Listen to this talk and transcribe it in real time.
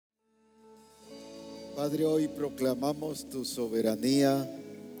Padre, hoy proclamamos tu soberanía,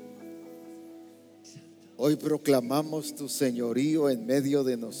 hoy proclamamos tu señorío en medio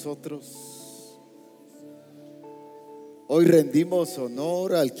de nosotros. Hoy rendimos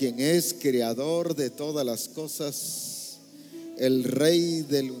honor al quien es creador de todas las cosas, el Rey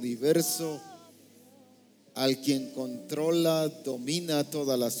del universo, al quien controla, domina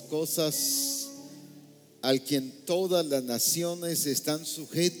todas las cosas, al quien todas las naciones están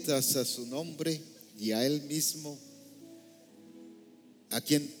sujetas a su nombre y a Él mismo, a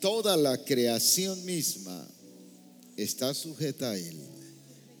quien toda la creación misma está sujeta a Él.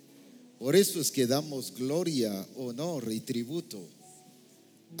 Por eso es que damos gloria, honor y tributo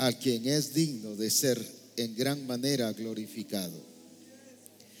a quien es digno de ser en gran manera glorificado.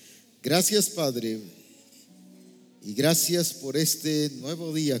 Gracias, Padre, y gracias por este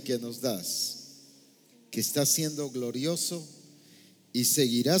nuevo día que nos das, que está siendo glorioso y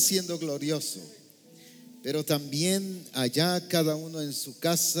seguirá siendo glorioso. Pero también allá cada uno en su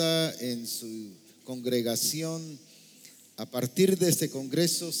casa, en su congregación, a partir de este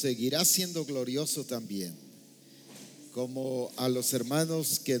congreso seguirá siendo glorioso también. Como a los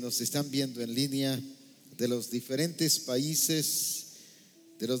hermanos que nos están viendo en línea de los diferentes países,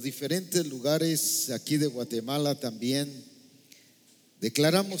 de los diferentes lugares aquí de Guatemala también,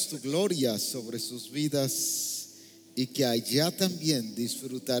 declaramos tu gloria sobre sus vidas y que allá también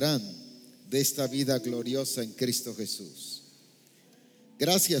disfrutarán de esta vida gloriosa en Cristo Jesús.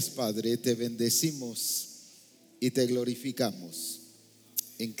 Gracias, Padre, te bendecimos y te glorificamos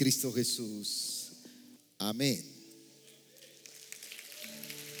en Cristo Jesús. Amén.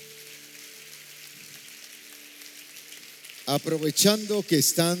 Aprovechando que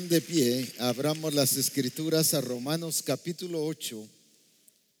están de pie, abramos las escrituras a Romanos capítulo 8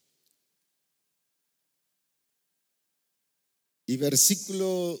 y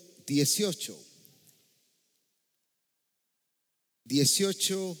versículo 18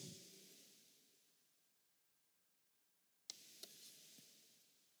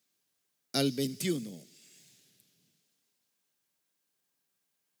 al 21.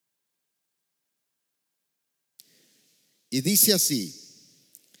 Y dice así: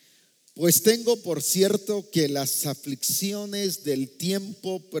 pues tengo por cierto que las aflicciones del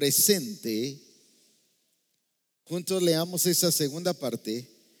tiempo presente, juntos leamos esa segunda parte,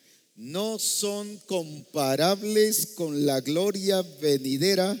 no son comparables con la gloria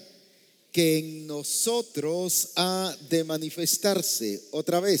venidera que en nosotros ha de manifestarse.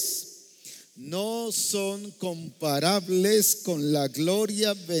 Otra vez, no son comparables con la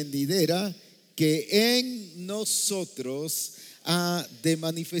gloria venidera que en nosotros ha de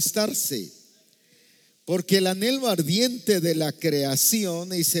manifestarse. Porque el anhelo ardiente de la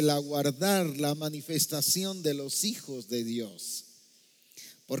creación es el aguardar la manifestación de los hijos de Dios.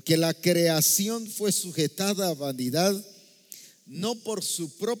 Porque la creación fue sujetada a vanidad, no por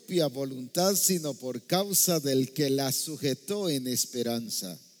su propia voluntad, sino por causa del que la sujetó en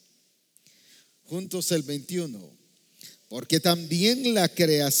esperanza. Juntos el 21. Porque también la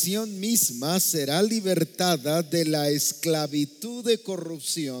creación misma será libertada de la esclavitud de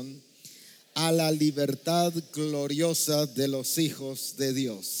corrupción a la libertad gloriosa de los hijos de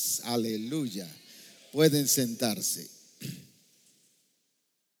Dios. Aleluya. Pueden sentarse.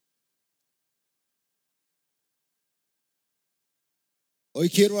 Hoy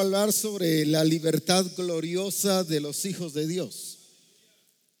quiero hablar sobre la libertad gloriosa de los hijos de Dios.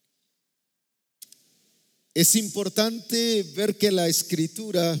 Es importante ver que la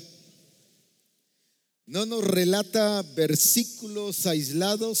Escritura no nos relata versículos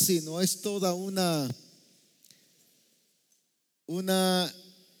aislados, sino es toda una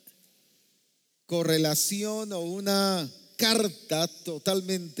correlación o una carta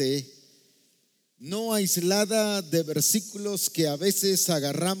totalmente no aislada de versículos que a veces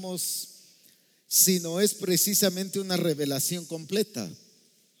agarramos, sino es precisamente una revelación completa.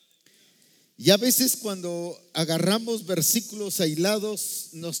 Y a veces cuando agarramos versículos aislados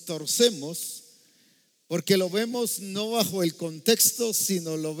nos torcemos porque lo vemos no bajo el contexto,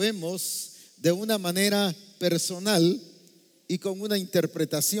 sino lo vemos de una manera personal y con una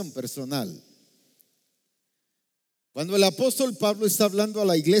interpretación personal. Cuando el apóstol Pablo está hablando a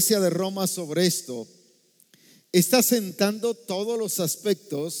la iglesia de Roma sobre esto, está sentando todos los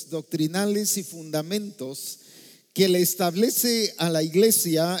aspectos doctrinales y fundamentos que le establece a la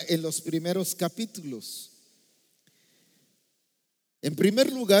iglesia en los primeros capítulos. En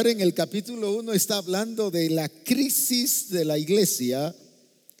primer lugar, en el capítulo 1 está hablando de la crisis de la iglesia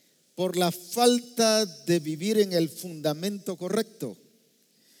por la falta de vivir en el fundamento correcto.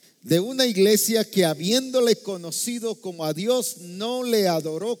 De una iglesia que, habiéndole conocido como a Dios, no le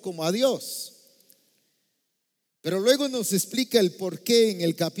adoró como a Dios. Pero luego nos explica el por qué en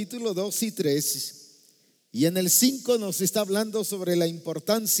el capítulo 2 y 3, y en el 5 nos está hablando sobre la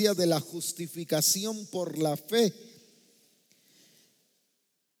importancia de la justificación por la fe.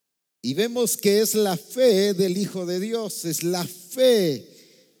 Y vemos que es la fe del Hijo de Dios, es la fe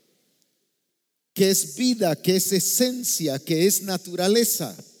que es vida, que es esencia, que es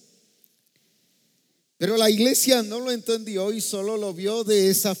naturaleza. Pero la iglesia no lo entendió y solo lo vio de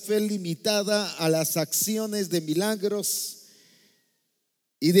esa fe limitada a las acciones de milagros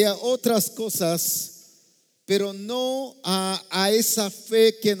y de otras cosas, pero no a esa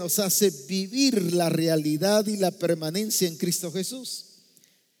fe que nos hace vivir la realidad y la permanencia en Cristo Jesús,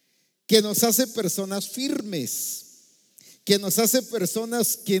 que nos hace personas firmes, que nos hace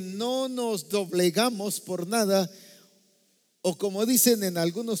personas que no nos doblegamos por nada, o como dicen en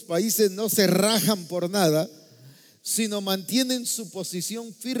algunos países, no se rajan por nada, sino mantienen su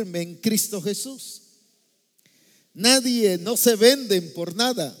posición firme en Cristo Jesús. No se venden por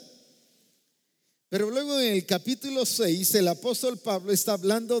nada. Pero luego en el capítulo 6 el apóstol Pablo está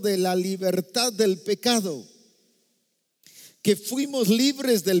hablando de la libertad del pecado, que fuimos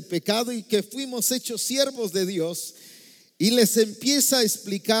libres del pecado y que fuimos hechos siervos de Dios. Y les empieza a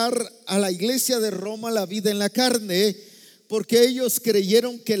explicar a la iglesia de Roma la vida en la carne, porque ellos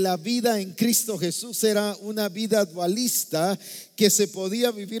creyeron que la vida en Cristo Jesús era una vida dualista, que se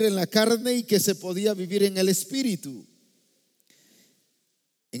podía vivir en la carne y que se podía vivir en el espíritu.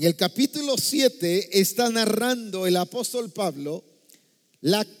 En el capítulo 7 está narrando el apóstol Pablo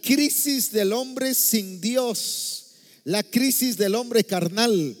la crisis del hombre sin Dios, la crisis del hombre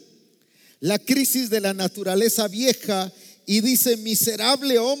carnal, la crisis de la naturaleza vieja. Y dice: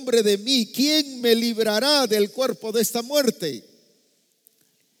 miserable hombre de mí, ¿quién me librará del cuerpo de esta muerte?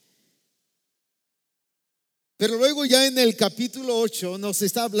 Pero luego ya en el capítulo 8 nos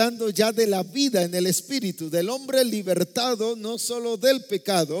está hablando ya de la vida en el espíritu, del hombre libertado no solo del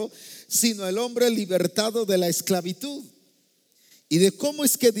pecado, sino el hombre libertado de la esclavitud, y de cómo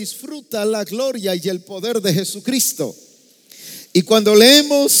es que disfruta la gloria y el poder de Jesucristo. Y cuando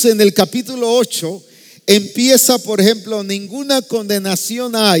leemos en el capítulo 8, empieza, por ejemplo: ninguna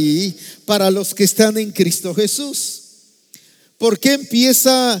condenación hay para los que están en Cristo Jesús. ¿Por qué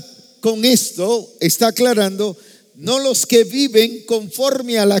empieza con esto? Está aclarando: no los que viven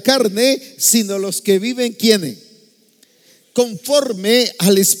conforme a la carne, sino los que viven, ¿quiénes? Conforme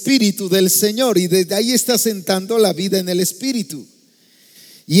al Espíritu del Señor. Y desde ahí está sentando la vida en el Espíritu.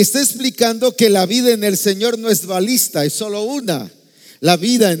 Y está explicando que la vida en el Señor no es dualista, es solo una: la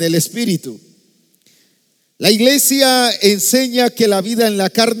vida en el Espíritu. La iglesia enseña que la vida en la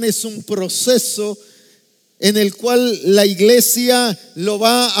carne es un proceso en el cual la iglesia lo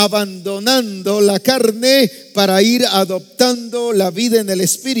va abandonando la carne para ir adoptando la vida en el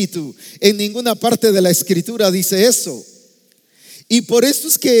espíritu. En ninguna parte de la escritura dice eso. Y por eso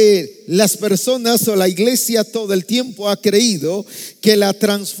es que las personas o la iglesia todo el tiempo ha creído que la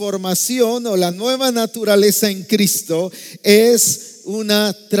transformación o la nueva naturaleza en Cristo es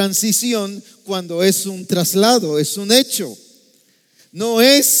una transición, cuando es un traslado, es un hecho. No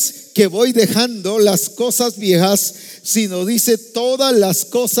es que voy dejando las cosas viejas, sino dice todas las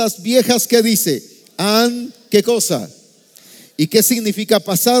cosas viejas. que dice? ¿Qué cosa? ¿Y qué significa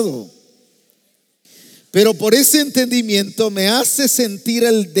pasado? Pero por ese entendimiento me hace sentir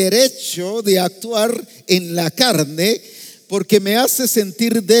el derecho de actuar en la carne, porque me hace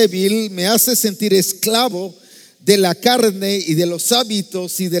sentir débil, me hace sentir esclavo de la carne y de los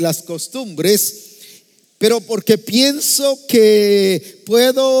hábitos y de las costumbres, pero porque pienso que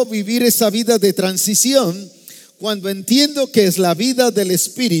puedo vivir esa vida de transición, cuando entiendo que es la vida del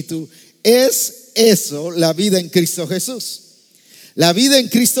Espíritu. Es eso, la vida en Cristo Jesús. La vida en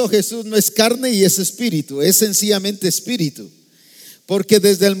Cristo Jesús no es carne y es espíritu, es sencillamente espíritu. Porque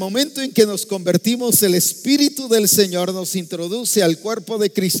desde el momento en que nos convertimos, el Espíritu del Señor nos introduce al cuerpo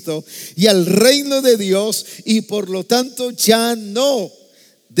de Cristo y al reino de Dios, y por lo tanto ya no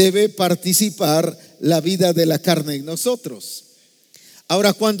debe participar la vida de la carne en nosotros.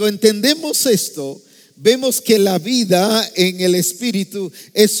 Ahora, cuando entendemos esto, vemos que la vida en el Espíritu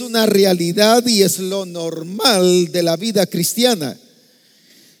es una realidad y es lo normal de la vida cristiana.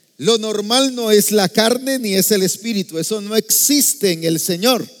 Lo normal no es la carne ni es el espíritu. Eso no existe en el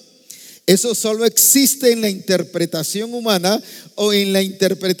Señor. Eso solo existe en la interpretación humana o en la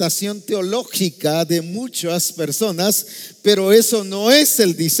interpretación teológica de muchas personas, pero eso no es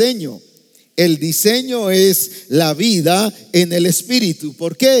el diseño. El diseño es la vida en el espíritu.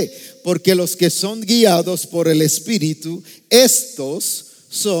 ¿Por qué? Porque los que son guiados por el Espíritu, estos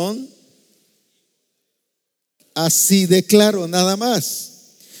son, así de claro, nada más.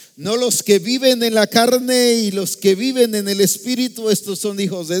 No los que viven en la carne y los que viven en el espíritu, estos son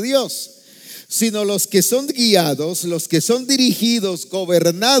hijos de Dios, sino los que son guiados, los que son dirigidos,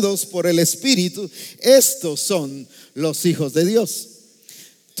 gobernados por el espíritu, estos son los hijos de Dios.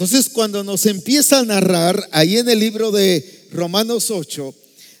 Entonces, cuando nos empieza a narrar ahí en el libro de Romanos 8,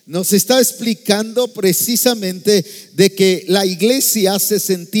 nos está explicando precisamente de que la iglesia se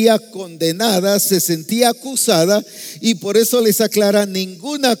sentía condenada, se sentía acusada, y por eso les aclara: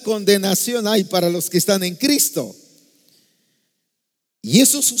 ninguna condenación hay para los que están en Cristo. Y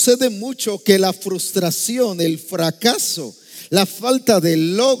eso sucede mucho, que la frustración, el fracaso, la falta de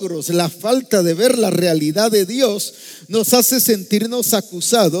logros, la falta de ver la realidad de Dios nos hace sentirnos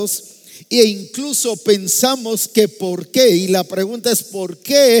acusados, e incluso pensamos que por qué. Y la pregunta es: ¿por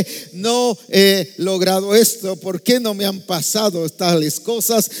qué no he logrado esto? ¿Por qué no me han pasado tales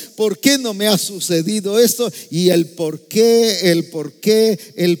cosas? ¿Por qué no me ha sucedido esto? Y el por qué, el por qué,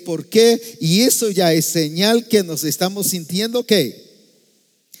 el por qué. Y eso ya es señal que nos estamos sintiendo ¿qué?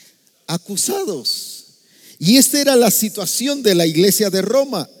 Acusados. Y esta era la situación de la iglesia de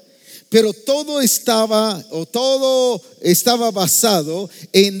Roma. Pero todo estaba basado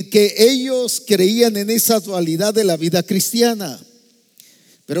en que ellos creían en esa dualidad de la vida cristiana.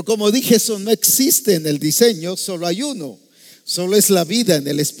 Pero como dije, eso no existe en el diseño, solo hay uno, solo es la vida en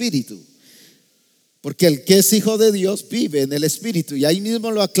el espíritu. Porque el que es hijo de Dios vive en el espíritu. Y ahí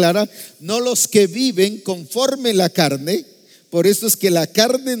mismo lo aclara: no los que viven conforme la carne. Por eso es que la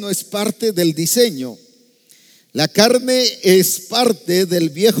carne no es parte del diseño. La carne es parte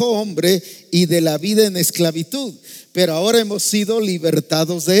del viejo hombre y de la vida en esclavitud, pero ahora hemos sido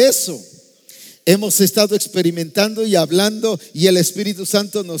libertados de eso. Hemos estado experimentando y hablando, y el Espíritu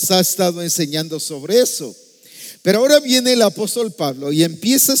Santo nos ha estado enseñando sobre eso. Pero ahora viene el apóstol Pablo y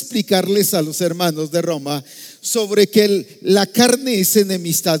empieza a explicarles a los hermanos de Roma sobre que la carne es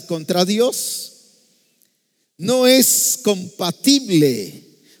enemistad contra Dios. No es compatible,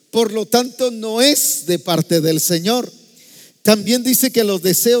 por lo tanto no es de parte del Señor. También dice que los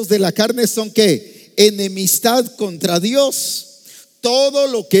deseos de la carne son ¿qué? Enemistad contra Dios. Todo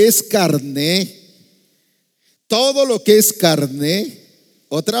lo que es carne,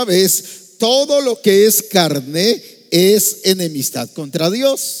 otra vez, todo lo que es carne es enemistad contra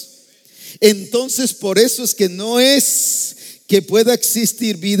Dios. Entonces, por eso es que no es que pueda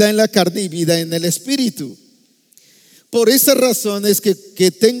existir vida en la carne y vida en el espíritu. Por esa razón es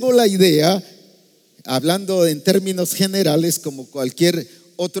que tengo la idea, hablando en términos generales como cualquier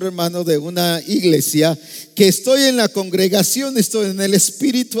otro hermano de una iglesia, que estoy en la congregación, estoy en el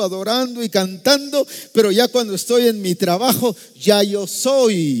espíritu adorando y cantando, pero ya cuando estoy en mi trabajo, ya yo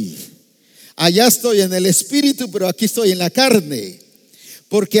soy. Allá estoy en el espíritu, pero aquí estoy en la carne.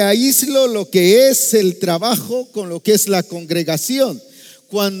 Porque aíslo lo que es el trabajo con lo que es la congregación.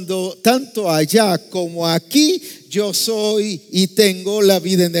 Cuando tanto allá como aquí yo soy y tengo la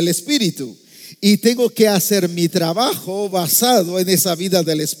vida en el espíritu, y tengo que hacer mi trabajo basado en esa vida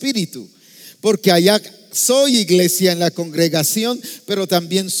del espíritu, porque allá soy iglesia en la congregación, pero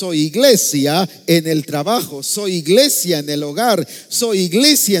también soy iglesia en el trabajo, soy iglesia en el hogar, soy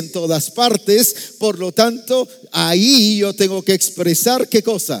iglesia en todas partes. Por lo tanto, ahí yo tengo que expresar ¿qué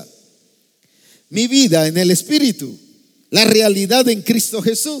cosa? Mi vida en el espíritu, la realidad en Cristo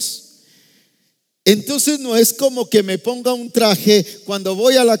Jesús. Entonces no es como que me ponga un traje cuando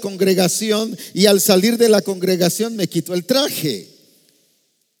voy a la congregación y al salir de la congregación me quito el traje.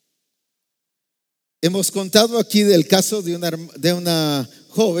 Hemos contado aquí del caso de una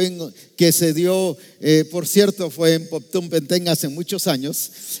joven que se dio, por cierto, fue en Poptumpenten hace muchos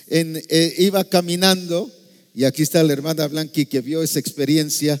años. Iba caminando, y aquí está la hermana Blanqui que vio esa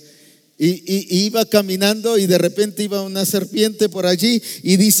experiencia. Y iba caminando y de repente iba una serpiente por allí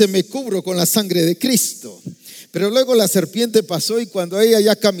y dice: me cubro con la sangre de Cristo. Pero luego la serpiente pasó y cuando ella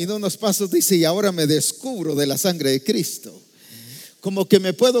ya caminó unos pasos dice: y ahora me descubro de la sangre de Cristo. Como que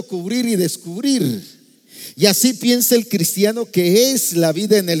me puedo cubrir y descubrir. Y así piensa el cristiano que es la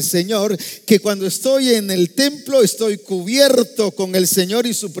vida en el Señor, que cuando estoy en el templo estoy cubierto con el Señor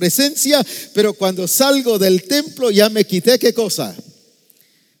y su presencia, pero cuando salgo del templo ya me quité ¿qué cosa?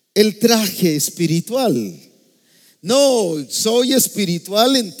 El traje espiritual. No, soy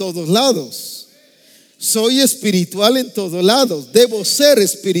espiritual en todos lados. Soy espiritual en todos lados. Debo ser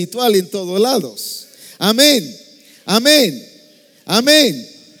espiritual en todos lados. Amén, amén, amén.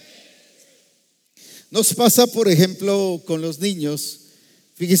 Nos pasa, por ejemplo, con los niños.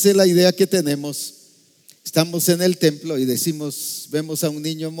 Fíjese la idea que tenemos. Estamos en el templo y decimos, vemos a un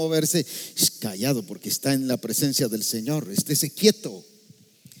niño moverse, es callado porque está en la presencia del Señor, estése quieto.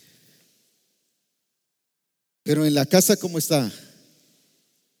 Pero en la casa, ¿cómo está?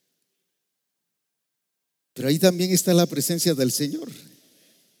 Pero ahí también está la presencia del Señor,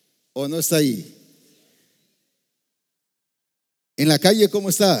 ¿o no está ahí? En la calle, ¿cómo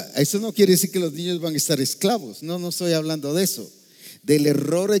está? Eso no quiere decir que los niños van a estar esclavos. No, no estoy hablando de eso. Del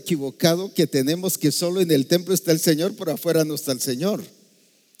error equivocado que tenemos, que solo en el templo está el Señor, pero afuera no está el Señor.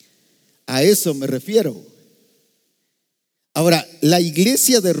 A eso me refiero. Ahora, la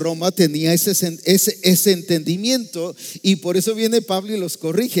iglesia de Roma tenía ese entendimiento, y por eso viene Pablo y los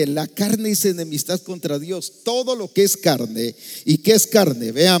corrige. La carne es enemistad contra Dios. Todo lo que es carne. ¿Y qué es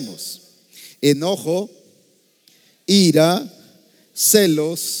carne? Veamos: enojo, ira,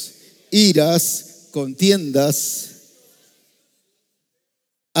 celos, iras, contiendas,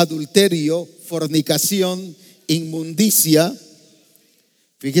 adulterio, fornicación, inmundicia.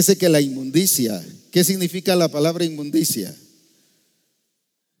 Fíjese que la inmundicia, ¿qué significa la palabra inmundicia?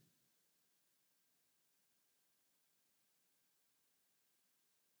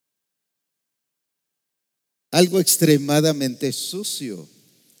 Algo extremadamente sucio.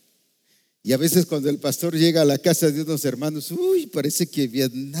 Y a veces cuando el pastor llega a la casa de unos hermanos, parece que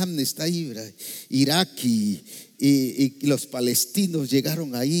Vietnam está ahí, ¿verdad? Irak y los palestinos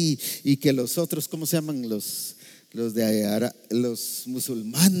llegaron ahí, y que los otros, ¿cómo se llaman? Los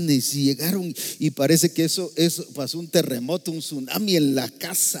musulmanes, y llegaron, y parece que eso pasó un terremoto, un tsunami en la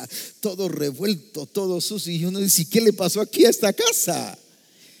casa, todo revuelto, todo sucio. Y uno dice: ¿qué le pasó aquí a esta casa?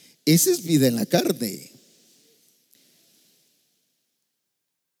 Esa es vida en la carne.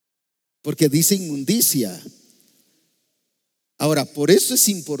 Porque dice inmundicia. Ahora, por eso es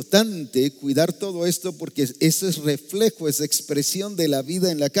importante cuidar todo esto, porque eso es reflejo, es expresión de la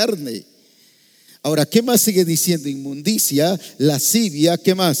vida en la carne. Ahora, ¿qué más sigue diciendo? Inmundicia, lascivia,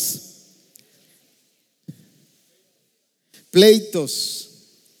 ¿qué más? Pleitos.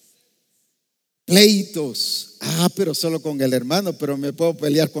 Pero solo con el hermano, pero me puedo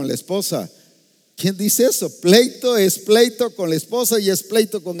pelear con la esposa. ¿Quién dice eso? Pleito es pleito con la esposa, y es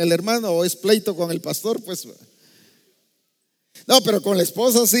pleito con el hermano, o es pleito con el pastor, pues. No, pero con la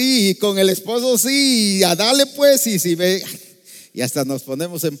esposa sí, y con el esposo sí, y a dale pues, y si ve, y hasta nos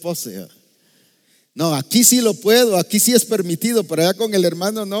ponemos en pose. No, aquí sí lo puedo, aquí sí es permitido, pero allá con el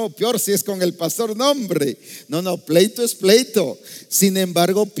hermano no, peor si es con el pastor, no hombre. No, pleito es pleito. Sin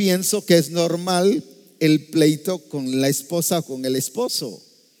embargo, pienso que es normal el pleito con la esposa o con el esposo.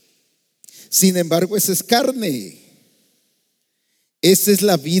 Sin embargo, esa es carne. Esa es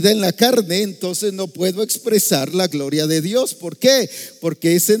la vida en la carne. Entonces no puedo expresar la gloria de Dios. ¿Por qué?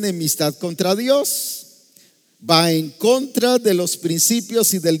 Porque es enemistad contra Dios. Va en contra de los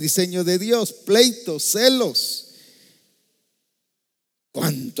principios y del diseño de Dios. Pleitos, celos.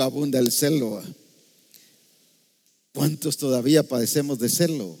 ¿Cuánto abunda el celo? ¿Cuántos todavía padecemos de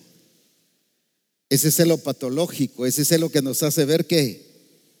celo? Ese celo patológico, ese celo que nos hace ver que,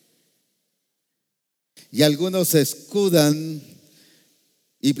 y algunos se escudan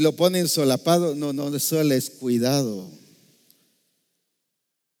y lo ponen solapado. No, eso es cuidado.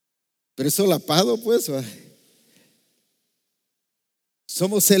 Pero es solapado, pues.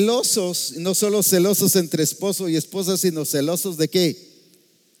 Somos celosos, no solo celosos entre esposo y esposa, sino celosos ¿de qué?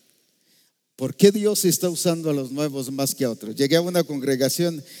 ¿Por qué Dios está usando a los nuevos más que a otros? Llegué a una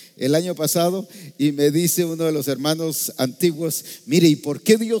congregación el año pasado y me dice uno de los hermanos antiguos: mire, ¿y por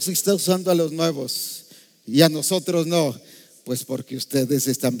qué Dios está usando a los nuevos y a nosotros no? Pues porque ustedes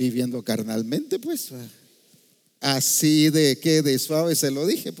están viviendo carnalmente, pues. Así de suave se lo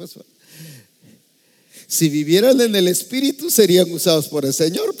dije, pues. Si vivieran en el Espíritu, serían usados por el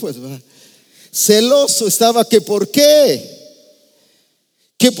Señor, pues. Celoso estaba, que ¿por qué?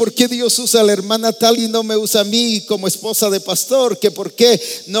 Que por qué Dios usa a la hermana tal y no me usa a mí como esposa de pastor, que por qué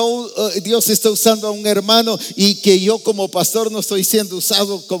no Dios está usando a un hermano y que yo como pastor no estoy siendo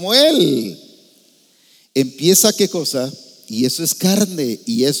usado como él. Empieza ¿qué cosa? Y eso es carne,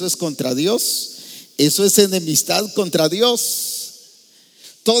 y eso es contra Dios. Eso es enemistad contra Dios.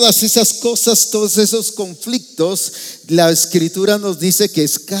 Todas esas cosas, todos esos conflictos, la Escritura nos dice que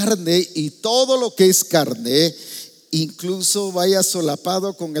es carne, y todo lo que es carne, incluso vaya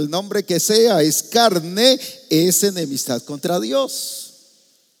solapado con el nombre que sea, es carne, es enemistad contra Dios.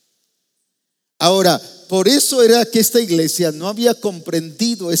 Ahora, por eso era que esta iglesia no había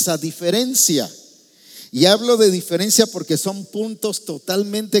comprendido esa diferencia. Y hablo de diferencia porque son puntos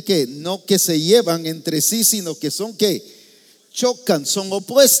totalmente que no que se llevan entre sí, sino que son que chocan, son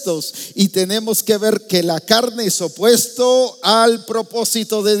opuestos. Y tenemos que ver que la carne es opuesto al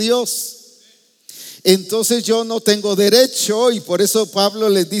propósito de Dios. Entonces yo no tengo derecho, y por eso Pablo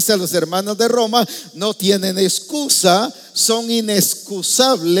les dice a los hermanos de Roma: no tienen excusa, son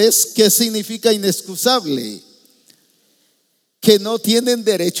inexcusables. ¿Qué significa inexcusable? que no tienen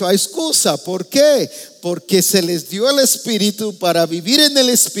derecho a excusa. ¿Por qué? Porque se les dio el Espíritu para vivir en el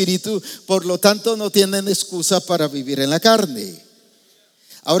Espíritu, por lo tanto no tienen excusa para vivir en la carne.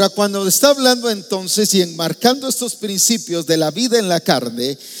 Ahora, cuando está hablando entonces y enmarcando estos principios de la vida en la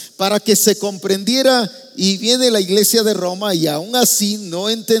carne, para que se comprendiera, y viene la iglesia de Roma y aún así no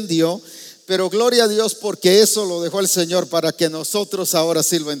entendió, pero gloria a Dios porque eso lo dejó el Señor para que nosotros ahora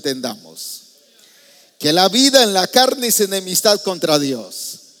sí lo entendamos. Que la vida en la carne es enemistad contra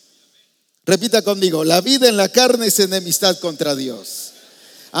Dios. Repita conmigo: la vida en la carne es enemistad contra Dios.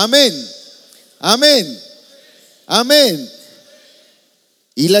 Amén, amén, amén.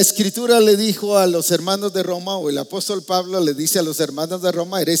 Y la escritura le dijo a los hermanos de Roma, o el apóstol Pablo le dice a los hermanos de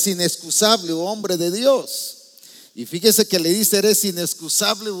Roma: eres inexcusable, hombre de Dios. Y fíjese que le dice: eres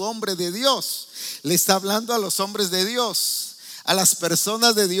inexcusable, hombre de Dios. Le está hablando a los hombres de Dios, a las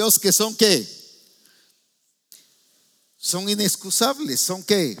personas de Dios que son ¿qué? Son inexcusables. ¿Son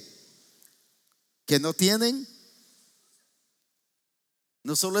qué? Que no tienen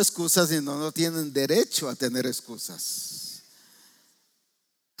no solo excusas, sino no tienen derecho a tener excusas.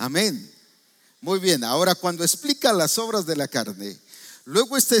 Amén. Muy bien, ahora cuando explica las obras de la carne,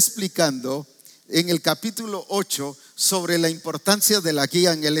 luego está explicando en el capítulo 8 sobre la importancia de la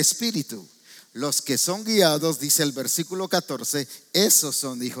guía en el Espíritu. Los que son guiados, dice el versículo 14, esos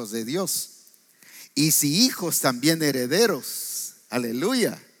son hijos de Dios. Y si hijos, también herederos.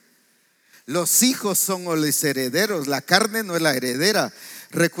 Aleluya. Los hijos son los herederos, la carne no es la heredera.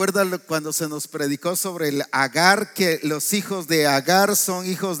 Recuerda cuando se nos predicó sobre el Agar, que los hijos de Agar son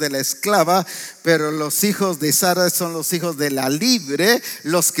hijos de la esclava, pero los hijos de Sara son los hijos de la libre,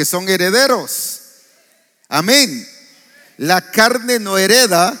 los que son herederos. Amén. La carne no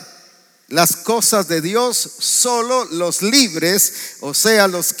hereda las cosas de Dios, solo los libres, o sea,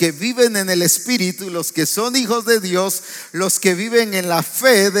 los que viven en el Espíritu, los que son hijos de Dios, los que viven en la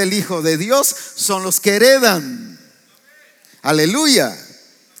fe del Hijo de Dios, son los que heredan. Aleluya.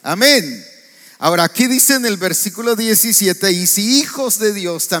 Amén. Ahora aquí dice en el versículo 17: y si hijos de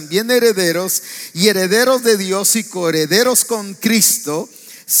Dios, también herederos, y herederos de Dios y coherederos con Cristo,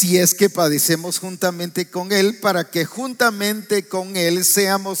 si es que padecemos juntamente con Él, para que juntamente con Él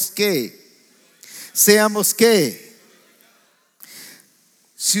seamos ¿qué? Seamos ¿qué?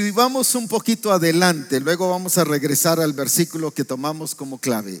 Si vamos un poquito adelante, luego vamos a regresar al versículo que tomamos como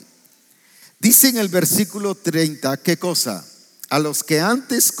clave. Dice en el versículo 30, ¿qué cosa? A los que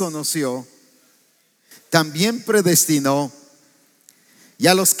antes conoció, también predestinó, y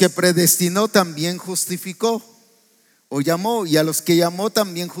a los que predestinó también justificó o llamó, y a los que llamó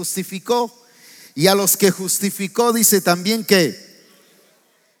también justificó, y a los que justificó dice también que.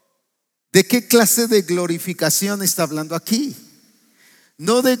 ¿De qué clase de glorificación está hablando aquí?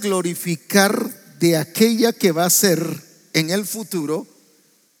 No de glorificar de aquella que va a ser en el futuro.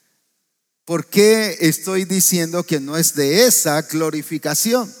 ¿Por qué estoy diciendo que no es de esa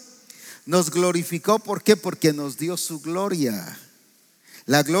glorificación? Nos glorificó, ¿por qué? Porque nos dio su gloria.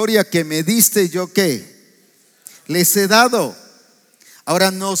 La gloria que me diste, ¿yo qué? Les he dado.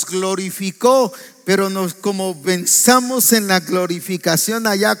 Ahora nos glorificó, pero como pensamos en la glorificación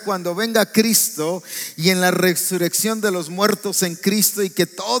allá cuando venga Cristo y en la resurrección de los muertos en Cristo y que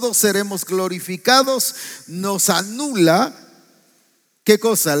todos seremos glorificados, nos anula ¿qué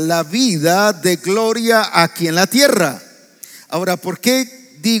cosa? La vida de gloria aquí en la tierra. Ahora, ¿por qué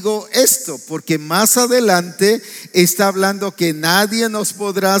digo esto? Porque más adelante está hablando que nadie nos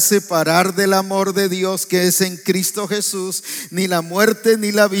podrá separar del amor de Dios que es en Cristo Jesús, ni la muerte,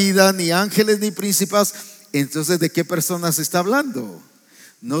 ni la vida, ni ángeles, ni príncipes. Entonces, ¿de qué personas está hablando?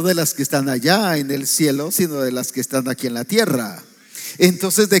 No de las que están allá en el cielo, sino de las que están aquí en la tierra.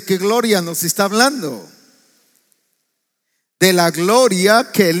 Entonces, ¿de qué gloria nos está hablando? De la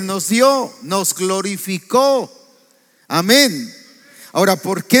gloria que Él nos dio, nos glorificó. Amén. Ahora,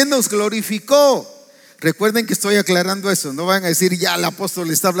 ¿por qué nos glorificó? Recuerden que estoy aclarando eso. No van a decir ya el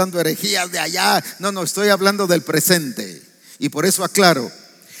apóstol está hablando herejías de allá. No, estoy hablando del presente. Y por eso aclaro.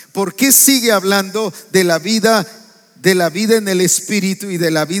 ¿Por qué sigue hablando de la vida en el Espíritu y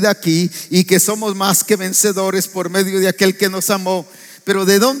de la vida aquí? Y que somos más que vencedores por medio de aquel que nos amó. Pero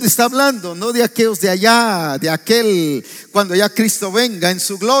 ¿de dónde está hablando? No de aquellos de allá, de aquel cuando ya Cristo venga en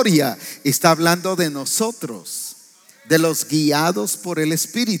su gloria. Está hablando de nosotros, de los guiados por el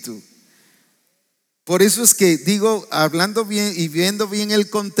Espíritu. Por eso es que digo, hablando bien y viendo bien el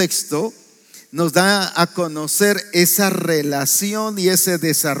contexto, nos da a conocer esa relación y ese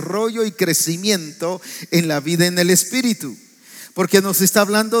desarrollo y crecimiento en la vida en el Espíritu. Porque nos está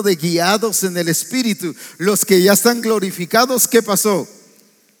hablando de guiados en el Espíritu. Los que ya están glorificados, ¿qué pasó?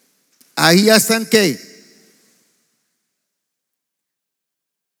 Ahí ya están ¿qué?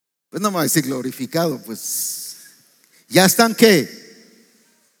 Pues no me va a decir glorificado, pues ya están ¿qué?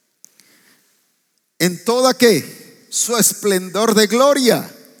 En toda ¿qué? Su esplendor de gloria.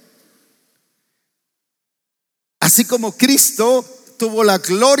 Así como Cristo tuvo la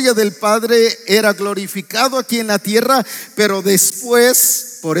gloria del Padre, era glorificado aquí en la tierra, pero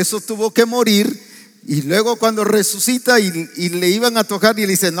después, por eso tuvo que morir. Y luego cuando resucita y le iban a tocar y le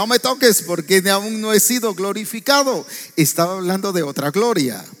dice: no me toques porque aún no he sido glorificado. Estaba hablando de otra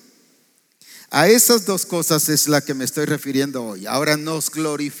gloria. A esas dos cosas es la que me estoy refiriendo hoy. Ahora, nos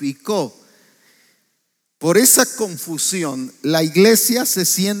glorificó. Por esa confusión, la iglesia se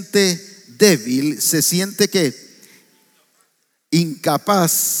siente débil, se siente que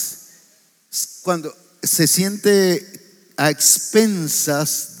incapaz, cuando se siente a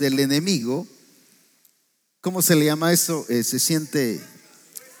expensas del enemigo. ¿Cómo se le llama eso? Se siente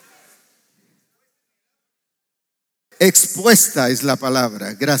expuesta, es la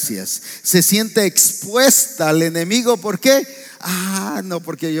palabra, gracias. Se siente expuesta al enemigo. ¿Por qué? No,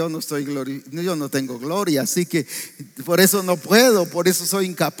 porque yo no tengo gloria, así que por eso no puedo, por eso soy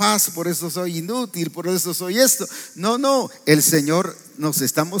incapaz, por eso soy inútil, por eso soy esto. No, el Señor nos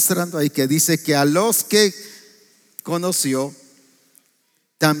está mostrando ahí que dice que a los que conoció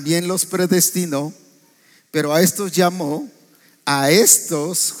también los predestinó, pero a estos llamó, a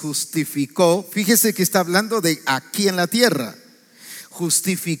estos justificó. Fíjese que está hablando de aquí en la tierra.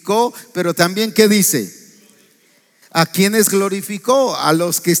 Justificó, pero también ¿qué dice? ¿A quiénes glorificó? A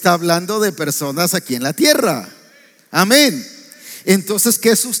los que está hablando de personas aquí en la tierra. Amén. Entonces, ¿qué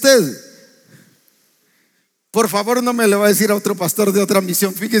es usted? Por favor, no me lo va a decir a otro pastor de otra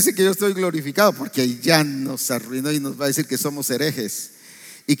misión: fíjese que yo estoy glorificado, porque ya nos arruinó y nos va a decir que somos herejes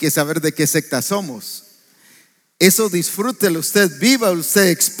y que saber de qué secta somos. Eso disfrútelo usted, viva usted,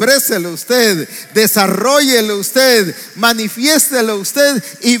 expréselo usted, desarrollelo usted, manifiéstelo usted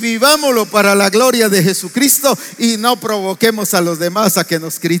y vivámoslo para la gloria de Jesucristo, y no provoquemos a los demás a que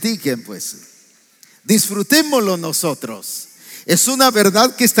nos critiquen. Pues disfrutémoslo nosotros. Es una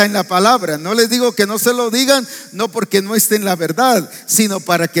verdad que está en la palabra. No les digo que no se lo digan, no porque no esté en la verdad, sino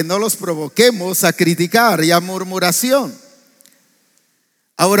para que no los provoquemos a criticar y a murmuración.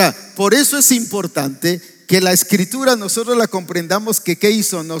 Ahora, por eso es importante que la escritura nosotros la comprendamos, que ¿qué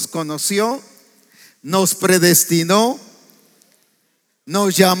hizo? Nos conoció, nos predestinó,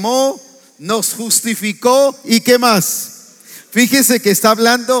 nos llamó, nos justificó y ¿qué más? Fíjese que está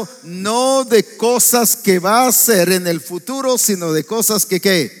hablando no de cosas que va a hacer en el futuro, sino de cosas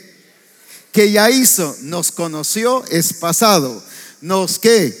que ya hizo. Nos conoció, es pasado. Nos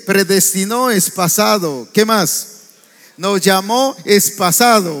predestinó, es pasado. ¿Qué más? Nos llamó, es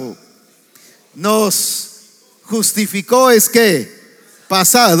pasado. Nos justificó, es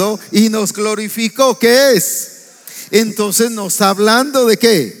pasado. Y nos glorificó, ¿qué es? Entonces nos está hablando de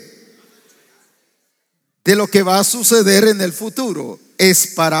 ¿qué? De lo que va a suceder en el futuro. Es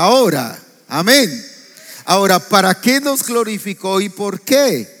para ahora. Amén. Ahora, ¿para qué nos glorificó y por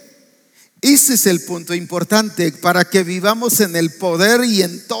qué? Ese es el punto importante. Para que vivamos en el poder y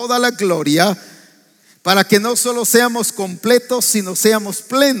en toda la gloria, para que no solo seamos completos, sino seamos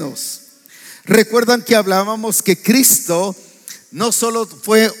plenos. Recuerdan que hablábamos que Cristo no solo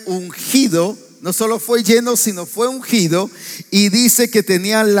fue ungido, no solo fue lleno, sino fue ungido, y dice que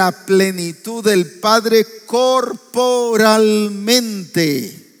tenía la plenitud del Padre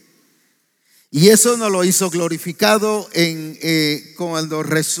corporalmente. Y eso no lo hizo glorificado cuando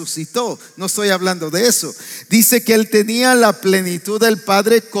resucitó. No estoy hablando de eso. Dice que él tenía la plenitud del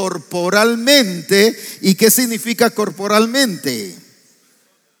Padre corporalmente. ¿Y qué significa corporalmente?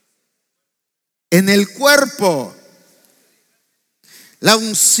 En el cuerpo. La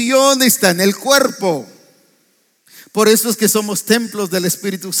unción está en el cuerpo. Por eso es que somos templos del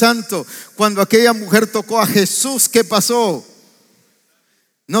Espíritu Santo. Cuando aquella mujer tocó a Jesús, ¿qué pasó?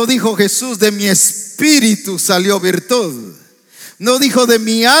 No dijo Jesús: de mi espíritu salió virtud. No dijo: de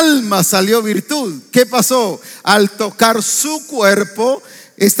mi alma salió virtud. ¿Qué pasó? Al tocar su cuerpo,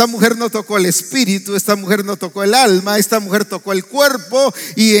 esta mujer no tocó el espíritu, esta mujer no tocó el alma, esta mujer tocó el cuerpo.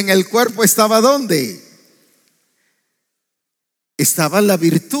 Y en el cuerpo estaba ¿dónde? Estaba la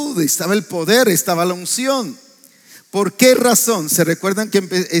virtud, estaba el poder, estaba la unción. ¿Por qué razón? ¿Se recuerdan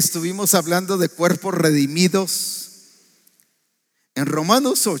que estuvimos hablando de cuerpos redimidos? En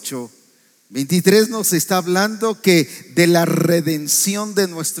Romanos 8:23 nos está hablando que de la redención de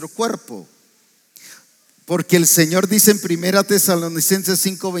nuestro cuerpo. Porque el Señor dice en 1 Tesalonicenses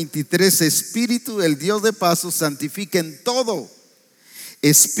 5:23: Espíritu del Dios de paz os santifique en todo.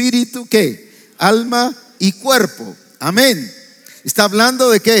 Espíritu, ¿qué? Alma y cuerpo. Amén. Está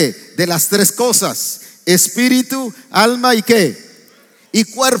hablando de ¿qué? De las tres cosas: espíritu, alma y ¿qué? y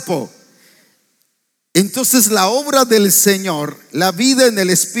cuerpo. Entonces la obra del Señor, la vida en el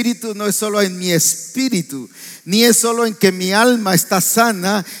Espíritu, no es solo en mi espíritu, ni es solo en que mi alma está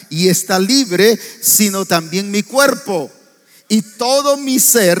sana y está libre, sino también mi cuerpo. Y todo mi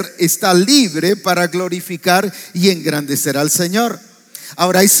ser está libre para glorificar y engrandecer al Señor.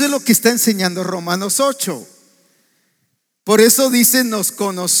 Ahora, eso es lo que está enseñando Romanos 8. Por eso dice: nos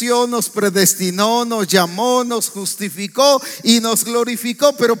conoció, nos predestinó, nos llamó, nos justificó y nos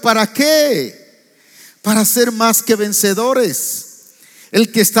glorificó. ¿Pero para qué? Para ser más que vencedores.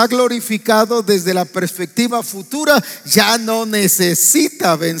 El que está glorificado desde la perspectiva futura ya no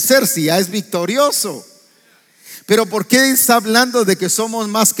necesita vencer, si ya es victorioso. Pero ¿por qué está hablando de que somos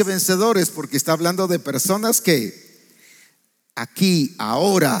más que vencedores? Porque está hablando de personas que aquí,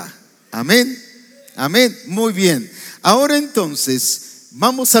 ahora. Amén. Amén. Muy bien. Ahora entonces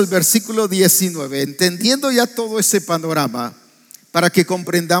vamos al versículo 19, entendiendo ya todo ese panorama, para que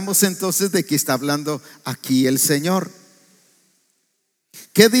comprendamos entonces de qué está hablando aquí el Señor.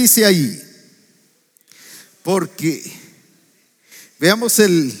 ¿Qué dice ahí? Porque veamos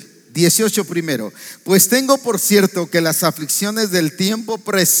el 18 primero. Pues tengo por cierto que las aflicciones del tiempo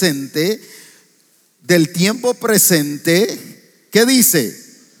presente, ¿qué dice?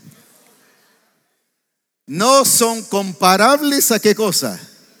 No son comparables a qué cosa.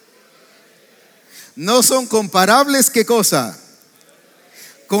 No son comparables, ¿qué cosa?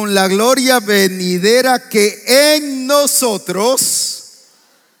 Con la gloria venidera que en nosotros.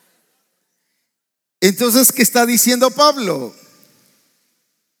 Entonces, ¿qué está diciendo Pablo?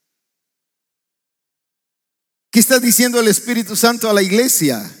 ¿Qué está diciendo el Espíritu Santo a la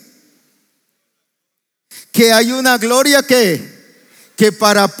iglesia? Que hay una gloria que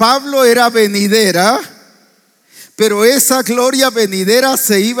para Pablo era venidera, pero esa gloria venidera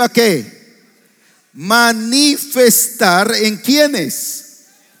se iba a manifestar ¿en quiénes?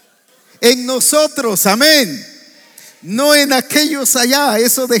 En nosotros, amén. No en aquellos allá,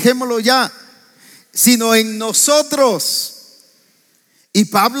 eso dejémoslo ya, sino en nosotros. Y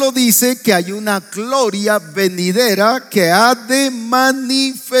Pablo dice que hay una gloria venidera que ha de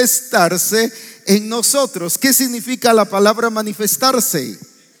manifestarse en nosotros. ¿Qué significa la palabra manifestarse?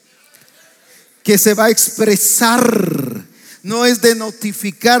 Que se va a expresar. No es de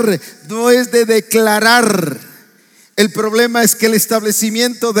notificar, no es de declarar. El problema es que el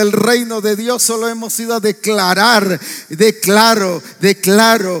establecimiento del reino de Dios solo hemos ido a declarar, declaro,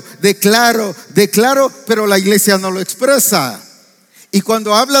 pero la iglesia no lo expresa. Y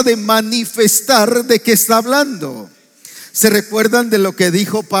cuando habla de manifestar, ¿de qué está hablando? ¿Se recuerdan de lo que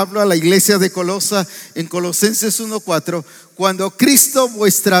dijo Pablo a la iglesia de Colosa en Colosenses 1:4? Cuando Cristo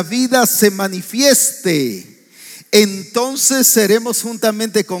vuestra vida se manifieste, entonces seremos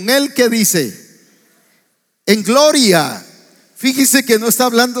juntamente con Él, ¿qué dice? En gloria. Fíjese que no está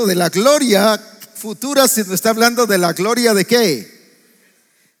hablando de la gloria futura, sino está hablando de la gloria ¿de qué?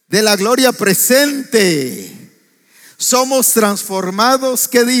 De la gloria presente. Somos transformados,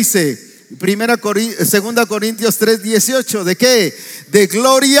 ¿qué dice? 2 Corintios 3:18, ¿de qué? De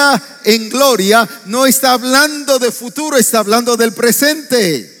gloria en gloria. No está hablando de futuro, está hablando del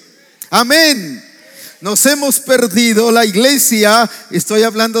presente. Amén. Nos hemos perdido la iglesia, estoy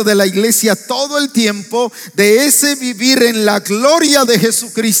hablando de la iglesia todo el tiempo, de ese vivir en la gloria de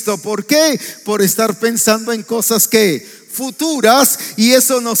Jesucristo. ¿Por qué? Por estar pensando en cosas que futuras, y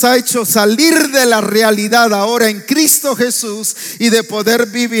eso nos ha hecho salir de la realidad ahora en Cristo Jesús y de poder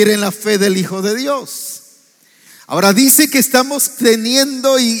vivir en la fe del Hijo de Dios. Ahora dice que estamos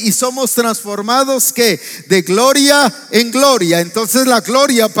teniendo y somos transformados que de gloria en gloria. Entonces la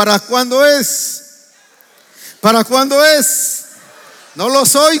gloria, ¿para cuándo es? ¿Para cuándo es? No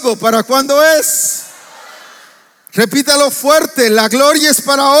los oigo. ¿Para cuándo es? Repítalo fuerte. La gloria es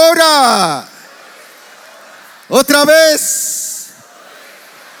para ahora. Otra vez.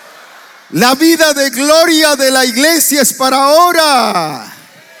 La vida de gloria de la iglesia es para ahora.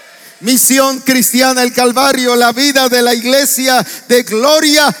 Misión Cristiana El Calvario, la vida de la iglesia de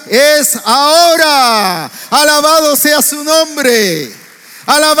gloria es ahora. Alabado sea su nombre.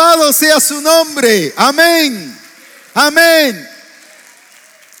 Alabado sea su nombre. Amén. Amén.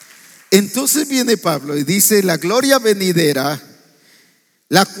 Entonces viene Pablo y dice: la gloria venidera,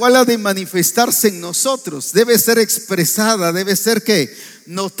 la cual ha de manifestarse en nosotros, debe ser expresada, debe ser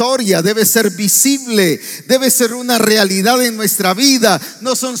notoria, debe ser visible, debe ser una realidad en nuestra vida.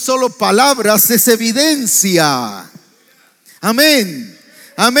 No son solo palabras, es evidencia. Amén.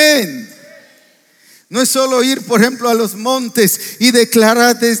 Amén. No es solo ir, por ejemplo, a los montes y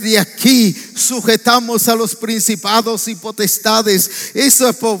declarar desde aquí: sujetamos a los principados y potestades,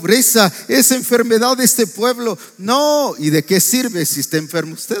 esa pobreza, esa enfermedad de este pueblo. No, ¿y de qué sirve si está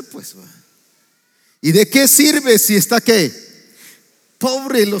enfermo usted? Pues va. ¿Y de qué sirve si está qué?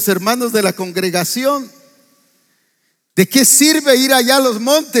 Pobre los hermanos de la congregación. ¿De qué sirve ir allá a los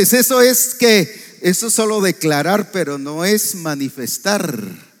montes? Eso es solo declarar, pero no es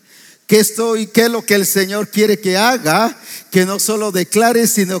manifestar. ¿Qué es lo que el Señor quiere que haga? Que no solo declare,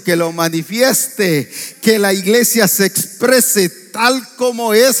 sino que lo manifieste. Que la iglesia se exprese tal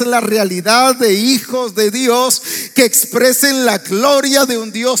como es la realidad de hijos de Dios, que expresen la gloria de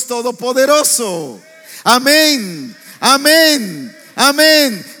un Dios todopoderoso. Amén, amén,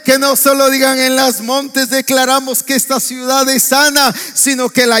 amén. Que no solo digan: en los montes declaramos que esta ciudad es sana, sino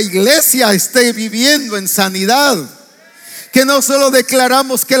que la iglesia esté viviendo en sanidad. Que no solo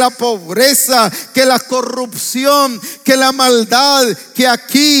declaramos que la pobreza, que la corrupción, que la maldad, que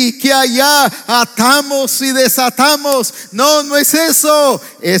aquí, que allá atamos y desatamos. No, no es eso.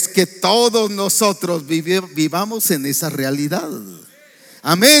 Es que todos nosotros vivamos en esa realidad.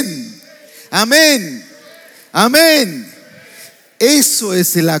 Amén, amén, amén. Eso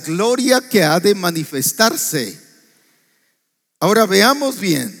es la gloria que ha de manifestarse. Ahora veamos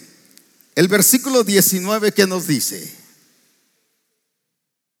bien el versículo 19 que nos dice: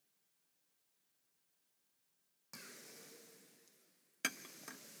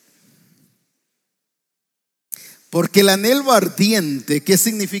 porque el anhelo ardiente, ¿qué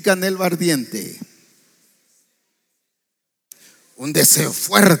significa anhelo ardiente? Un deseo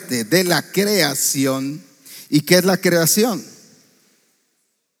fuerte de la creación. ¿Y qué es la creación?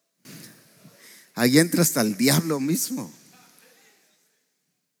 Ahí entra hasta el diablo mismo.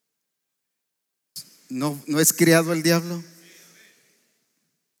 ¿No es creado el diablo?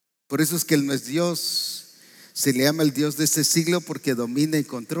 Por eso es que Él no es Dios. Se le llama el Dios de este siglo porque domina y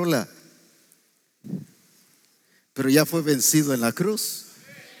controla. Pero ya fue vencido en la cruz.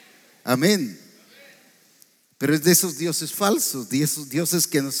 Amén. Pero es de esos dioses falsos, de esos dioses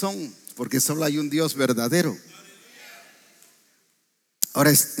que no son, porque solo hay un Dios verdadero.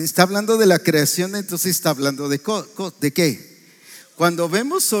 Ahora está hablando de la creación, entonces está hablando de qué. Cuando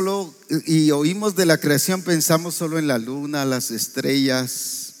vemos solo y oímos de la creación, pensamos solo en la luna, las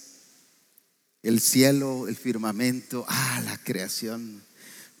estrellas, el cielo, el firmamento. La creación.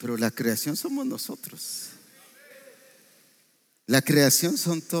 Pero la creación somos nosotros. La creación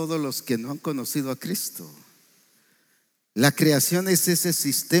son todos los que no han conocido a Cristo. La creación es ese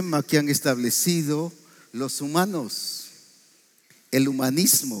sistema que han establecido los humanos, el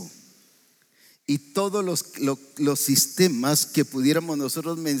humanismo y todos los sistemas que pudiéramos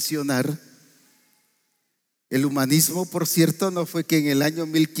nosotros mencionar. El humanismo, por cierto, no fue que en el año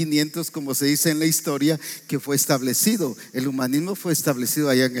 1500, como se dice en la historia, que fue establecido. El humanismo fue establecido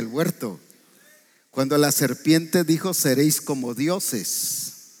allá en el huerto, cuando la serpiente dijo: seréis como dioses.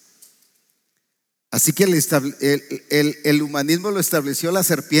 Así que el humanismo lo estableció la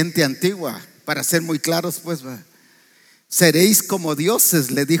serpiente antigua. Para ser muy claros, pues, seréis como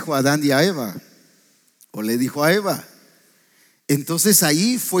dioses, le dijo a Adán y a Eva, o le dijo a Eva. Entonces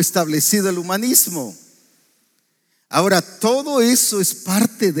ahí fue establecido el humanismo. Ahora, todo eso es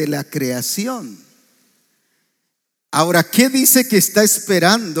parte de la creación. Ahora, ¿qué dice que está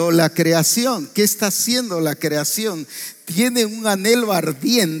esperando la creación? ¿Qué está haciendo la creación? Tiene un anhelo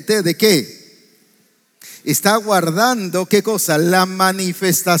ardiente ¿de qué? Está aguardando, ¿qué cosa? La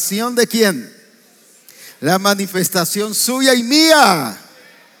manifestación ¿de quién? La manifestación suya y mía.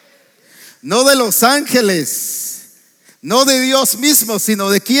 No de los ángeles, no de Dios mismo, sino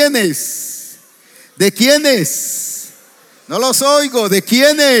 ¿de quiénes? ¿De quiénes? No los oigo, ¿de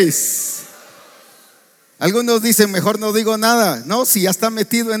quiénes? Algunos dicen: mejor no digo nada. No, si ya está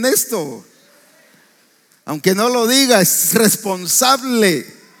metido en esto, aunque no lo diga, es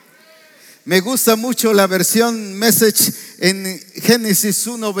responsable. Me gusta mucho la versión Message en Génesis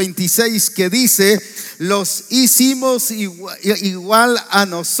 1:26 que dice: los hicimos igual a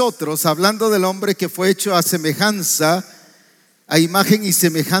nosotros, hablando del hombre que fue hecho a semejanza, a imagen y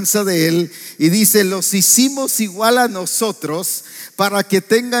semejanza de él. Y dice: los hicimos igual a nosotros para que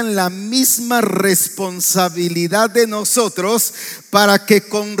tengan la misma responsabilidad de nosotros, para que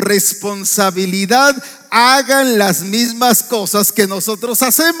con responsabilidad hagan las mismas cosas que nosotros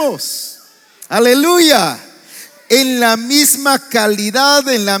hacemos. Aleluya. En la misma calidad,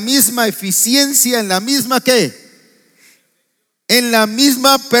 en la misma eficiencia, en la misma ¿qué? En la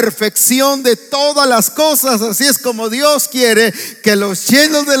misma perfección de todas las cosas. Así es como Dios quiere que los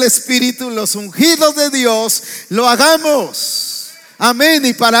llenos del Espíritu, los ungidos de Dios, lo hagamos. Amén.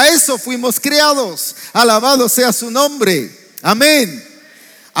 Y para eso fuimos creados. Alabado sea su nombre. Amén.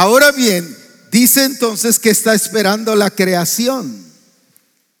 Ahora bien, dice entonces que está esperando la creación.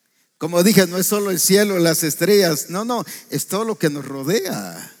 Como dije, no es solo el cielo, las estrellas, no, es todo lo que nos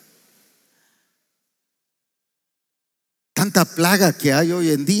rodea. Tanta plaga que hay hoy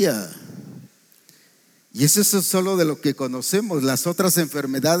en día. Y eso es solo de lo que conocemos. Las otras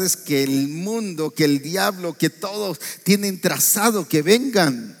enfermedades que el mundo, que el diablo, que todos tienen trazado que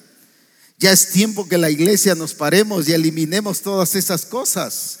vengan. Ya es tiempo que la iglesia nos paremos y eliminemos todas esas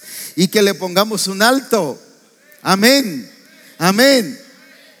cosas y que le pongamos un alto. Amén, amén.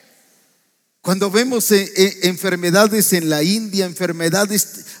 Cuando vemos enfermedades en la India,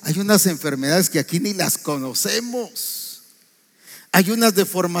 hay unas enfermedades que aquí ni las conocemos. Hay unas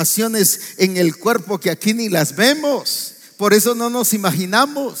deformaciones en el cuerpo que aquí ni las vemos. Por eso no nos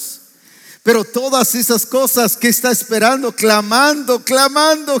imaginamos. Pero todas esas cosas que está esperando, clamando,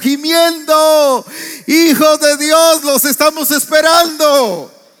 gimiendo, Hijo de Dios, los estamos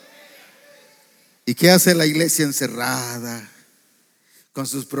esperando. ¿Y qué hace la iglesia encerrada? Con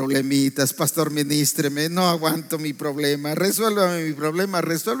sus problemitas. Pastor, ministreme, no aguanto mi problema, resuélvame mi problema,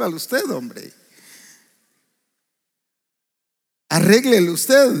 resuélvalo usted, hombre. Arréglelo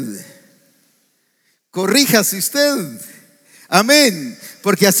usted, corríjase usted. Amén,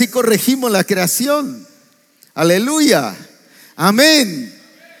 porque así corregimos la creación. Aleluya, amén.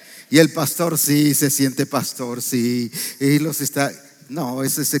 Y el pastor sí se siente pastor, sí, y los está. No,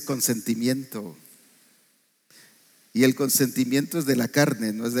 es ese consentimiento. Y el consentimiento es de la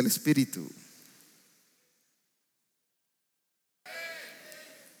carne, no es del espíritu.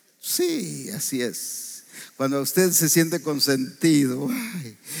 Sí, así es. Cuando usted se siente consentido,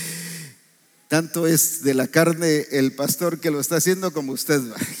 tanto es de la carne el pastor que lo está haciendo como usted,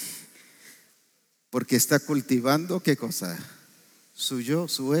 porque está cultivando ¿qué cosa? Su yo,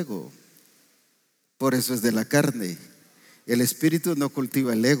 su ego. Por eso es de la carne. El espíritu no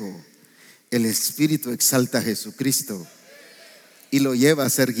cultiva el ego. El espíritu exalta a Jesucristo y lo lleva a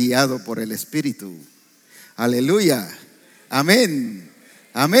ser guiado por el espíritu. Aleluya, amén,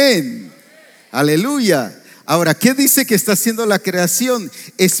 amén, aleluya. Ahora, ¿qué dice que está haciendo la creación?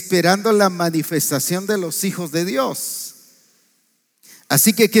 Esperando la manifestación de los hijos de Dios.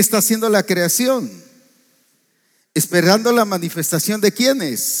 Así que, ¿qué está haciendo la creación? Esperando la manifestación de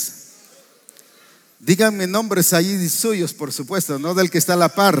 ¿quiénes? Díganme nombres ahí suyos, por supuesto, no del que está a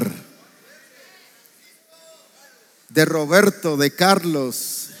la par. De Roberto, de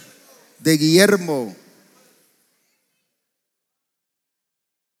Carlos, de Guillermo,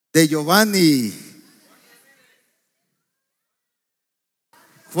 de Giovanni,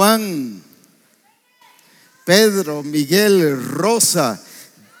 Juan, Pedro, Miguel, Rosa.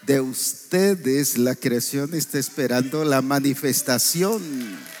 De ustedes la creación está esperando la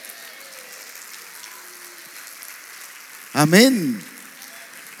manifestación. Amén,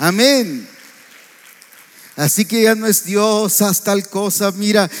 amén. Así que ya no es Dios, haz tal cosa.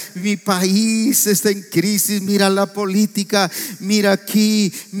 Mira, mi país está en crisis. Mira la política. Mira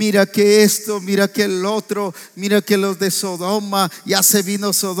aquí, mira que esto, mira que el otro. Mira que los de Sodoma, ya se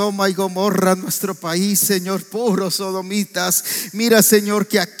vino Sodoma y Gomorra a nuestro país, Señor, puros sodomitas. Mira, Señor,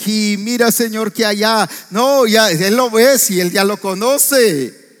 que aquí, mira, Señor, que allá. No, ya Él lo ve y Él ya lo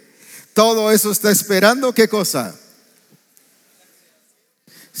conoce. Todo eso está esperando ¿qué cosa?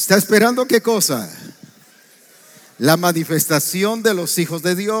 Está esperando ¿qué cosa? La manifestación de los hijos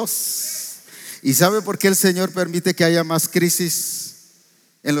de Dios. ¿Y sabe por qué el Señor permite que haya más crisis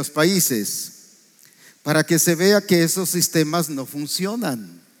en los países? Para que se vea que esos sistemas no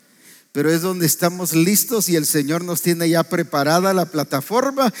funcionan. Pero es donde estamos listos y el Señor nos tiene ya preparada la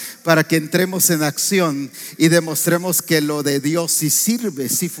plataforma para que entremos en acción y demostremos que lo de Dios sí sirve,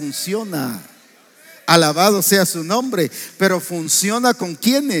 sí funciona. Alabado sea su nombre. Pero funciona ¿con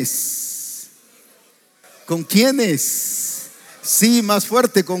quiénes? ¿Con quiénes? Sí, más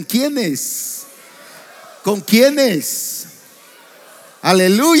fuerte, ¿con quiénes? ¿Con quiénes?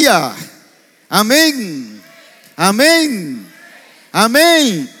 Aleluya. Amén. Amén.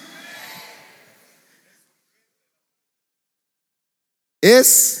 Amén.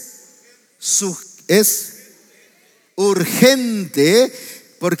 Es urgente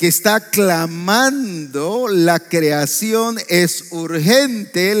porque está clamando la creación. Es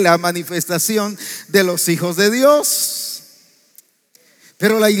urgente la manifestación de los hijos de Dios.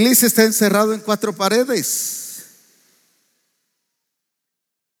 Pero la iglesia está encerrada en 4 paredes.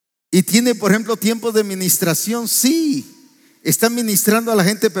 Y tiene, por ejemplo, tiempo de ministración. Sí, está ministrando a la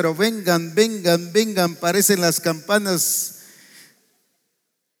gente, pero vengan, vengan, vengan, parecen las campanas.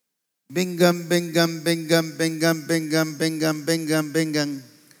 Vengan, vengan, vengan, vengan, vengan, vengan, vengan, vengan.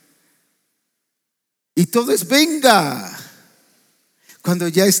 Y todo es venga. Cuando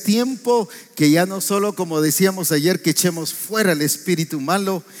ya es tiempo que ya no solo, como decíamos ayer, que echemos fuera el espíritu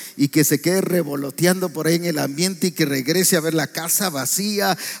malo y que se quede revoloteando por ahí en el ambiente y que regrese a ver la casa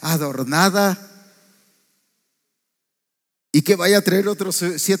vacía, adornada, y que vaya a traer otros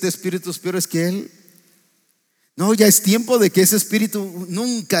 7 espíritus peores que él. No, ya es tiempo de que ese espíritu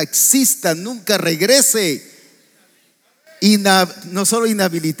nunca exista, nunca regrese. Y no solo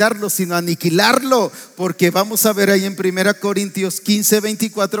inhabilitarlo, sino aniquilarlo, porque vamos a ver ahí en 1 Corintios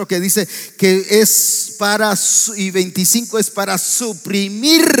 15:24 que dice que es para, y 25, es para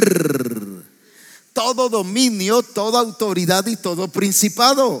suprimir todo dominio, toda autoridad y todo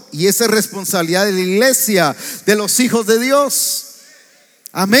principado. Y esa es responsabilidad de la iglesia, de los hijos de Dios.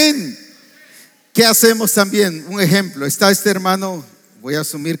 Amén. ¿Qué hacemos también? Un ejemplo, está este hermano, voy a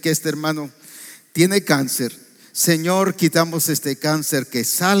asumir que este hermano tiene cáncer. Señor, quitamos este cáncer, que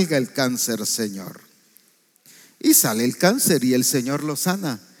salga el cáncer, Señor. Y sale el cáncer y el Señor lo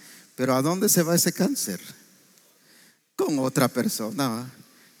sana. Pero ¿a dónde se va ese cáncer? Con otra persona, ¿va?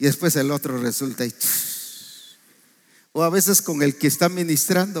 Y después el otro resulta y o a veces con el que está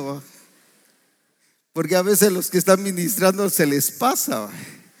ministrando, ¿va? Porque a veces los que están ministrando se les pasa, ¿va?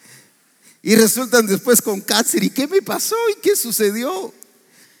 Y resultan después con cáncer. ¿Y qué me pasó? ¿Y qué sucedió?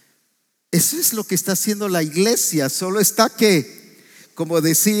 Eso es lo que está haciendo la iglesia. Solo está que, como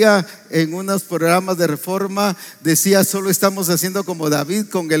decía en unos programas de reforma, decía, solo estamos haciendo como David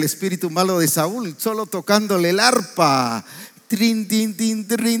con el espíritu malo de Saúl, solo tocándole el arpa, trin, tin, tin,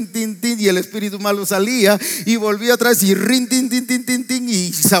 trin, tin, tin, y el espíritu malo salía y volvía otra vez y rin, tin, tin, tin, tin, tin,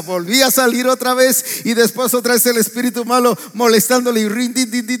 y volvía a salir otra vez, y después otra vez el espíritu malo molestándole y rin,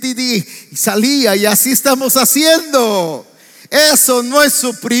 tin, tin, tin, tin, tin, y salía. Y así estamos haciendo. Eso no es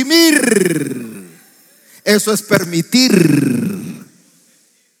suprimir, eso es permitir,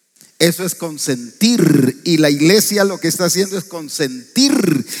 eso es consentir. Y la iglesia lo que está haciendo es consentir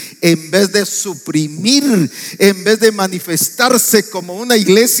en vez de suprimir, en vez de manifestarse como una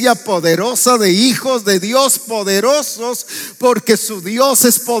iglesia poderosa de hijos de Dios poderosos, porque su Dios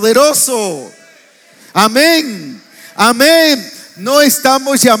es poderoso. Amén, amén. No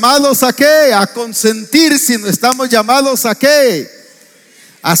estamos llamados a qué, a consentir, sino estamos llamados a qué.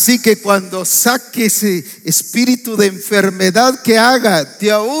 Así que cuando saque ese espíritu de enfermedad, que haga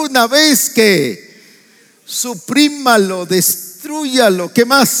de una vez, que suprímalo, destrúyalo, ¿qué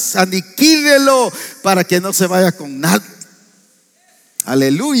más? Aniquílelo para que no se vaya con nada.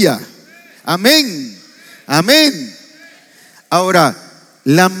 Aleluya, amén, amén. Ahora,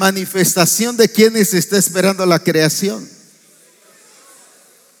 la manifestación de quienes está esperando la creación.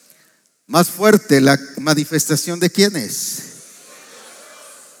 Más fuerte, la manifestación de quiénes.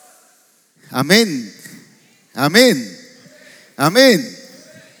 Amén, amén, amén.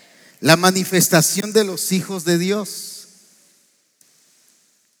 La manifestación de los hijos de Dios.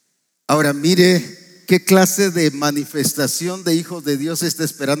 Ahora mire qué clase de manifestación de hijos de Dios está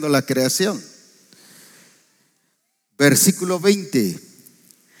esperando la creación. Versículo 20.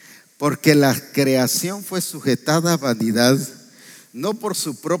 Porque la creación fue sujetada a vanidad, no por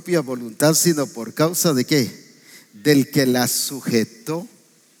su propia voluntad, sino por causa de ¿qué? Del que la sujetó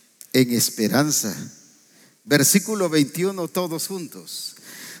en esperanza. Versículo 21, todos juntos.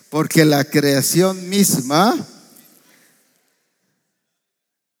 Porque la creación misma,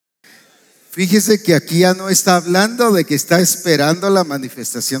 fíjese que aquí ya no está hablando de que está esperando la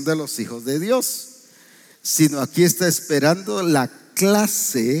manifestación de los hijos de Dios, sino aquí está esperando la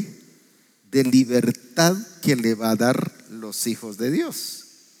clase de libertad que le va a dar los hijos de Dios.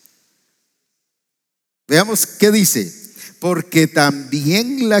 Veamos qué dice. Porque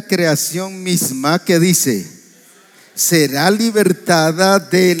también la creación misma, ¿qué dice? Será libertada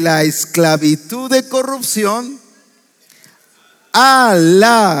de la esclavitud de corrupción a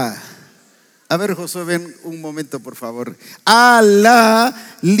la, a ver, Josué, ven un momento por favor, a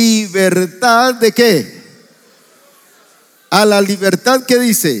la libertad de ¿qué? A la libertad, ¿qué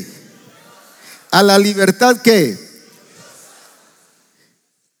dice? A la libertad, ¿qué?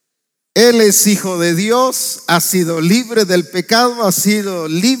 Él es hijo de Dios, ha sido libre del pecado, ha sido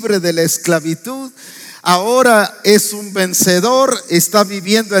libre de la esclavitud, ahora es un vencedor, está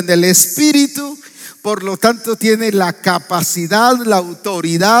viviendo en el Espíritu, por lo tanto tiene la capacidad, la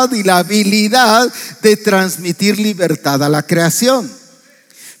autoridad y la habilidad de transmitir libertad a la creación.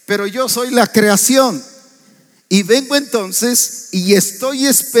 Pero yo soy la creación y vengo entonces y estoy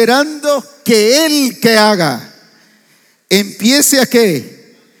esperando que Él, ¿qué haga? Empiece a ¿qué?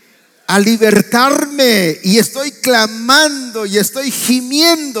 A libertarme, y estoy clamando y estoy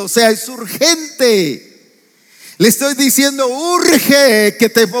gimiendo, o sea, es urgente. Le estoy diciendo, urge que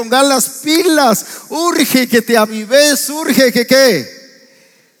te pongas las pilas, urge que te avives, urge que ¿qué?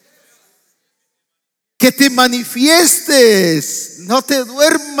 Que te manifiestes, no te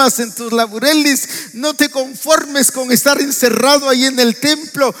duermas en tus laureles, no te conformes con estar encerrado ahí en el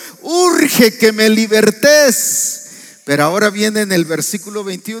templo, urge que me libertes. Pero ahora viene en el versículo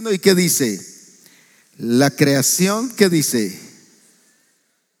 21 y ¿qué dice? La creación, ¿qué dice?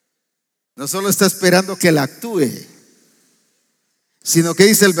 No solo está esperando que la actúe, sino que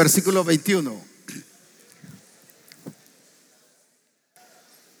dice el versículo 21.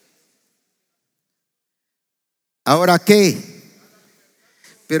 ¿Ahora qué?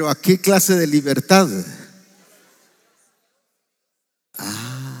 ¿Pero a qué clase de libertad?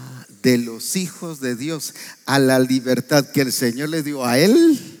 De los hijos de Dios, a la libertad que el Señor le dio a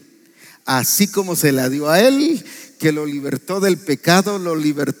él, así como se la dio a él, que lo libertó del pecado, lo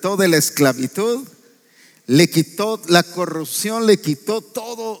libertó de la esclavitud, le quitó la corrupción, le quitó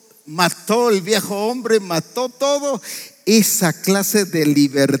todo, mató el viejo hombre, mató todo. Esa clase de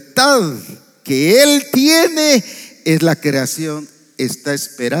libertad que él tiene es la creación, está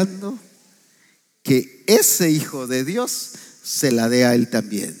esperando que ese hijo de Dios se la dé a él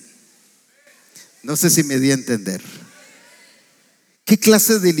también. No sé si me di a entender. ¿Qué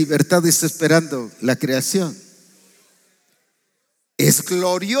clase de libertad está esperando la creación? Es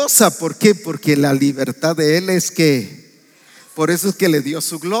gloriosa. ¿Por qué? Porque la libertad de él es que, por eso es que le dio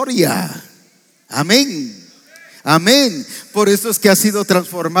su gloria. Amén. Amén. Por eso es que ha sido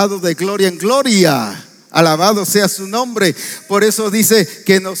transformado de gloria en gloria. Alabado sea su nombre. Por eso dice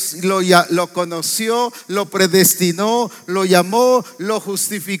que lo conoció, lo predestinó, lo llamó, lo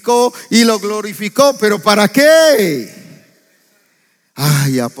justificó y lo glorificó. ¿Pero para qué?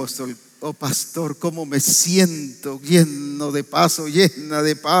 Ay, apóstol, oh pastor, cómo me siento lleno de paz, o llena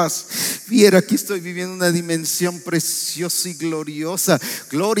de paz. Viera que estoy viviendo una dimensión preciosa y gloriosa.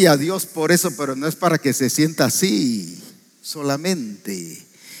 Gloria a Dios por eso, pero no es para que se sienta así solamente.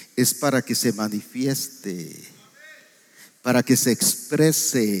 Es para que se manifieste, para que se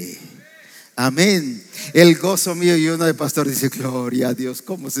exprese. Amén. El gozo mío, y uno de pastor dice, gloria a Dios,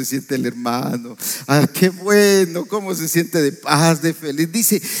 cómo se siente el hermano. Qué bueno, cómo se siente de paz, de feliz.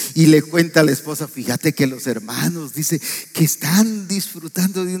 Dice, y le cuenta a la esposa, fíjate que los hermanos, dice, que están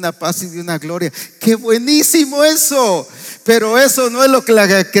disfrutando de una paz y de una gloria. Qué buenísimo eso. Pero eso no es lo que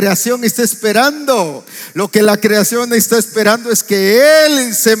la creación está esperando. Lo que la creación está esperando es que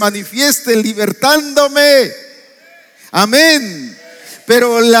Él se manifieste libertándome. Amén.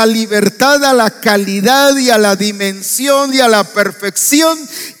 Pero la libertad a la calidad y a la dimensión y a la perfección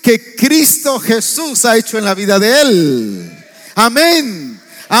que Cristo Jesús ha hecho en la vida de él. Amén,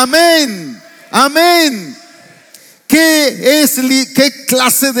 amén, amén. ¿Qué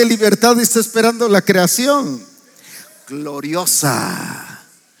clase de libertad está esperando la creación? Gloriosa.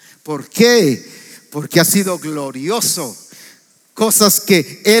 ¿Por qué? Porque ha sido glorioso. Cosas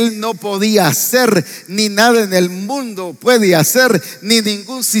que él no podía hacer, ni nada en el mundo puede hacer, ni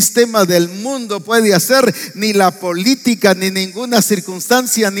ningún sistema del mundo puede hacer, ni la política, ni ninguna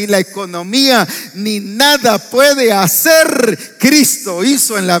circunstancia, ni la economía, ni nada puede hacer. Cristo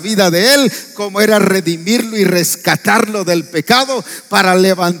hizo en la vida de él, como era redimirlo y rescatarlo del pecado, para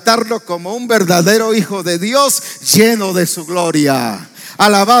levantarlo como un verdadero hijo de Dios, lleno de su gloria.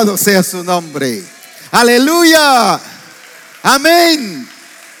 Alabado sea su nombre. Aleluya. Amén.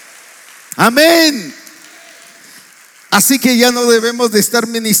 Amén. Así que ya no debemos de estar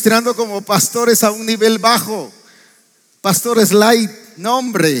ministrando como pastores a un nivel bajo, pastores light. No,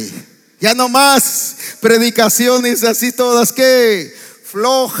 hombre, ya no más predicaciones así todas que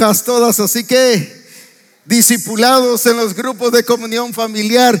flojas, todas así que discipulados en los grupos de comunión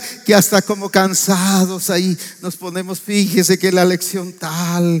familiar, que hasta como cansados ahí nos ponemos. Fíjese que la lección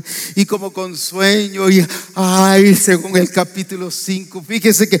tal, y como con sueño, y ay, según el capítulo 5,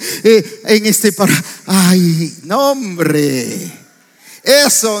 fíjese que en ay, no, hombre,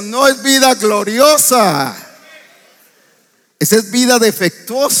 eso no es vida gloriosa, esa es vida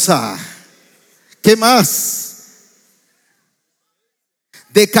defectuosa. ¿Qué más?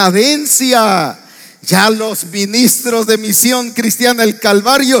 Decadencia. Ya los ministros de Misión Cristiana El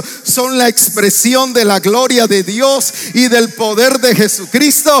Calvario son la expresión de la gloria de Dios y del poder de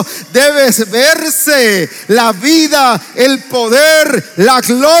Jesucristo. Debes verse la vida, el poder, la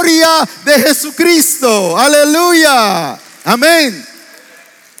gloria de Jesucristo. Aleluya. Amén.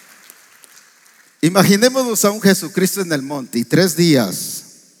 Imaginémonos a un Jesucristo en el monte y 3 días.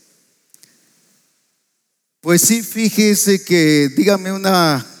 Pues sí, fíjese que, dígame un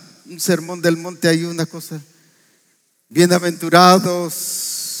sermón del monte, hay una cosa: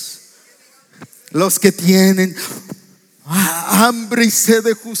 bienaventurados Los que tienen hambre y sed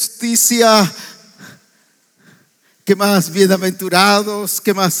de justicia. ¿Qué más? Bienaventurados.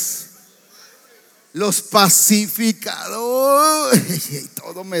 ¿Qué más? Los pacificadores.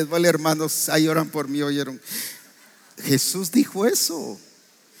 Todo me duele, hermanos. Ahí oran por mí, oyeron. Jesús dijo eso.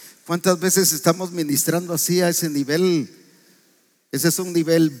 ¿Cuántas veces estamos ministrando así a ese nivel? Ese es un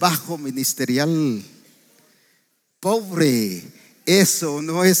nivel bajo ministerial, pobre. Eso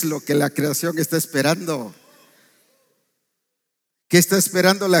no es lo que la creación está esperando. ¿Qué está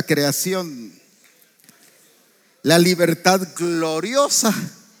esperando la creación? La libertad gloriosa,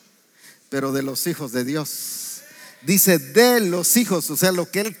 pero de los hijos de Dios. Dice de los hijos, o sea, lo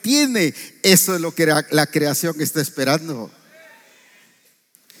que Él tiene. Eso es lo que la creación está esperando.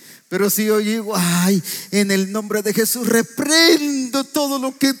 Pero si yo digo, ay, en el nombre de Jesús reprendo todo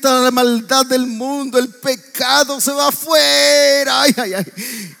lo que está la maldad del mundo, el pecado se va afuera. Ay, ay, ay.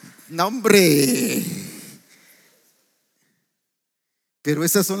 No, hombre. Pero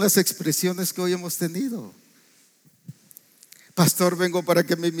esas son las expresiones que hoy hemos tenido. Pastor, vengo para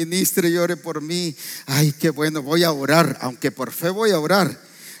que me ministre y ore por mí. Ay, qué bueno, voy a orar, aunque por fe voy a orar.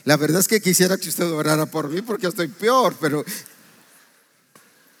 La verdad es que quisiera que usted orara por mí porque yo estoy peor, pero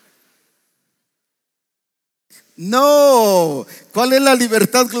no. ¿Cuál es la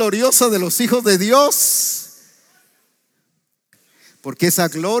libertad gloriosa de los hijos de Dios? Porque esa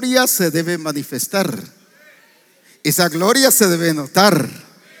gloria se debe manifestar. Esa gloria se debe notar.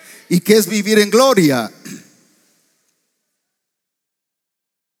 ¿Y qué es vivir en gloria?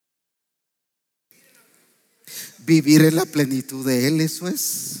 Vivir en la plenitud de Él, eso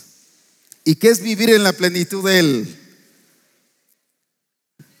es. ¿Y qué es vivir en la plenitud de Él?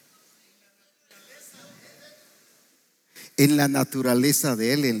 En la naturaleza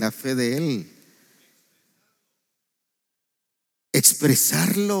de Él, en la fe de Él.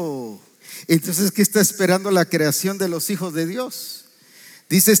 Expresarlo. Entonces, ¿qué está esperando la creación de los hijos de Dios?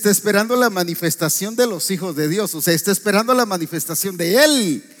 Dice, está esperando la manifestación de los hijos de Dios. O sea, está esperando la manifestación de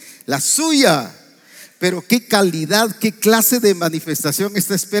Él, la suya. Pero ¿qué calidad, qué clase de manifestación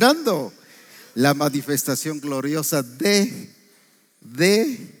está esperando? La manifestación gloriosa de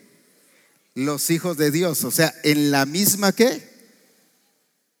los hijos de Dios. O sea, ¿en la misma qué?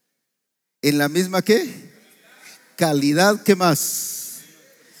 ¿En la misma qué? Calidad, ¿qué más?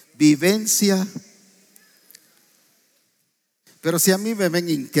 Vivencia. Pero si a mí me ven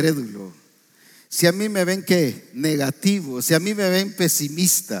incrédulo, si a mí me ven ¿qué? Negativo, si a mí me ven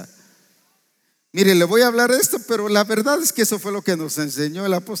pesimista. Mire, le voy a hablar de esto, pero la verdad es que eso fue lo que nos enseñó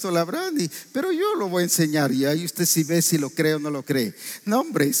el apóstol Abraham. Pero yo lo voy a enseñar y ahí usted si ve si lo cree o no lo cree. No,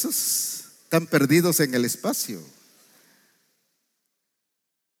 hombre, esos están perdidos en el espacio.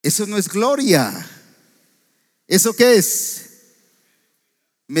 Eso no es gloria. ¿Eso qué es?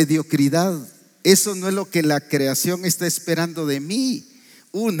 Mediocridad. Eso no es lo que la creación está esperando de mí.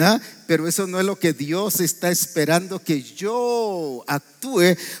 Pero eso no es lo que Dios está esperando que yo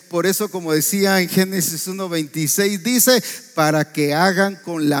actúe. Por eso, como decía en Génesis 1:26, dice, para que hagan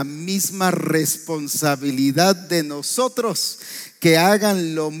con la misma responsabilidad de nosotros, que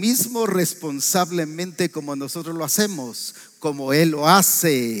hagan lo mismo responsablemente como nosotros lo hacemos, como Él lo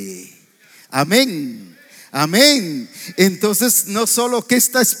hace. Amén. Amén. Entonces, no solo que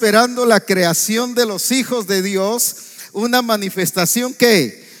está esperando la creación de los hijos de Dios, una manifestación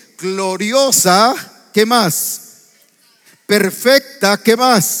que gloriosa, ¿qué más? Perfecta, ¿qué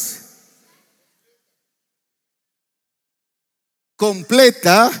más?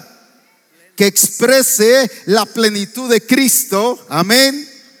 Completa, que exprese la plenitud de Cristo. Amén.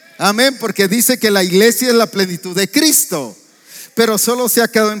 Amén, porque dice que la iglesia es la plenitud de Cristo, pero solo se ha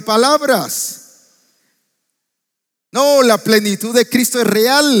quedado en palabras. No, la plenitud de Cristo es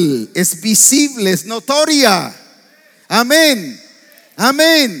real, es visible, es notoria. Amén,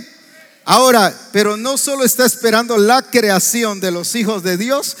 amén. Ahora, pero no solo está esperando la creación de los hijos de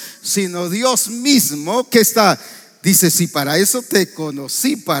Dios, sino Dios mismo que está. Dice, si para eso te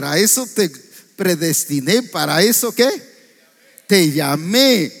conocí, para eso te predestiné, para eso ¿qué? Te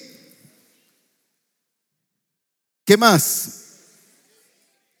llamé. ¿Qué más?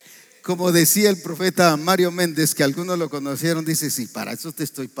 Como decía el profeta Mario Méndez, que algunos lo conocieron, dice, si para eso te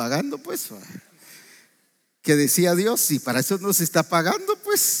estoy pagando, pues. Que decía Dios, si para eso nos está pagando,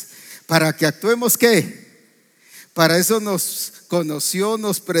 pues, para que actuemos ¿qué? Para eso nos conoció,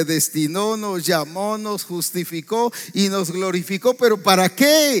 nos predestinó, nos llamó, nos justificó y nos glorificó. ¿Pero para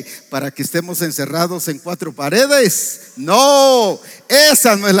qué? ¿Para que estemos encerrados en cuatro paredes? No,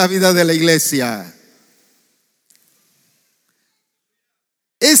 esa no es la vida de la iglesia.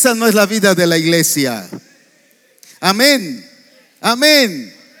 Esa no es la vida de la iglesia. Amén,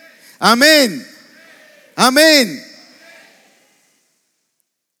 amén, amén. Amén.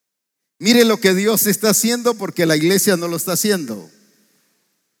 Mire lo que Dios está haciendo, porque la iglesia no lo está haciendo.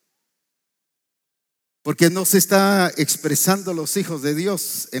 Porque no se está expresando los hijos de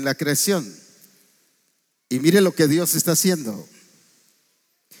Dios en la creación. Y mire lo que Dios está haciendo.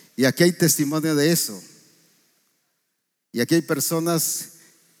 Y aquí hay testimonio de eso. Y aquí hay personas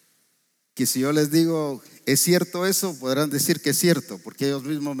que, si yo les digo, ¿es cierto eso?, podrán decir que es cierto, porque ellos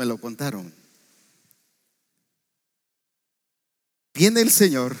mismos me lo contaron. Viene el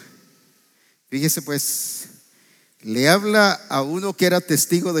Señor, fíjese pues, le habla a uno que era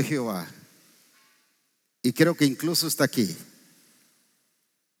testigo de Jehová, y creo que incluso está aquí.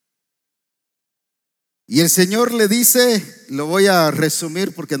 Y el Señor le dice, lo voy a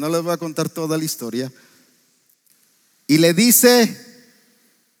resumir porque no les voy a contar toda la historia, y le dice: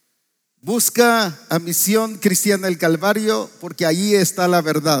 busca a Misión Cristiana El Calvario, porque allí está la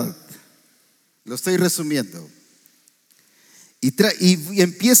verdad. Lo estoy resumiendo. Y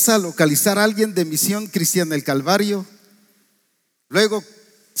empieza a localizar a alguien de Misión Cristiana El Calvario. Luego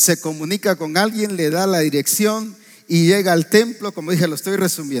se comunica con alguien, le da la dirección y llega al templo. Como dije, lo estoy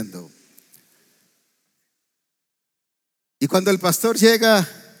resumiendo. Y cuando el pastor llega,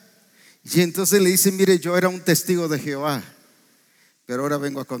 y entonces le dice: mire, yo era un testigo de Jehová, pero ahora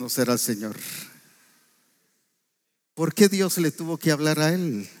vengo a conocer al Señor. ¿Por qué Dios le tuvo que hablar a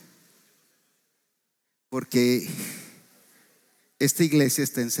él? Porque esta iglesia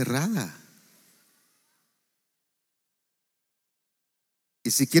está encerrada. Y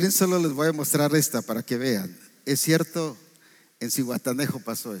si quieren, solo les voy a mostrar esta para que vean. Es cierto, en Cihuatanejo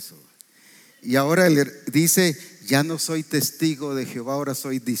pasó eso. Y ahora él dice: ya no soy testigo de Jehová, ahora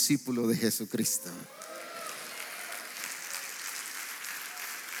soy discípulo de Jesucristo.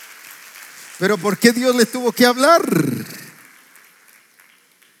 Pero ¿por qué Dios le tuvo que hablar?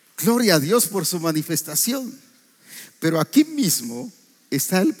 Gloria a Dios por su manifestación. Pero aquí mismo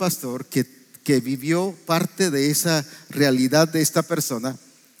está el pastor que vivió parte de esa realidad de esta persona.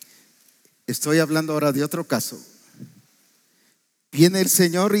 Estoy hablando ahora de otro caso. Viene el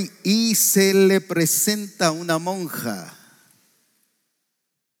Señor y se le presenta una monja.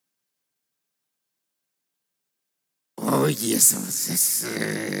 Oye, eso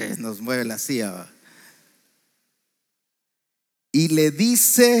nos mueve la silla. Y le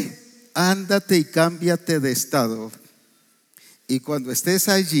dice: ándate y cámbiate de estado, y cuando estés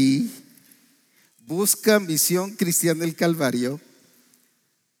allí, busca Misión Cristiana El Calvario,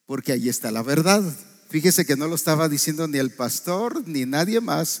 porque allí está la verdad. Fíjese que no lo estaba diciendo ni el pastor ni nadie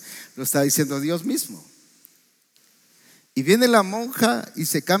más, lo estaba diciendo Dios mismo. Y viene la monja y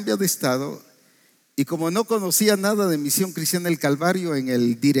se cambia de estado. Y como no conocía nada de Misión Cristiana El Calvario, en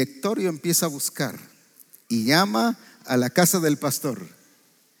el directorio empieza a buscar y llama a la casa del pastor.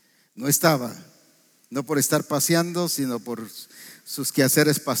 No estaba, no por estar paseando, sino por sus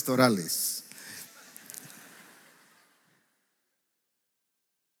quehaceres pastorales.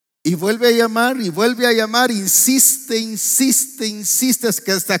 Y vuelve a llamar, insiste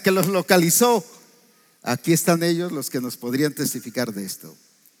hasta que los localizó. Aquí están ellos, los que nos podrían testificar de esto.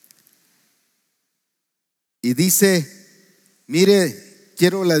 Y dice: mire,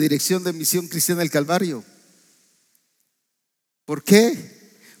 quiero la dirección de Misión Cristiana El Calvario. ¿Por qué?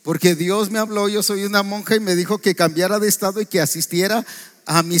 Porque Dios me habló, yo soy una monja, y me dijo que cambiara de estado y que asistiera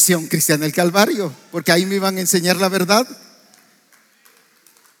a Misión Cristiana El Calvario, porque ahí me iban a enseñar la verdad.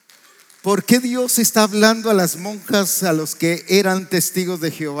 ¿Por qué Dios está hablando a las monjas, a los que eran testigos de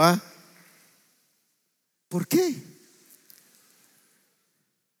Jehová? ¿Por qué?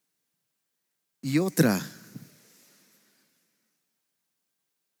 Y otra: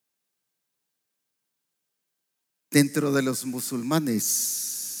 dentro de los musulmanes,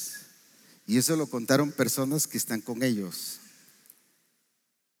 y eso lo contaron personas que están con ellos,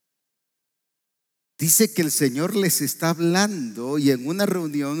 dice que el Señor les está hablando, y en una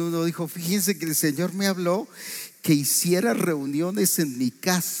reunión uno dijo: fíjense que el Señor me habló que hiciera reuniones en mi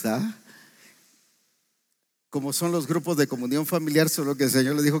casa, como son los grupos de comunión familiar, solo que el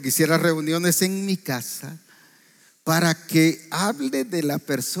Señor le dijo que hiciera reuniones en mi casa para que hable de la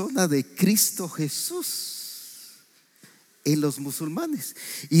persona de Cristo Jesús en los musulmanes.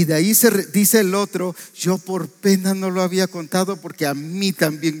 Y de ahí dice el otro: yo por pena no lo había contado, porque a mí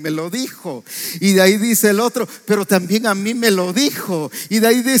también me lo dijo. Y de ahí dice el otro: pero también a mí me lo dijo. Y de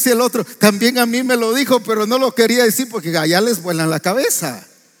ahí dice el otro: también a mí me lo dijo, pero no lo quería decir porque allá les vuelan la cabeza.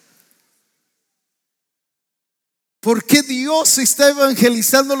 ¿Por qué Dios está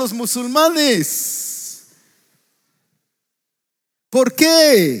evangelizando a los musulmanes? ¿Por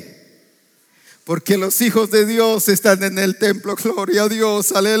qué? Porque los hijos de Dios están en el templo. Gloria a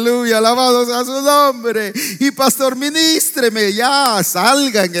Dios, aleluya, alabados a su nombre. Y pastor, ministreme, ya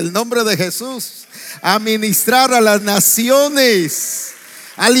salga en el nombre de Jesús a ministrar a las naciones,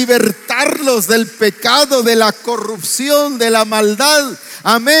 a libertarlos del pecado, de la corrupción, de la maldad.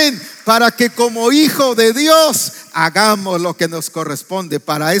 Amén. Para que como hijo de Dios hagamos lo que nos corresponde.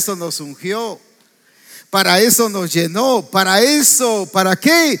 Para eso nos ungió, para eso nos llenó, para eso, ¿para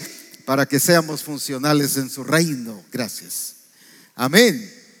qué? Para que seamos funcionales en su reino. Gracias.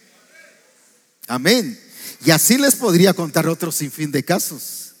 Amén. Amén. Y así les podría contar otro sinfín de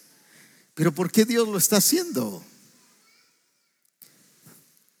casos. Pero ¿por qué Dios lo está haciendo?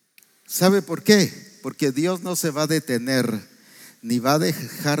 ¿Sabe por qué? Porque Dios no se va a detener ni va a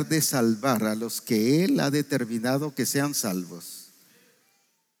dejar de salvar a los que Él ha determinado que sean salvos.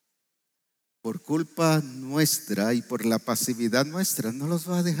 Por culpa nuestra y por la pasividad nuestra, no los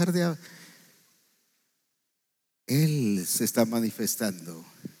va a dejar de... Él se está manifestando.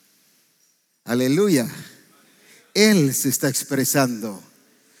 Aleluya. Él se está expresando.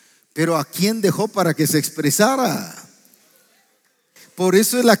 Pero ¿a quién dejó para que se expresara? Por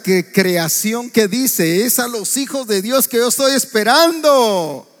eso es la creación que dice: es a los hijos de Dios que yo estoy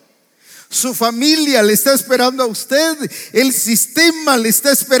esperando. Su familia le está esperando a usted. El sistema le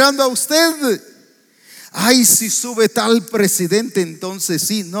está esperando a usted. Ay, si sube tal presidente, entonces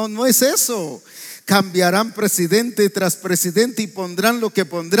sí. No, no es eso. Cambiarán presidente tras presidente y pondrán lo que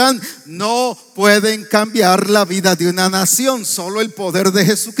pondrán. No pueden cambiar la vida de una nación, solo el poder de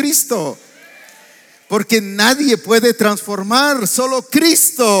Jesucristo. Porque nadie puede transformar, solo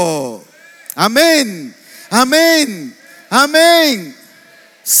Cristo. Amén, amén, amén.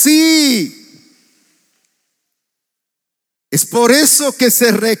 Sí. Es por eso que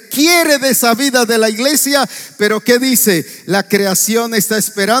se requiere de esa vida de la iglesia. Pero ¿qué dice? La creación está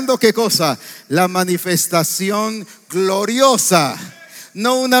esperando, ¿qué cosa? La manifestación gloriosa.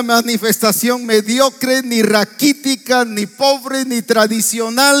 No una manifestación mediocre, ni raquítica, ni pobre, ni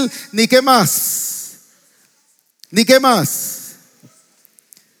tradicional, ni qué más. ¿Ni qué más?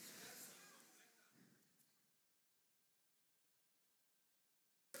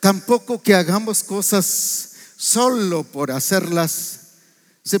 Tampoco que hagamos cosas solo por hacerlas.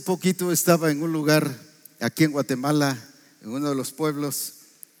 Hace poquito estaba en un lugar aquí en Guatemala, en uno de los pueblos,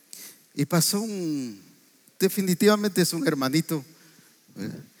 y pasó definitivamente es un hermanito,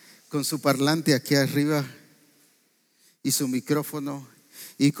 con su parlante aquí arriba y su micrófono.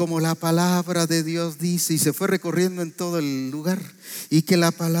 Y como la palabra de Dios dice, y se fue recorriendo en todo el lugar, y que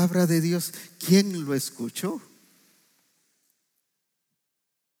la palabra de Dios, ¿quién lo escuchó?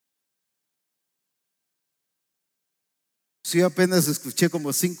 Si yo apenas escuché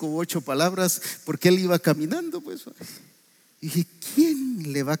como 5 u 8 palabras, porque él iba caminando, pues. Y dije,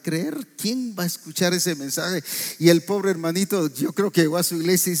 ¿quién le va a creer? ¿Quién va a escuchar ese mensaje? Y el pobre hermanito, yo creo que llegó a su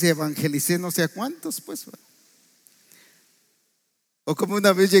iglesia y se evangelicé no sé a cuántos, pues. O como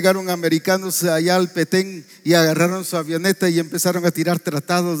una vez llegaron americanos allá al Petén y agarraron su avioneta y empezaron a tirar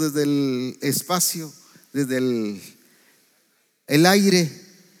tratados desde el espacio, desde el aire.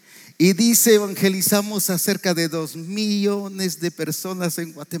 Y dice, evangelizamos a cerca de 2 millones de personas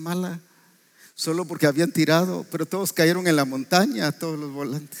en Guatemala, solo porque habían tirado, pero todos cayeron en la montaña, todos los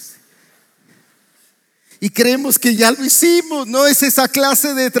volantes. Y creemos que ya lo hicimos. No es esa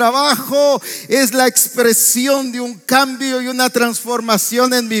clase de trabajo, es la expresión de un cambio y una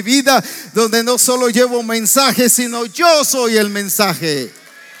transformación en mi vida, donde no solo llevo mensajes, sino yo soy el mensaje,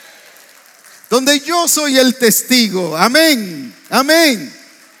 donde yo soy el testigo. Amén, amén,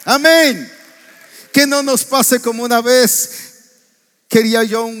 amén. Que no nos pase como una vez quería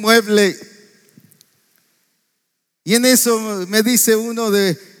yo un mueble, y en eso me dice uno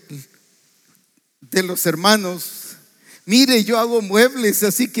de los hermanos: mire, yo hago muebles,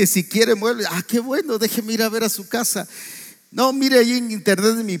 así que si quiere muebles, qué bueno, déjeme ir a ver a su casa. No, mire, ahí en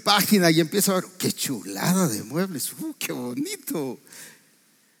internet en mi página, y empiezo a ver, qué chulada de muebles, qué bonito.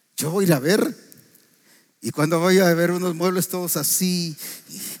 Yo voy a ir a ver, y cuando voy a ver unos muebles todos así,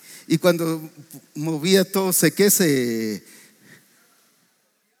 y cuando movía todo, se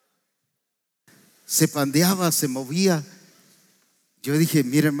pandeaba, se movía. Yo dije,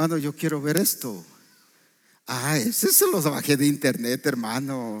 mire hermano, yo quiero ver esto. Ese se los bajé de internet,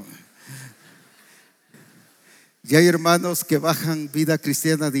 hermano. Y hay hermanos que bajan vida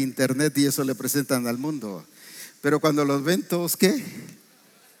cristiana de internet y eso le presentan al mundo. Pero cuando los ven todos, ¿qué?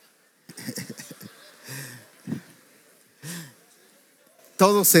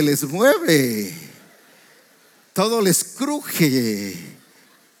 Todo se les mueve, todo les cruje.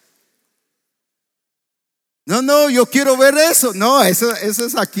 No, yo quiero ver eso. No, eso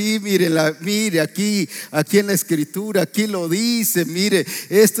es aquí, mire aquí en la escritura, aquí lo dice, mire,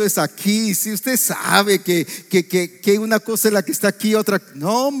 esto es aquí. Si usted sabe que una cosa es la que está aquí, otra,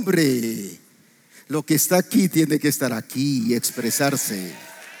 no, hombre, lo que está aquí tiene que estar aquí y expresarse.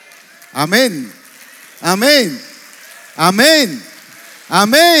 Amén, amén, amén,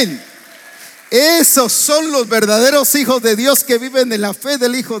 amén. Esos son los verdaderos hijos de Dios que viven en la fe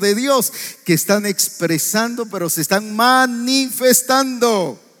del Hijo de Dios, que están expresando, pero se están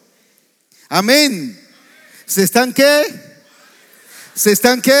manifestando. Amén. ¿Se están qué? ¿Se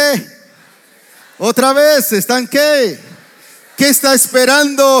están qué? Otra vez, ¿se están qué? ¿Qué está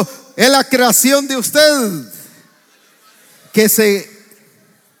esperando en la creación de usted? Que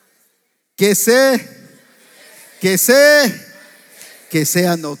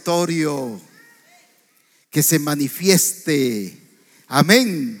sea notorio, que se manifieste.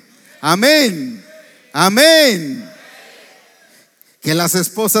 Amén, amén, amén. Que las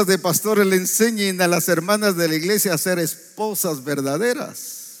esposas de pastores le enseñen a las hermanas de la iglesia a ser esposas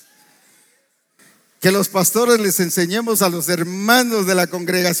verdaderas. Que los pastores les enseñemos a los hermanos de la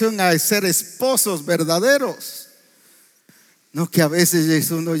congregación a ser esposos verdaderos. No que a veces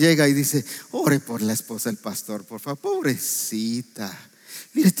uno llega y dice: ore por la esposa del pastor, por favor, pobrecita.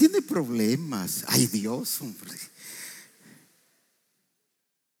 Mire, tiene problemas. Ay, Dios, hombre.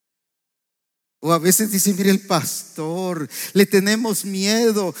 O a veces dice: mire, el pastor, le tenemos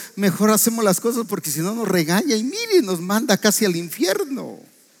miedo, mejor hacemos las cosas porque si no nos regaña y mire, nos manda casi al infierno.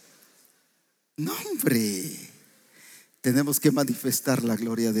 No, hombre, tenemos que manifestar la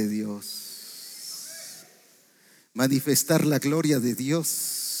gloria de Dios. Manifestar la gloria de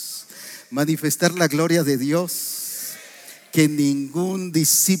Dios. Manifestar la gloria de Dios. Que ningún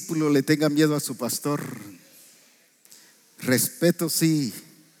discípulo le tenga miedo a su pastor. Respeto sí.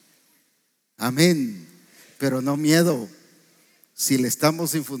 Amén. Pero no miedo. Si le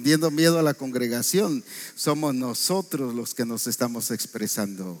estamos infundiendo miedo a la congregación, somos nosotros los que nos estamos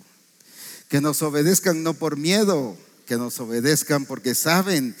expresando. Que nos obedezcan no por miedo, que nos obedezcan porque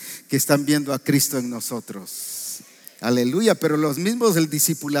saben que están viendo a Cristo en nosotros. Aleluya. Pero los mismos, el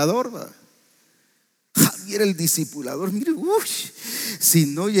discipulador, mire, el discipulador, mire, si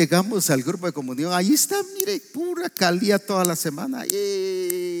no llegamos al grupo de comunión, ahí está, mire, pura calía toda la semana.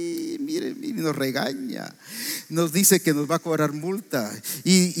 Mire, nos regaña, nos dice que nos va a cobrar multa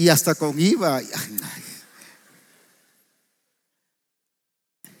y hasta con IVA.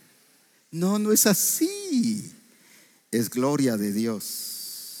 No es así. Es gloria de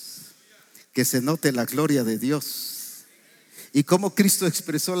Dios. Que se note la gloria de Dios. ¿Y cómo Cristo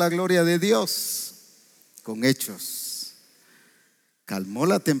expresó la gloria de Dios? Con hechos. Calmó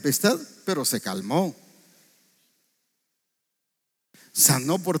la tempestad, pero se calmó.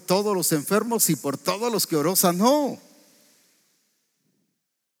 Sanó por todos los enfermos y por todos los que oró sanó.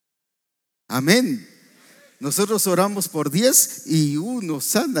 Amén. Nosotros oramos por 10 y uno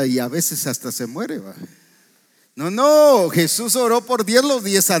sana y a veces hasta se muere, ¿va? No, Jesús oró por 10, los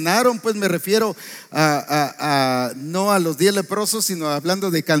 10 sanaron. Pues me refiero no a los 10 leprosos, sino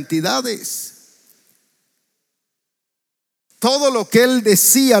hablando de cantidades. Todo lo que él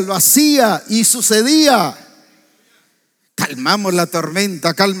decía lo hacía y sucedía. Calmamos la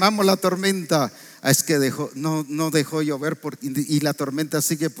tormenta, calmamos la tormenta. Es que no dejó llover y la tormenta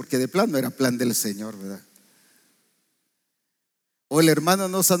sigue porque de plano era plan del Señor, ¿verdad? O el hermano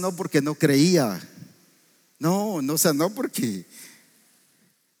no sanó porque no creía. No sanó porque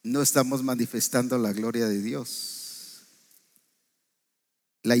no estamos manifestando la gloria de Dios.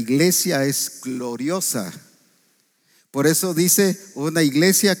 La iglesia es gloriosa. Por eso dice una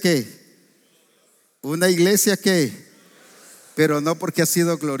iglesia que, pero no porque ha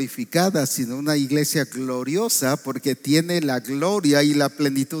sido glorificada, sino una iglesia gloriosa porque tiene la gloria y la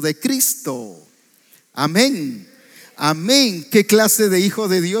plenitud de Cristo. Amén. Amén. ¿Qué clase de hijo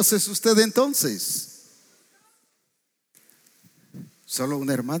de Dios es usted entonces? Solo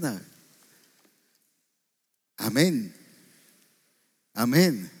una hermana. Amén.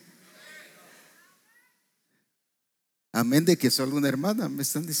 Amén. Amén de que solo una hermana, me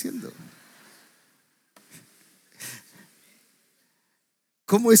están diciendo.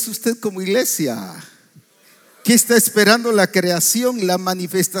 ¿Cómo es usted como iglesia? ¿Qué está esperando la creación, la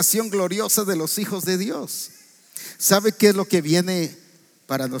manifestación gloriosa de los hijos de Dios? ¿Sabe qué es lo que viene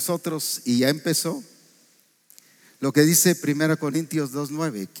para nosotros y ya empezó? Lo que dice 1 Corintios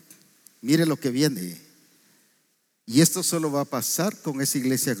 2:9. Mire lo que viene. Y esto solo va a pasar con esa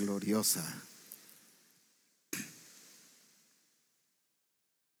iglesia gloriosa.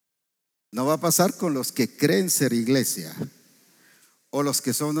 No va a pasar con los que creen ser iglesia o los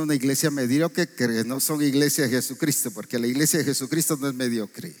que son una iglesia mediocre, que no son iglesia de Jesucristo, porque la iglesia de Jesucristo no es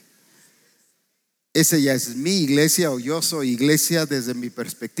mediocre. Esa ya es mi iglesia, o yo soy iglesia desde mi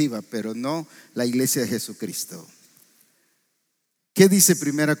perspectiva, pero no la iglesia de Jesucristo. ¿Qué dice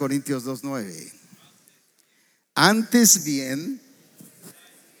 1 Corintios 2:9? Antes bien,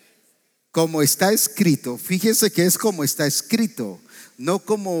 como está escrito, fíjese que es como está escrito, no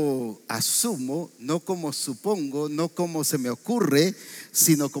como asumo, no como supongo, no como se me ocurre,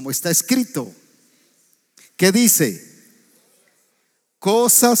 sino como está escrito. ¿Qué dice?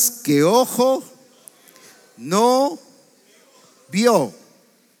 Cosas que ojo no vio.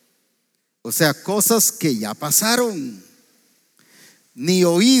 O sea, cosas que ya pasaron. Ni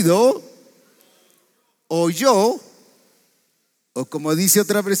oído oyó, o como dice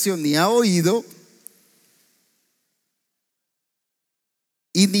otra versión, ni ha oído,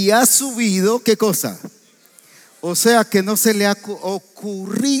 y ni ha subido, ¿qué cosa? O sea, que no se le ha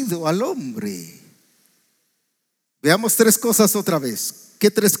ocurrido al hombre. Veamos tres cosas otra vez.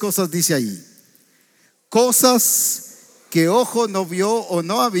 ¿Qué tres cosas dice ahí? Cosas que ojo no vio o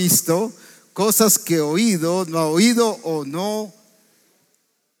no ha visto, cosas que oído no ha oído o no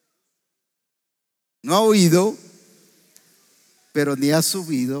ha oído, pero ni ha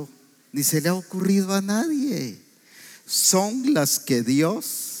subido, ni se le ha ocurrido a nadie. Son las que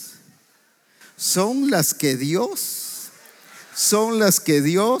Dios,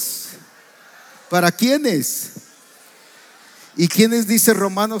 ¿para quiénes? ¿Y quiénes dice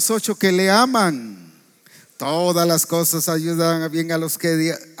Romanos 8 que le aman? Todas las cosas ayudan a bien a los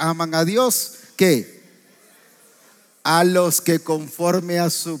que aman a Dios. ¿Qué? A los que conforme a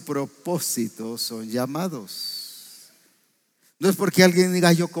su propósito son llamados. No es porque alguien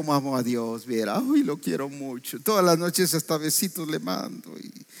diga yo como amo a Dios, viera, ay, lo quiero mucho, todas las noches hasta besitos le mando.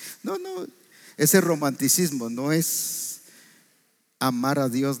 No, ese romanticismo no es amar a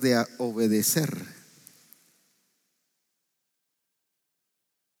Dios de obedecer.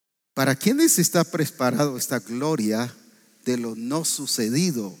 ¿Para quiénes está preparado esta gloria de lo no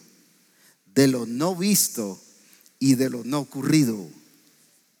sucedido, de lo no visto y de lo no ocurrido?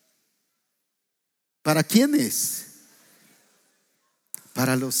 ¿Para quiénes?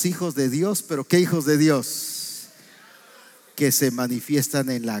 Para los hijos de Dios. ¿Pero qué hijos de Dios? Que se manifiestan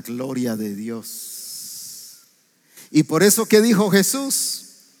en la gloria de Dios. Y por eso, ¿qué dijo Jesús?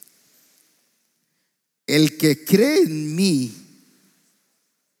 El que cree en mí,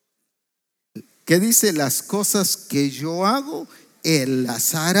 ¿qué dice? Las cosas que yo hago, Él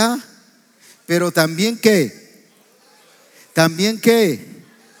las hará. Pero también ¿qué? También ¿qué?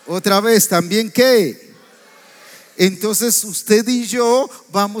 Otra vez, también ¿qué? Entonces usted y yo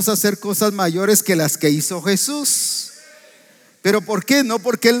vamos a hacer cosas mayores que las que hizo Jesús. ¿Pero por qué? No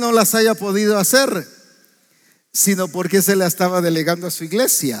porque Él no las haya podido hacer, sino porque se la estaba delegando a su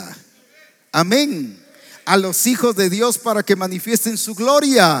iglesia. Amén. A los hijos de Dios para que manifiesten su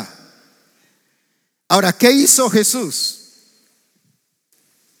gloria. Ahora, ¿qué hizo Jesús?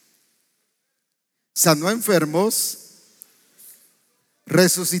 Sanó enfermos,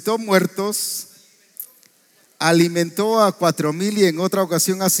 resucitó muertos, alimentó a 4,000 y en otra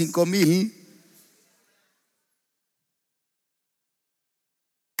ocasión a 5,000,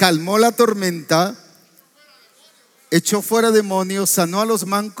 calmó la tormenta, echó fuera demonios, sanó a los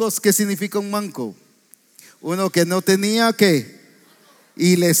mancos. ¿Qué significa un manco? Uno que no tenía ¿qué?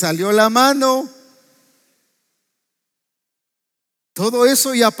 Y le salió la mano. Todo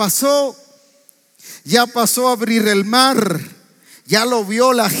eso ya pasó a abrir el mar, ya lo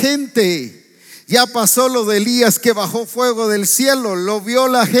vio la gente. Ya pasó lo de Elías que bajó fuego del cielo, lo vio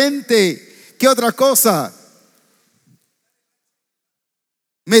la gente. ¿Qué otra cosa?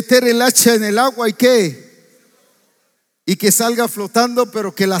 Meter el hacha en el agua y ¿qué? Y que salga flotando,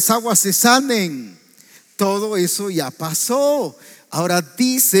 pero que las aguas se sanen. Todo eso ya pasó. Ahora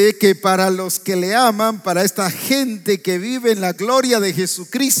dice que para los que le aman, para esta gente que vive en la gloria de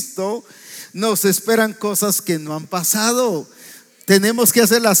Jesucristo, nos esperan cosas que no han pasado. Tenemos que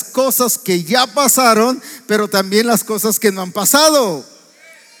hacer las cosas que ya pasaron, pero también las cosas que no han pasado.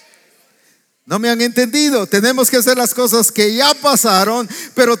 ¿No me han entendido? Tenemos que hacer las cosas que ya pasaron,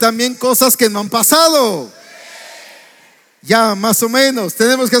 pero también cosas que no han pasado. Ya más o menos.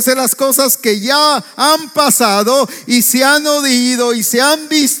 Tenemos que hacer las cosas que ya han pasado y se han oído y se han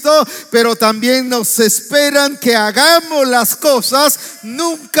visto, pero también nos esperan que hagamos las cosas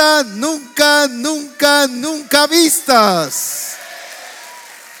nunca vistas.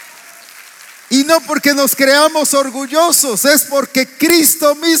 Y no porque nos creamos orgullosos, es porque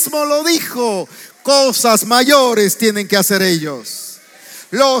Cristo mismo lo dijo. Cosas mayores tienen que hacer ellos.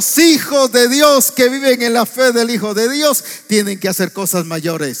 Los hijos de Dios que viven en la fe del Hijo de Dios tienen que hacer cosas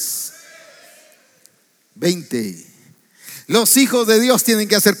mayores. 20. Los hijos de Dios tienen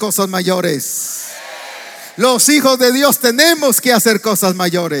que hacer cosas mayores. Los hijos de Dios tenemos que hacer cosas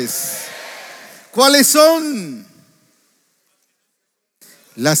mayores. ¿Cuáles son?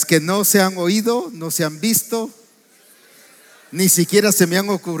 Las que no se han oído, no se han visto, ni siquiera se me han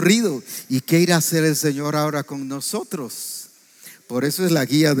ocurrido. ¿Y qué irá a hacer el Señor ahora con nosotros? Por eso es la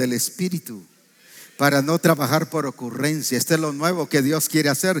guía del Espíritu, para no trabajar por ocurrencia. Este es lo nuevo que Dios quiere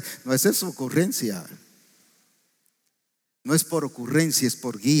hacer. No es eso, ocurrencia. No es por ocurrencia, es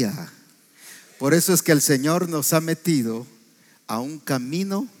por guía. Por eso es que el Señor nos ha metido a un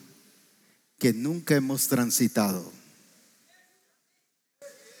camino que nunca hemos transitado.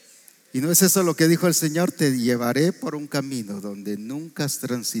 Y no es eso lo que dijo el Señor: te llevaré por un camino donde nunca has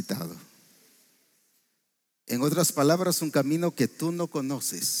transitado. En otras palabras, un camino que tú no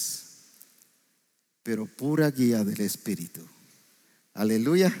conoces, pero pura guía del Espíritu.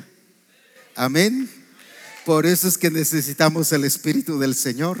 Aleluya. Amén. Por eso es que necesitamos el Espíritu del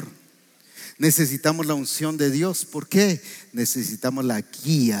Señor. Necesitamos la unción de Dios. ¿Por qué? Necesitamos la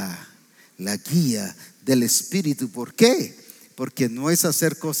guía del Espíritu. ¿Por qué? Porque no es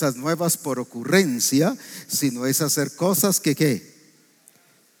hacer cosas nuevas por ocurrencia, sino es hacer cosas que ¿qué?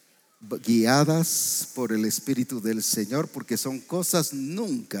 Guiadas por el Espíritu del Señor, porque son cosas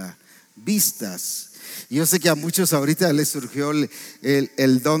nunca vistas. Yo sé que a muchos ahorita les surgió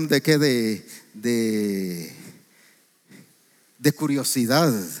el don de ¿qué? De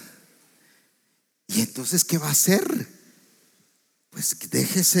curiosidad. Y entonces, ¿qué va a hacer? Pues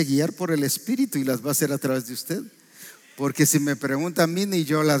déjese guiar por el Espíritu y las va a hacer a través de usted. Porque si me pregunta a mí, ni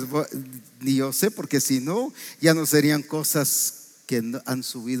yo sé, porque si no, ya no serían cosas que han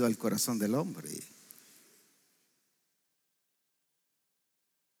subido al corazón del hombre.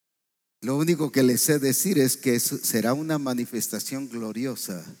 Lo único que les sé decir es que será una manifestación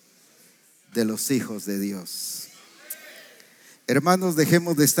gloriosa de los hijos de Dios. Hermanos,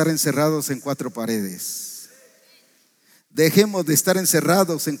 dejemos de estar encerrados en cuatro paredes. Dejemos de estar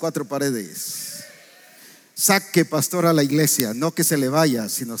encerrados en cuatro paredes. Saque, pastor, a la iglesia, no que se le vaya,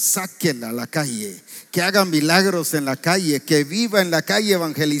 sino sáquenla a la calle, que haga milagros en la calle, que viva en la calle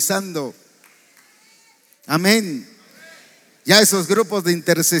evangelizando. Amén. Ya esos grupos de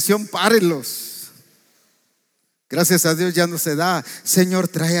intercesión, párenlos. Gracias a Dios ya no se da. Señor,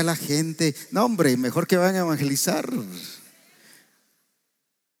 trae a la gente. No, hombre, mejor que vayan a evangelizar.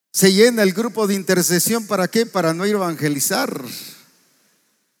 Se llena el grupo de intercesión, ¿para qué? Para no ir a evangelizar.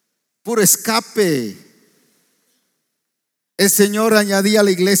 Puro escape. El Señor añadía a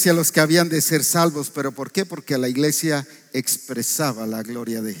la iglesia a los que habían de ser salvos. ¿Pero por qué? Porque la iglesia expresaba la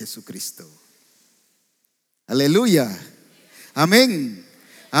gloria de Jesucristo. Aleluya. Amén.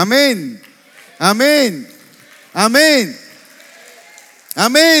 Amén. Amén. Amén.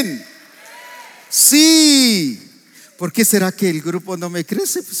 Amén. Sí. ¿Por qué será que el grupo no me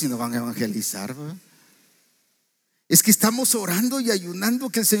crece? Pues si no van a evangelizar, ¿verdad? Es que estamos orando y ayunando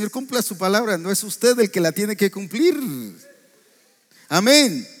que el Señor cumpla su palabra. No es usted el que la tiene que cumplir.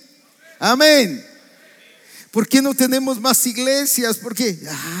 Amén. Amén. ¿Por qué no tenemos más iglesias? ¿Por qué?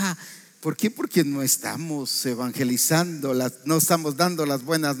 ¿Por qué? Porque no estamos evangelizando, no estamos dando las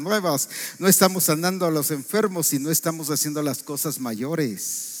buenas nuevas, no estamos sanando a los enfermos y no estamos haciendo las cosas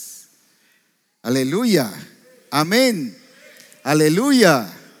mayores. Aleluya. Amén.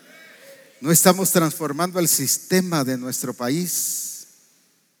 Aleluya. No estamos transformando el sistema de nuestro país.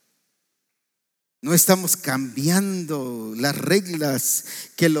 No estamos cambiando las reglas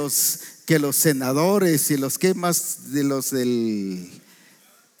que los senadores y los que más de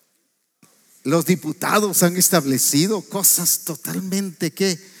los diputados han establecido, cosas totalmente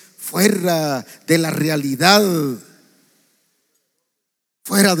que fuera de la realidad,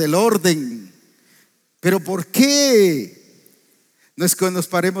 fuera del orden. ¿Pero por qué? No es que nos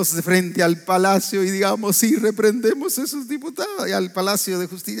paremos frente al palacio y digamos, sí, reprendemos a esos diputados, y al palacio de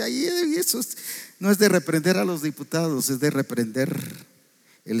justicia. Y eso no es de reprender a los diputados, es de reprender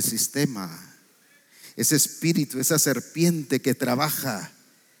el sistema, ese espíritu, esa serpiente que trabaja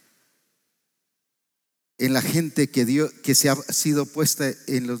en la gente que se ha sido puesta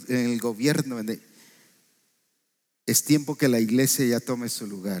en el gobierno. Es tiempo que la iglesia ya tome su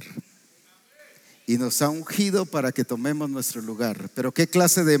lugar. Y nos ha ungido para que tomemos nuestro lugar. Pero ¿qué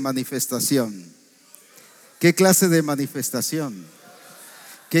clase de manifestación? ¿Qué clase de manifestación?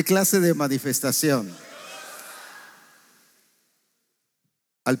 ¿Qué clase de manifestación?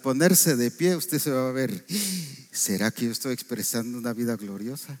 Al ponerse de pie, usted se va a ver, ¿será que yo estoy expresando una vida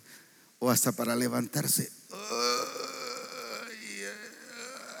gloriosa? O hasta para levantarse,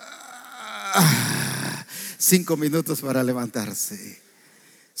 5 minutos para levantarse.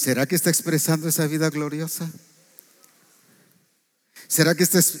 ¿Será que está expresando esa vida gloriosa? ¿Será que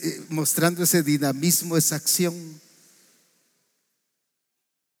está mostrando ese dinamismo, esa acción?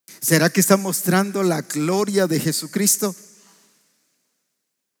 ¿Será que está mostrando la gloria de Jesucristo?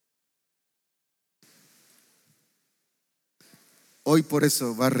 Hoy por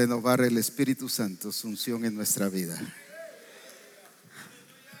eso va a renovar el Espíritu Santo su unción en nuestra vida.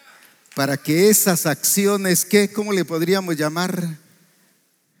 Para que esas acciones, ¿cómo le podríamos llamar?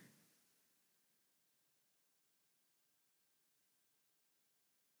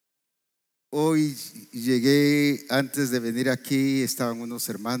 Hoy llegué, antes de venir aquí, estaban unos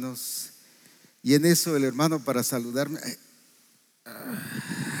hermanos, y en eso el hermano, para saludarme,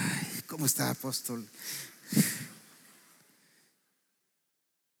 ¿cómo está, apóstol?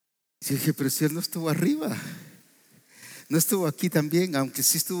 Y dije, pero si él no estuvo arriba, no estuvo aquí también, aunque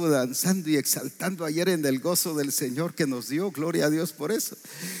sí estuvo danzando y exaltando ayer en el gozo del Señor que nos dio, gloria a Dios por eso.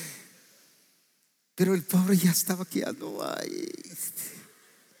 Pero el pobre ya estaba aquí, ya no hay.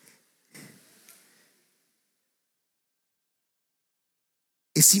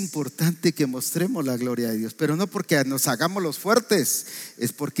 Es importante que mostremos la gloria de Dios, pero no porque nos hagamos los fuertes,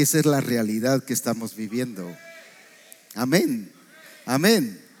 es porque esa es la realidad que estamos viviendo. Amén,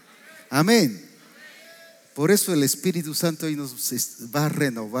 amén, amén. Por eso el Espíritu Santo hoy nos va a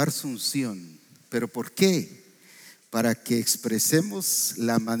renovar su unción. ¿Pero por qué? Para que expresemos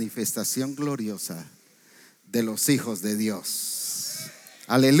la manifestación gloriosa de los hijos de Dios.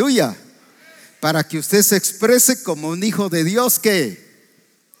 Aleluya. Para que usted se exprese como un hijo de Dios que...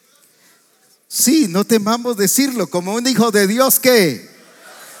 Sí, no temamos decirlo, como un hijo de Dios que,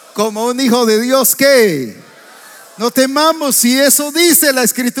 como un hijo de Dios que, no temamos, si eso dice la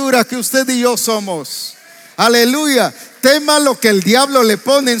Escritura que usted y yo somos. Aleluya. Tema lo que el diablo le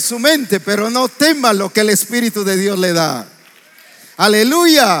pone en su mente, pero no tema lo que el Espíritu de Dios le da.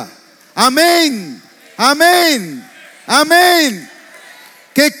 Aleluya. Amén, amén, amén.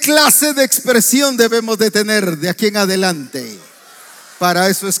 ¿Qué clase de expresión debemos de tener de aquí en adelante? Para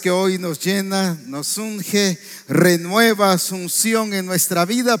eso es que hoy nos llena, nos unge, renueva su unción en nuestra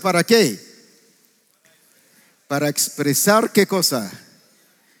vida. ¿Para qué? Para expresar ¿qué cosa?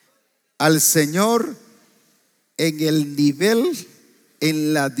 Al Señor en el nivel,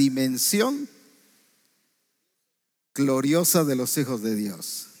 en la dimensión gloriosa de los hijos de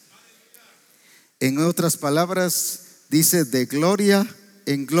Dios. En otras palabras, dice de gloria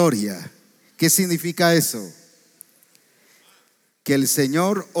en gloria. ¿Qué significa eso? Que el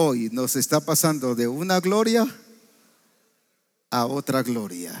Señor hoy nos está pasando de una gloria a otra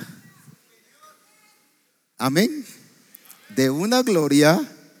gloria. Amén. De una gloria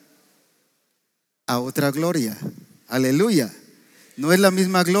a otra gloria. Aleluya. No es la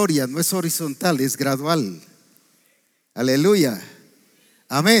misma gloria, no es horizontal, es gradual. Aleluya.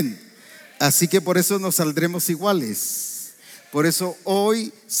 Amén. Así que por eso nos saldremos iguales. Por eso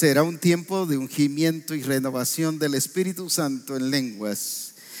hoy será un tiempo de ungimiento y renovación del Espíritu Santo en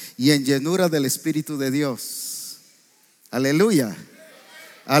lenguas y en llenura del Espíritu de Dios. Aleluya,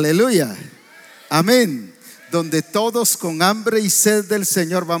 aleluya, amén. Donde todos con hambre y sed del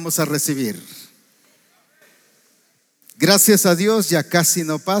Señor vamos a recibir. Gracias a Dios ya casi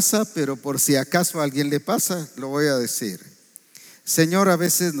no pasa, pero por si acaso a alguien le pasa, lo voy a decir. Señor a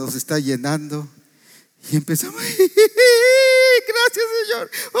veces nos está llenando y empezamos, gracias Señor,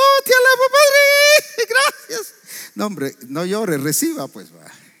 oh te alabo Padre, gracias. No hombre, no llore, reciba pues.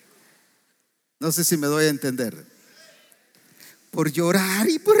 No sé si me doy a entender. Por llorar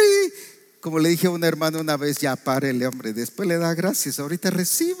y por ahí, como le dije a una hermana una vez, ya párele hombre, después le da gracias, ahorita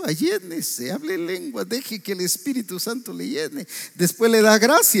reciba, llénese, hable lengua, deje que el Espíritu Santo le llene, después le da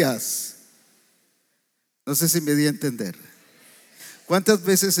gracias. No sé si me di a entender. ¿Cuántas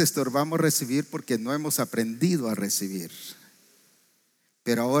veces estorbamos recibir porque no hemos aprendido a recibir?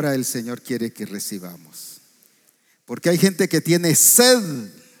 Pero ahora el Señor quiere que recibamos. Porque hay gente que tiene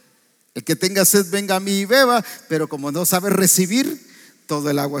sed. El que tenga sed venga a mí y beba, pero como no sabe recibir, todo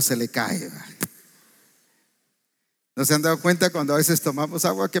el agua se le cae. ¿No se han dado cuenta cuando a veces tomamos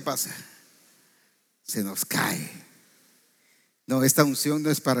agua? ¿Qué pasa? Se nos cae. No, esta unción no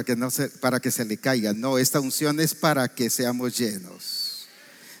es para que se le caiga. No, esta unción es para que seamos llenos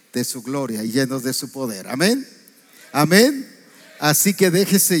de su gloria y llenos de su poder. Amén, amén. Así que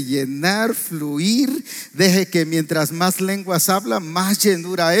déjese llenar, fluir. Deje que mientras más lenguas habla, más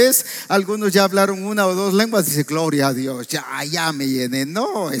llenura es. Algunos ya hablaron una o dos lenguas. Dice, gloria a Dios, ya me llené.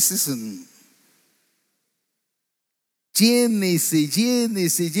 No, ese es un... Llénese,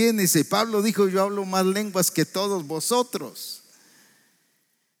 llénese, llénese. Pablo dijo, yo hablo más lenguas que todos vosotros.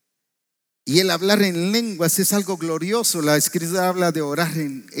 Y el hablar en lenguas es algo glorioso. La Escritura habla de orar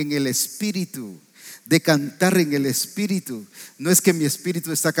en el Espíritu, de cantar en el Espíritu. No es que mi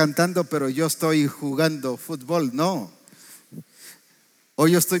espíritu está cantando, pero yo estoy jugando fútbol, no. O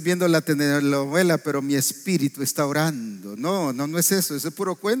yo estoy viendo la telenovela, pero mi espíritu está orando. No es eso, es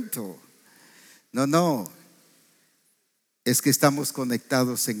puro cuento. No. Es que estamos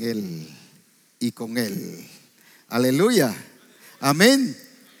conectados en Él y con Él. Aleluya. Amén.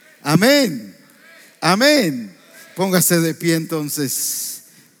 Amén. Amén. Póngase de pie entonces.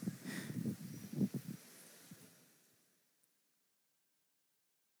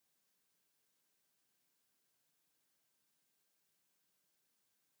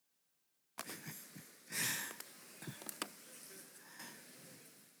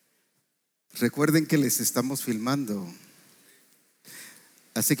 Recuerden que les estamos filmando.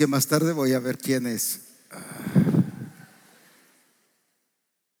 Así que más tarde voy a ver quién es.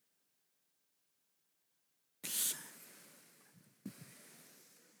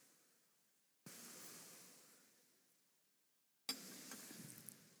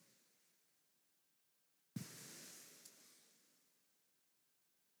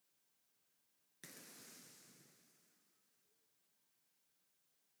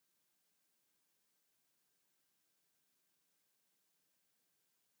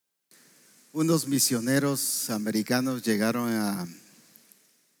 Unos misioneros americanos llegaron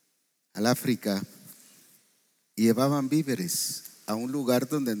al África y llevaban víveres a un lugar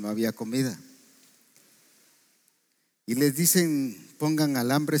donde no había comida. Y les dicen: pongan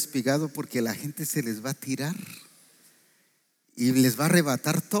alambre espigado porque la gente se les va a tirar y les va a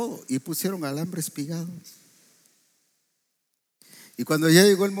arrebatar todo. Y pusieron alambre espigado. Y cuando ya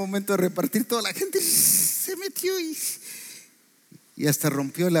llegó el momento de repartir, toda la gente se metió y hasta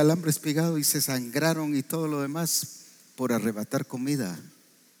rompió el alambre espigado y se sangraron y todo lo demás por arrebatar comida.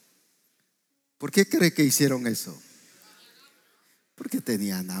 ¿Por qué cree que hicieron eso? Porque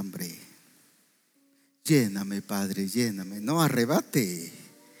tenían hambre. Lléname, Padre, lléname. No, arrebate.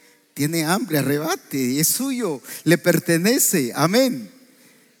 Tiene hambre, arrebate. Es suyo, le pertenece. Amén.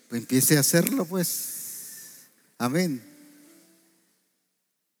 Pues empiece a hacerlo, pues. Amén.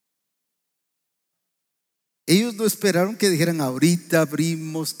 Ellos no esperaron que dijeran: ahorita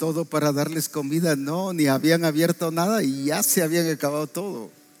abrimos todo para darles comida. No, ni habían abierto nada y ya se habían acabado todo.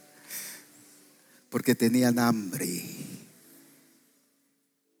 Porque tenían hambre.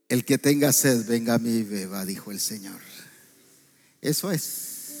 El que tenga sed, venga a mí y beba, dijo el Señor. Eso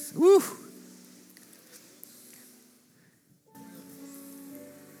es.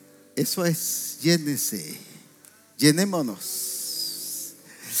 Eso es. Llénese. Llenémonos.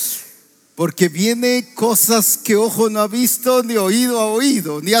 Porque viene cosas que ojo no ha visto, ni oído ha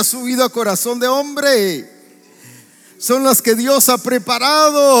oído, ni ha subido a corazón de hombre. Son las que Dios ha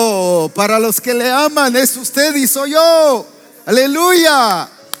preparado para los que le aman. Es usted y soy yo.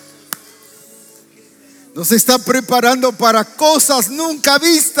 Aleluya. Nos está preparando para cosas nunca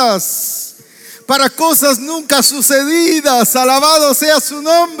vistas, para cosas nunca sucedidas. Alabado sea su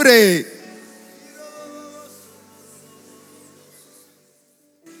nombre.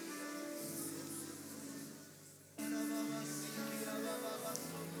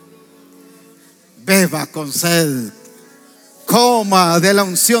 Beba con sed, coma de la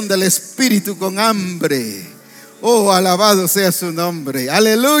unción del Espíritu con hambre. Oh, alabado sea su nombre.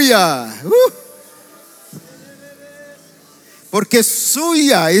 Aleluya. Porque es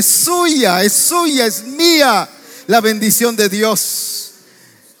suya, es suya, es suya, es mía la bendición de Dios.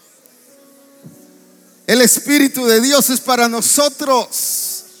 El Espíritu de Dios es para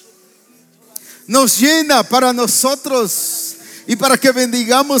nosotros. Nos llena para nosotros y para que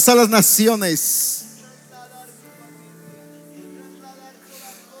bendigamos a las naciones.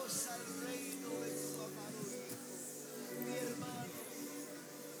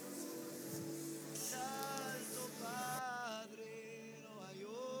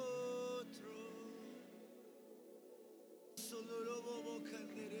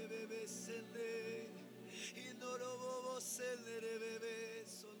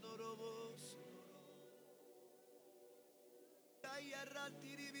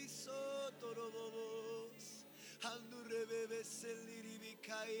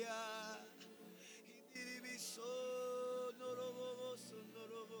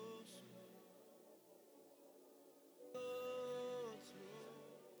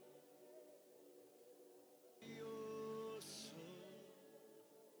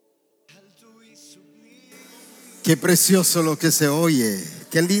 Qué precioso lo que se oye,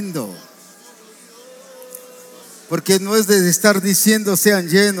 qué lindo. Porque no es de estar diciendo: sean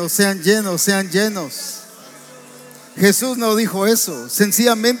llenos, sean llenos, sean llenos. Jesús no dijo eso.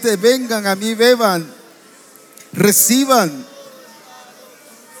 Sencillamente vengan a mí, beban, reciban.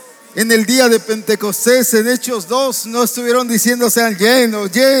 En el día de Pentecostés, en Hechos 2, no estuvieron diciendo sean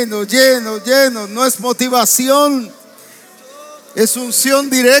llenos, llenos, llenos, llenos. No es motivación, es unción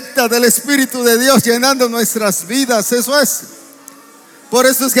directa del Espíritu de Dios llenando nuestras vidas. Eso es. Por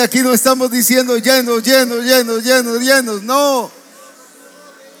eso es que aquí no estamos diciendo llenos, llenos, llenos, llenos, llenos. No.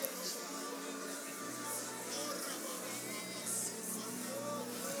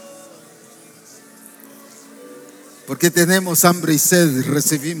 Porque tenemos hambre y sed,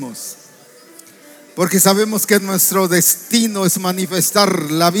 recibimos. Porque sabemos que nuestro destino es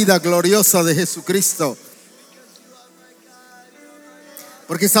manifestar la vida gloriosa de Jesucristo.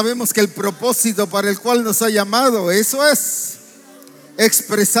 Porque sabemos que el propósito para el cual nos ha llamado, eso es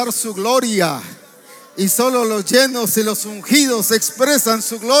expresar su gloria. Y solo los llenos y los ungidos expresan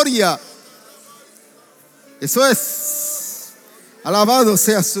su gloria. Eso es. Alabado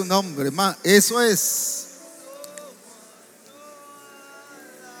sea su nombre. Eso es.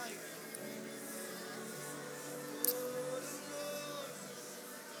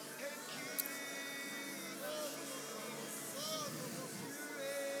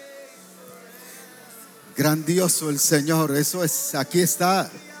 Grandioso el Señor, eso es, aquí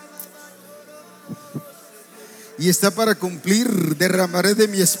está. Y está para cumplir, derramaré de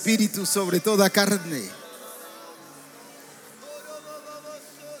mi espíritu sobre toda carne.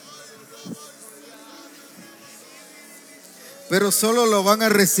 Pero solo lo van a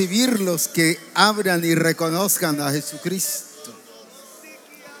recibir los que abran y reconozcan a Jesucristo.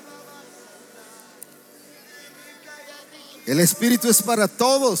 El Espíritu es para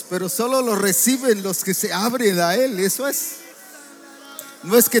todos, pero solo lo reciben los que se abren a Él. Eso es.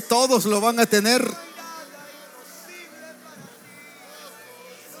 No es que todos lo van a tener.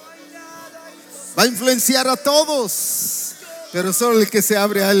 Va a influenciar a todos, pero solo el que se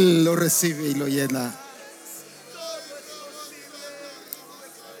abre a Él lo recibe y lo llena.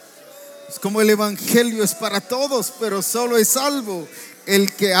 Es como el Evangelio es para todos, pero solo es salvo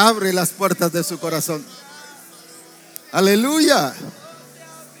el que abre las puertas de su corazón. Aleluya.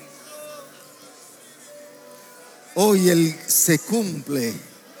 Hoy se cumple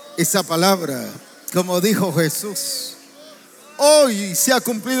esa palabra, como dijo Jesús. Hoy se ha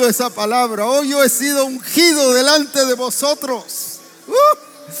cumplido esa palabra. Hoy yo he sido ungido delante de vosotros.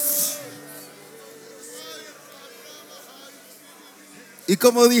 Y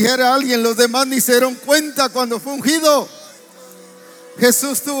como dijera alguien, los demás ni se dieron cuenta cuando fue ungido.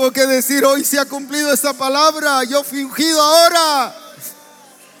 Jesús tuvo que decir: hoy se ha cumplido esta palabra, yo fui ungido ahora.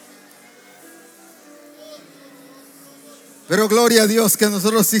 Pero gloria a Dios que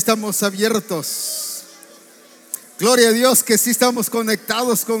nosotros sí estamos abiertos. Gloria a Dios que sí estamos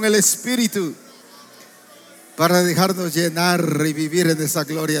conectados con el Espíritu para dejarnos llenar y vivir en esa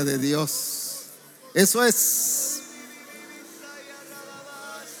gloria de Dios. Eso es.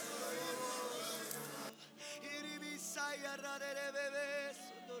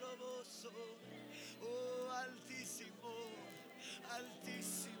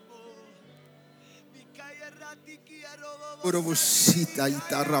 Urobushita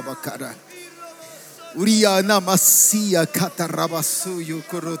itarabakara. Uria namasia katarabasuyo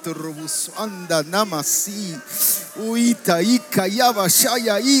korotorubusu anda namasi. Uita ikayaba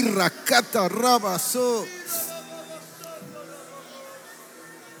shaya ira katarabaso.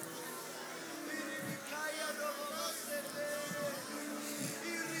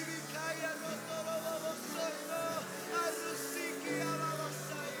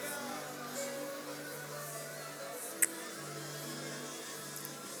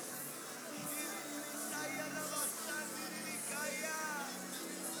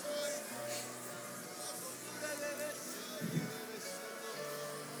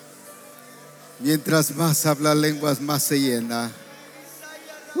 Mientras más habla lenguas, más se llena.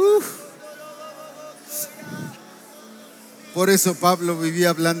 Por eso Pablo vivía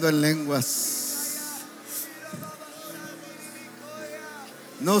hablando en lenguas.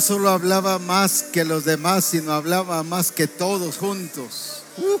 No solo hablaba más que los demás, sino hablaba más que todos juntos.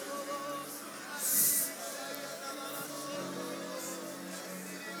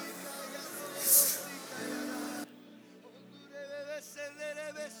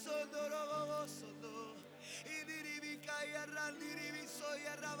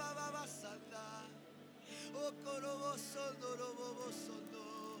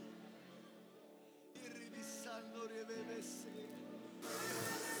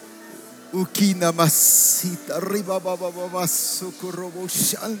 Ukina masita riba baba baba sokorobo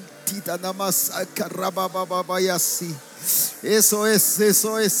shantita namasaka raba baba bayasi. Eso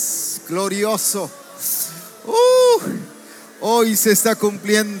es glorioso. Hoy se está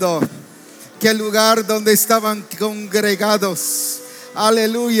cumpliendo que el lugar donde estaban congregados,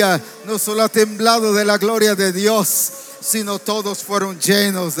 aleluya, no solo ha temblado de la gloria de Dios, sino todos fueron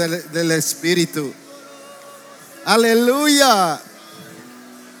llenos del Espíritu. Aleluya.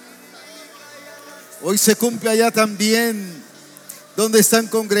 Hoy se cumple allá también, donde están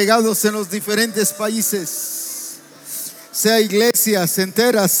congregados en los diferentes países, sea iglesias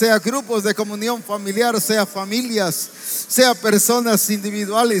enteras, sea grupos de comunión familiar, sea familias, sea personas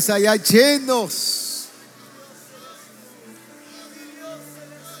individuales, allá llenos.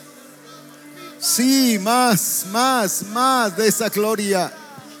 Sí, más de esa gloria,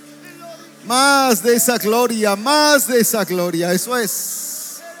 más de esa gloria, más de esa gloria. Eso es.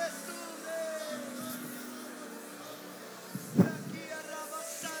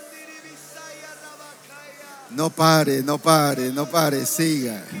 No pare, no pare, no pare,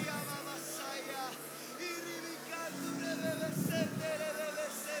 siga.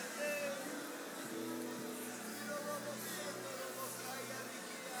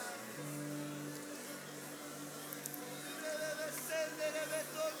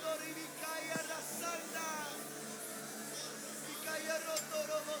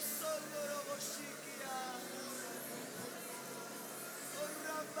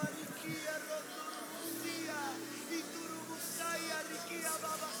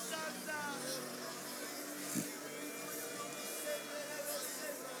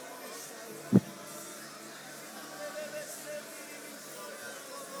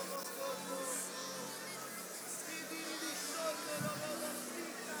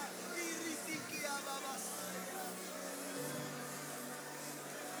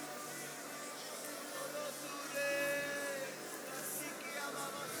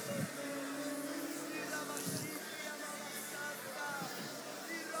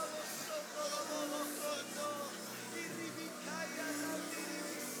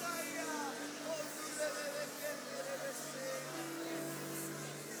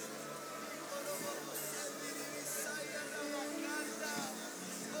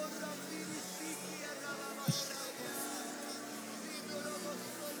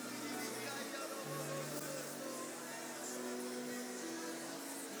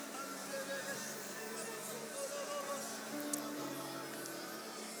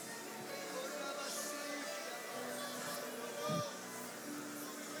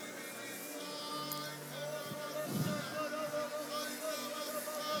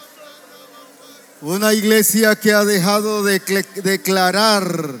 Una iglesia que ha dejado de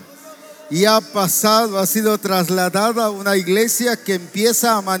declarar y ha pasado, ha sido trasladada a una iglesia que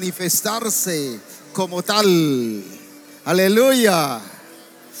empieza a manifestarse como tal. Aleluya,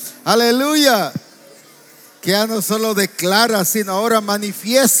 aleluya. Que ya no solo declara, sino ahora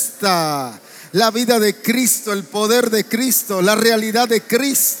manifiesta la vida de Cristo, el poder de Cristo, la realidad de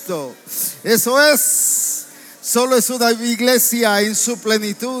Cristo. Eso es. Solo es una iglesia en su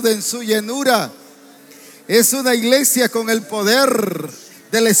plenitud, en su llenura. Es una iglesia con el poder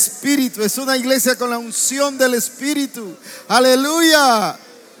del Espíritu. Es una iglesia con la unción del Espíritu. Aleluya.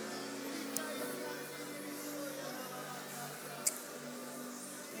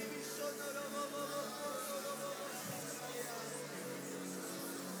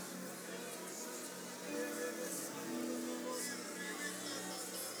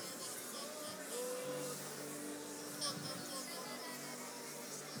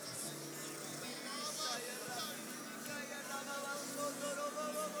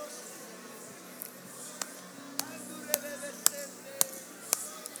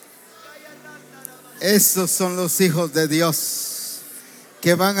 Estos son los hijos de Dios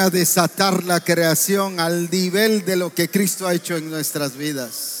que van a desatar la creación al nivel de lo que Cristo ha hecho en nuestras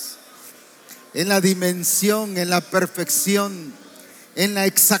vidas, en la dimensión, en la perfección, en la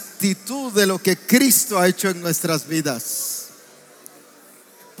exactitud de lo que Cristo ha hecho en nuestras vidas.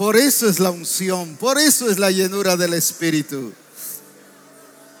 Por eso es la unción, por eso es la llenura del Espíritu.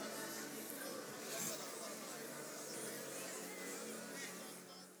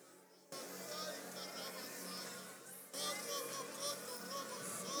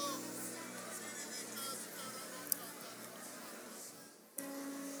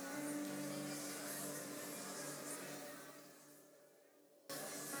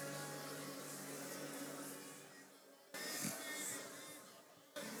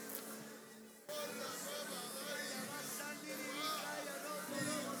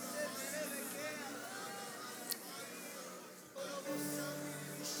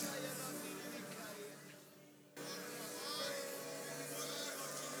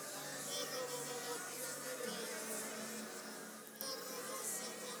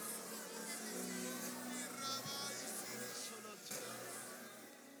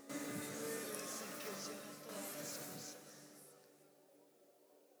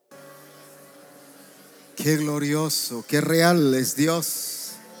 Qué glorioso, qué real es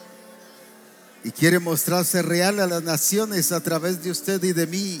Dios. Y quiere mostrarse real a las naciones a través de usted y de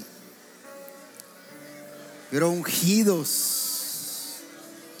mí. Pero ungidos,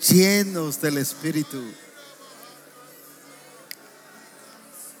 llenos del Espíritu.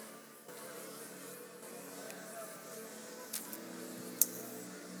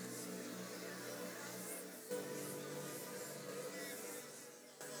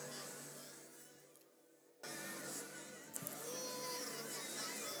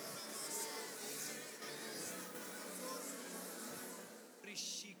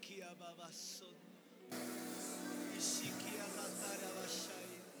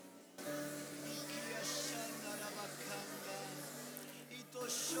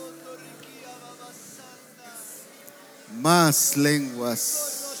 Más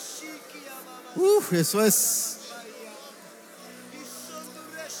lenguas. Eso es.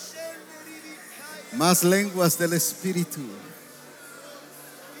 Más lenguas del Espíritu.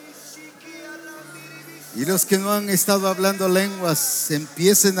 Y los que no han estado hablando lenguas,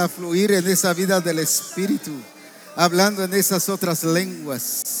 empiecen a fluir en esa vida del Espíritu, hablando en esas otras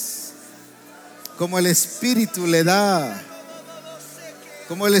lenguas, como el Espíritu le da.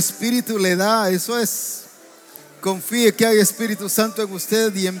 Como el Espíritu le da, eso es. Confíe que hay Espíritu Santo en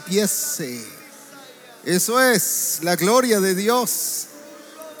usted y empiece. Eso es la gloria de Dios.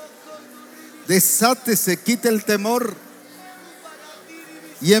 Desátese, quite el temor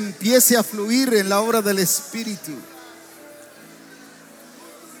y empiece a fluir en la obra del Espíritu.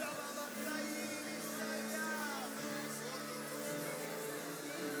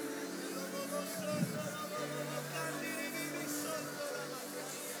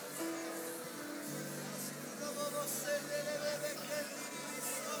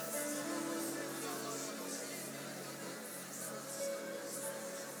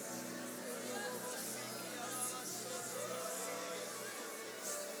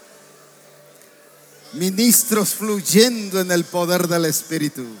 Ministros fluyendo en el poder del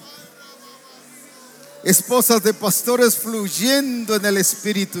Espíritu. Esposas de pastores fluyendo en el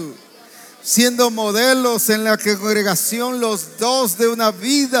Espíritu, siendo modelos en la congregación los dos de una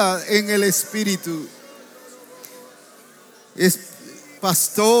vida en el Espíritu. Es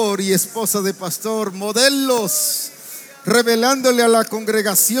pastor y esposa de pastor, modelos, revelándole a la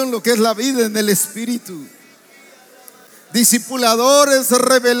congregación lo que es la vida en el Espíritu. Discipuladores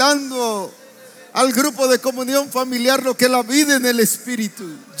revelando al grupo de comunión familiar lo que es la vida en el Espíritu.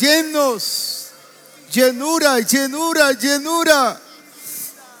 Llenos, llenura, llenura, llenura.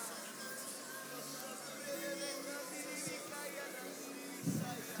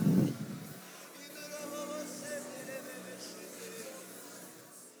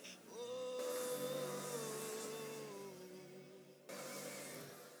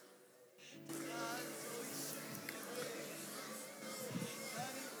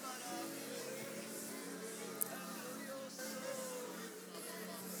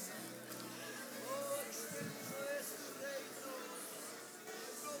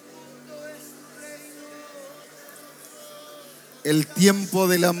 El tiempo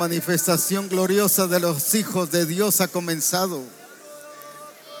de la manifestación gloriosa de los hijos de Dios ha comenzado.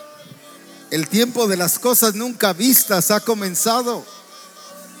 El tiempo de las cosas nunca vistas ha comenzado.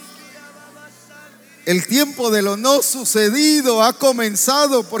 El tiempo de lo no sucedido ha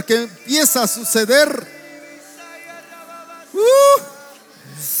comenzado, porque empieza a suceder.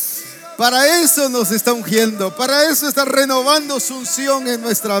 Para eso nos está ungiendo, para eso está renovando su unción en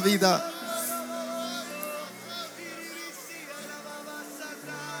nuestra vida.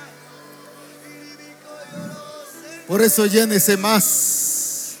 Por eso llénese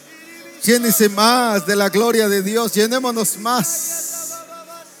más de la gloria de Dios, llenémonos más.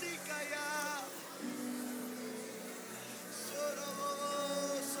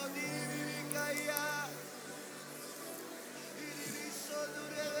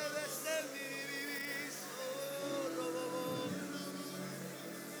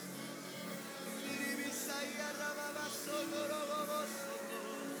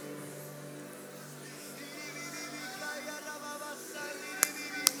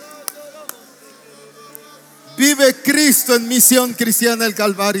 Vive Cristo en Misión Cristiana el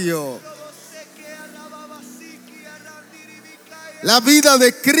Calvario. La vida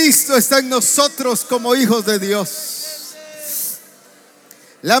de Cristo está en nosotros como hijos de Dios.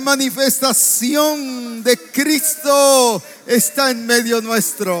 La manifestación de Cristo está en medio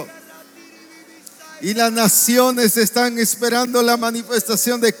nuestro. Y las naciones están esperando la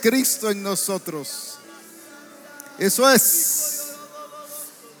manifestación de Cristo en nosotros. Eso es.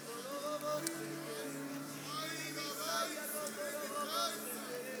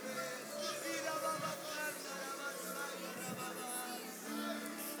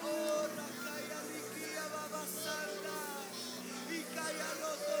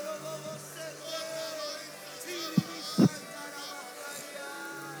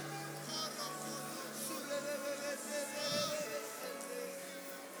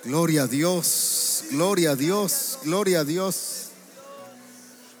 Gloria a Dios, gloria a Dios, gloria a Dios.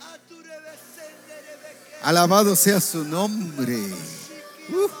 Alabado sea su nombre.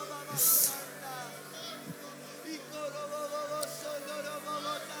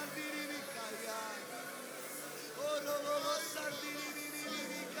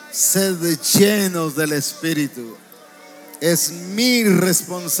 Sed llenos del Espíritu. Es mi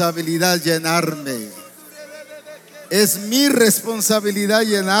responsabilidad llenarme. Es mi responsabilidad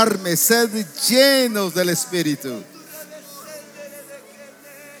llenarme. Sed llenos del Espíritu.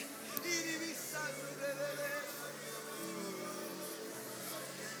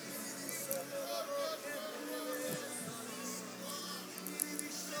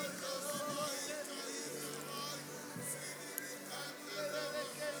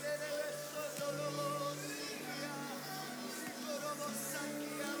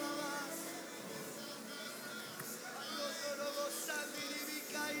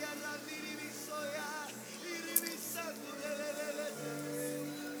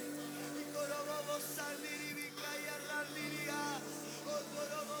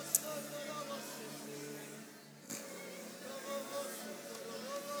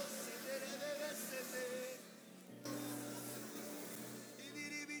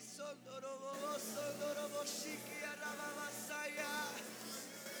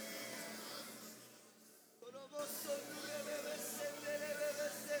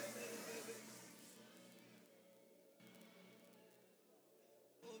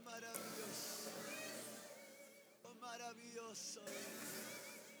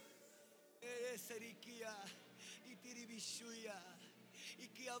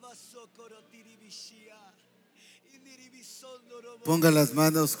 Ponga las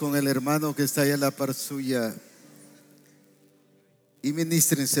manos con el hermano que está allá a la par suya y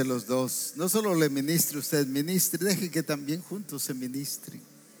ministrense los dos. No solo le ministre usted, ministre, deje que también juntos se ministren.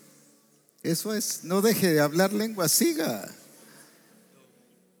 Eso es, no deje de hablar lengua, siga.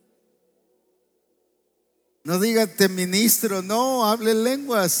 No diga te ministro, no, hable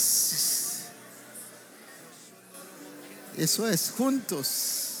lenguas. Eso es,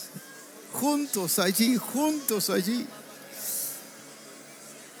 juntos, juntos allí, juntos allí.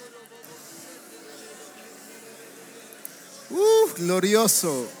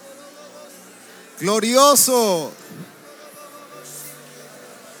 Glorioso, glorioso.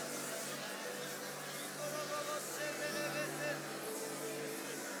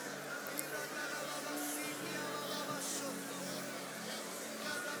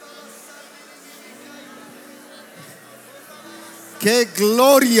 Qué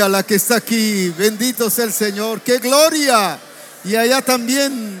gloria la que está aquí. Bendito sea el Señor. Qué gloria. Y allá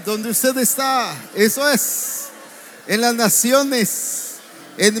también donde usted está. Eso es. En las naciones,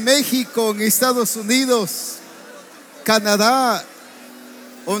 en México, en Estados Unidos, Canadá,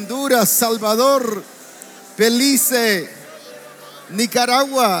 Honduras, Salvador, Belice,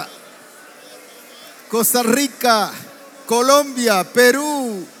 Nicaragua, Costa Rica, Colombia,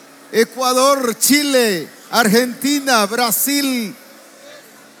 Perú, Ecuador, Chile, Argentina, Brasil,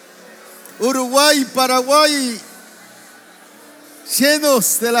 Uruguay, Paraguay,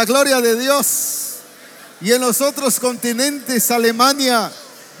 llenos de la gloria de Dios. Y en los otros continentes, Alemania,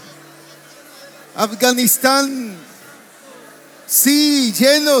 Afganistán, sí,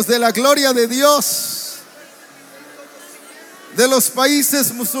 llenos de la gloria de Dios. De los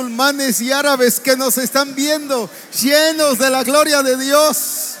países musulmanes y árabes que nos están viendo, llenos de la gloria de Dios.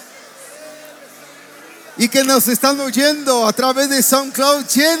 Y que nos están oyendo a través de SoundCloud,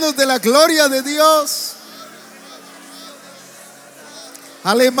 llenos de la gloria de Dios.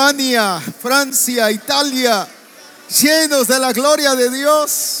 Alemania, Francia, Italia, llenos de la gloria de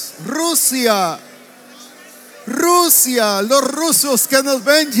Dios. Rusia, los rusos que nos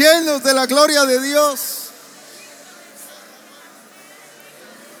ven llenos de la gloria de Dios.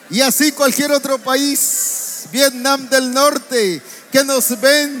 Y así cualquier otro país, Vietnam del Norte, que nos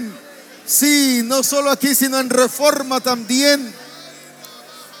ven, sí, no solo aquí, sino en Reforma también.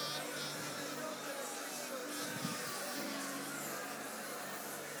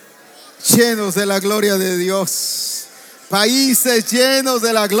 Llenos de la gloria de Dios. Países llenos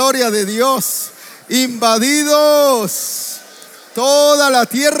de la gloria de Dios. Invadidos. Toda la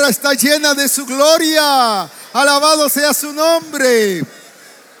tierra está llena de su gloria. Alabado sea su nombre.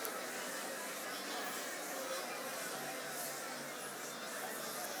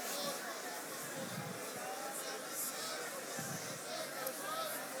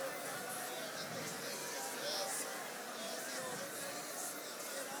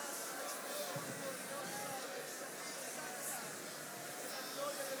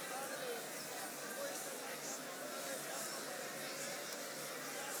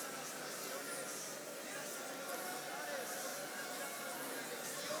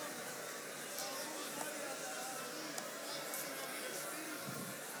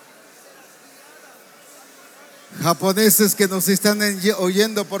 Japoneses que nos están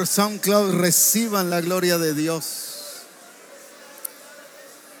oyendo por SoundCloud, reciban la gloria de Dios.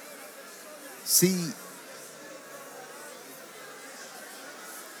 Sí.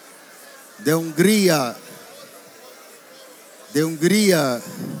 De Hungría,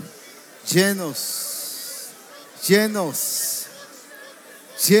 llenos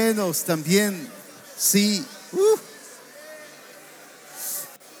también. Sí.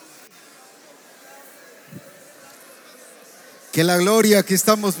 Que la gloria que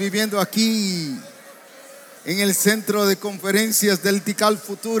estamos viviendo aquí en el centro de conferencias del Tikal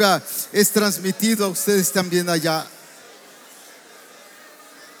Futura es transmitido a ustedes también allá.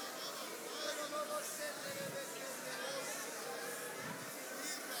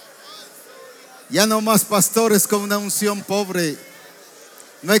 Ya no más pastores con una unción pobre.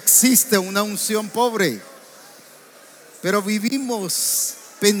 No existe una unción pobre, pero vivimos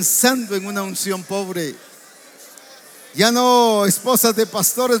pensando en una unción pobre. Ya no esposas de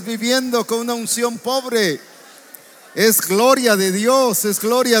pastores viviendo con una unción pobre. Es gloria de Dios, es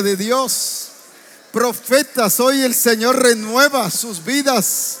gloria de Dios. Profetas, hoy el Señor renueva sus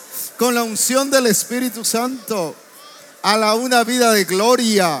vidas con la unción del Espíritu Santo a una vida de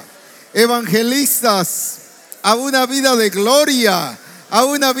gloria. Evangelistas, a una vida de gloria, a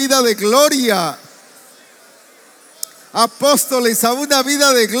una vida de gloria. Apóstoles, a una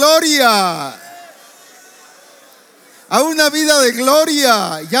vida de gloria, a una vida de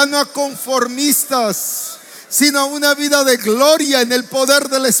gloria, ya no a conformistas, sino a una vida de gloria en el poder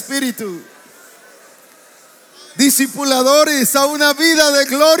del Espíritu. Discipuladores, a una vida de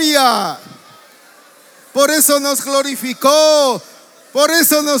gloria. Por eso nos glorificó, por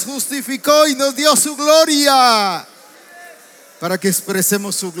eso nos justificó y nos dio su gloria, para que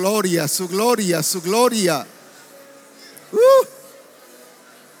expresemos su gloria, su gloria, su gloria.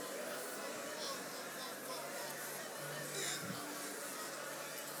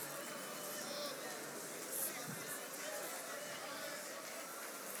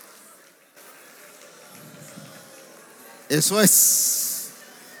 Eso es.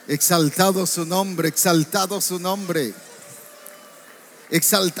 Exaltado su nombre, exaltado su nombre,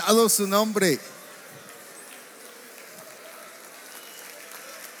 exaltado su nombre,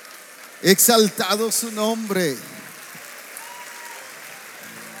 exaltado su nombre.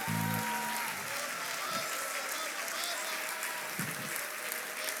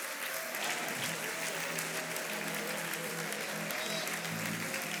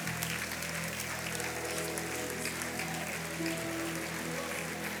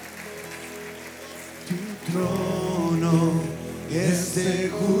 Tu trono es de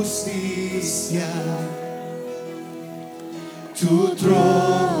justicia, tu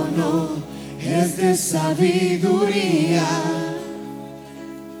trono es de sabiduría,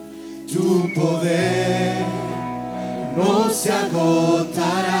 tu poder no se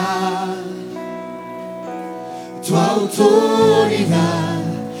agotará, tu autoridad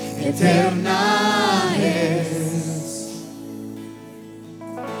eterna es.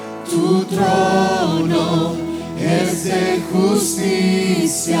 Tu trono es de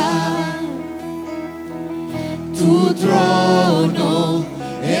justicia, tu trono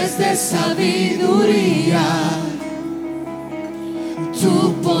es de sabiduría,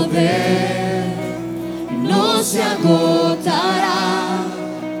 tu poder no se agotará,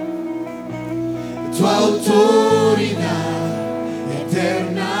 tu autoridad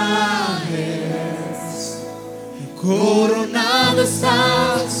eterna es. Coronado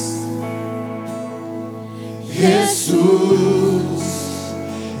estás, Jesús,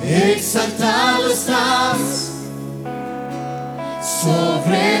 exaltado estás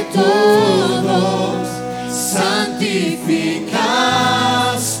sobre todos, santificas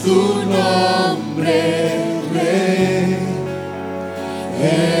tu nombre, Rey.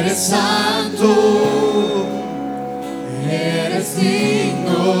 Eres santo, eres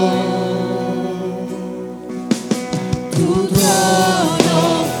digno. Tu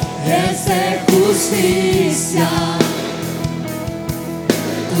trono es de justicia,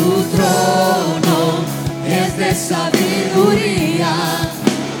 tu trono es de sabiduría,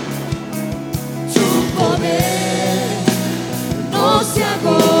 tu poder no se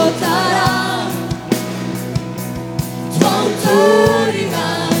agotará, tu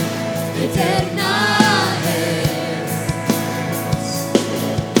autoridad eterna es.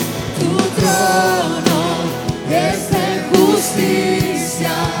 Tu trono es de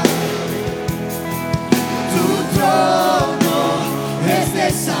justicia, tu trono es de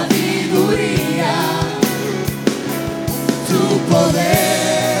sabiduría, tu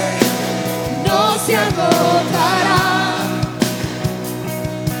poder no se agotará,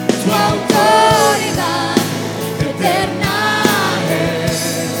 tu autoridad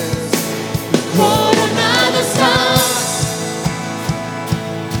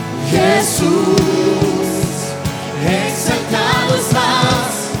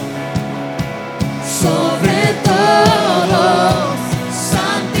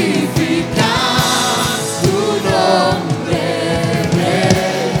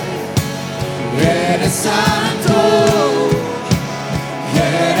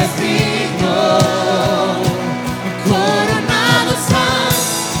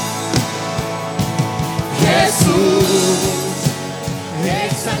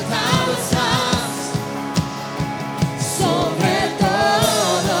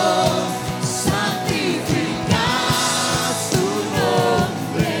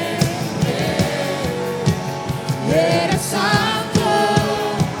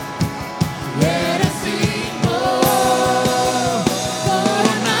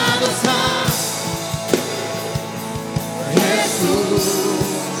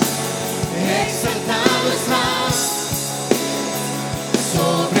exaltado estás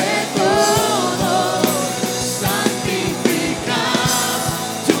sobre todo, santificas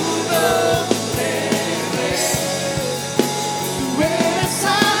tu nombre, Rey. Tú eres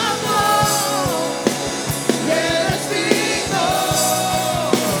santo, eres digno,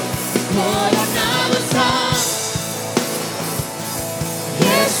 coronado estás,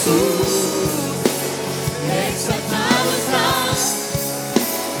 Jesús, exaltado estás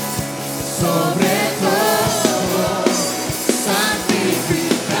sobre todo,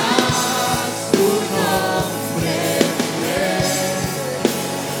 santificas tu nombre, Rey.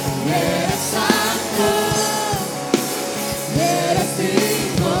 Eres santo, eres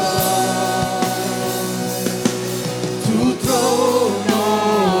digno, tu trono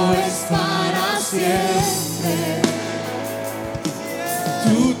es para siempre,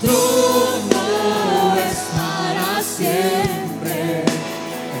 tu trono es para siempre,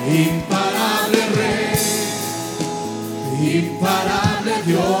 imparable Rey, imparable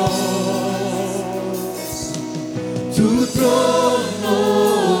Dios, tu trono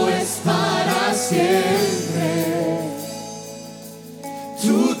es para siempre,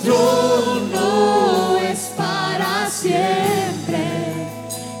 tu trono es para siempre,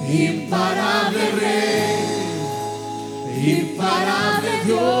 imparable Rey, imparable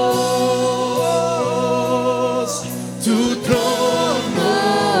Dios, tu trono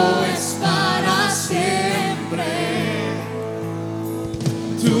es para siempre,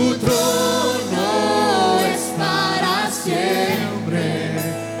 tu trono es para siempre,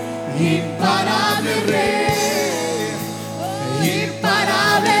 imparable Rey,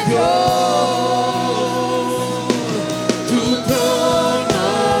 imparable Dios, tu trono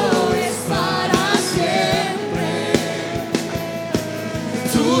es para siempre,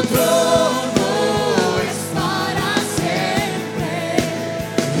 tu trono es para siempre,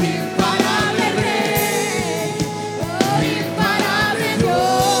 imparable Rey, imparable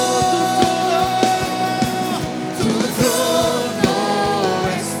Dios, tu trono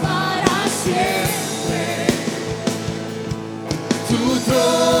es para siempre, tu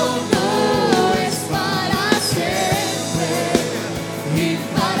trono es para siempre,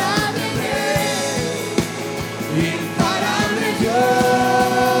 imparable Rey, imparable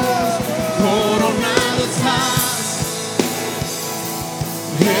Dios, coronado estás,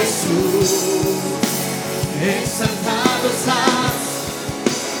 Jesús, exaltado estás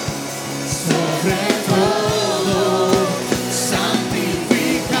sobre todo,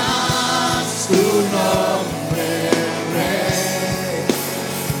 santificas tu nombre, Rey.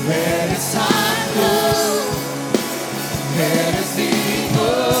 Eres santo, eres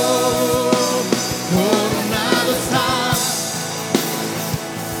digno, coronado estás,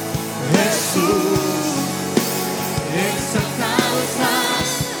 Jesús, exaltado estás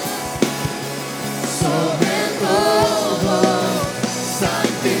sobre todo,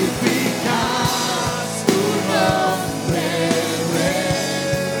 santificas tu nombre, Rey.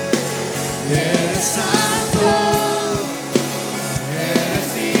 Eres santo, eres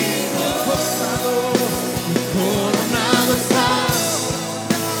digno, coronado estás,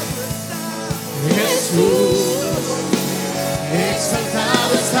 Jesús,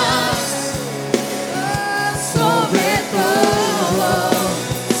 exaltado estás sobre todo,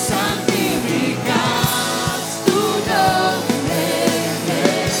 santificas tu nombre,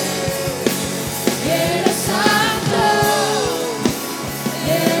 Rey. Eres santo,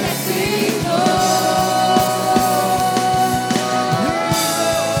 eres digno,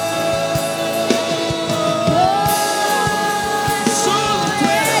 solo tú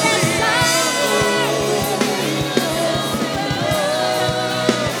eres santo,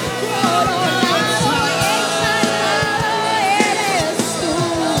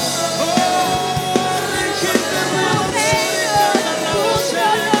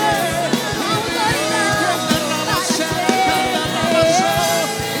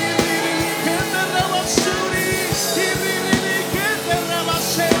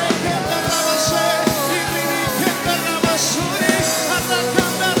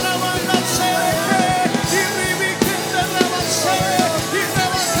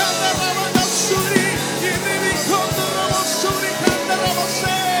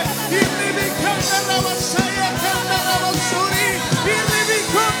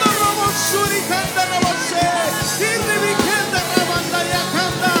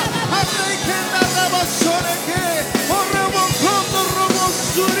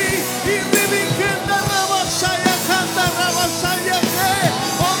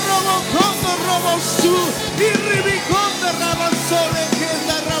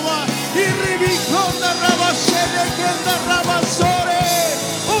 Irribiconda Rabasole, que anda Rabasore.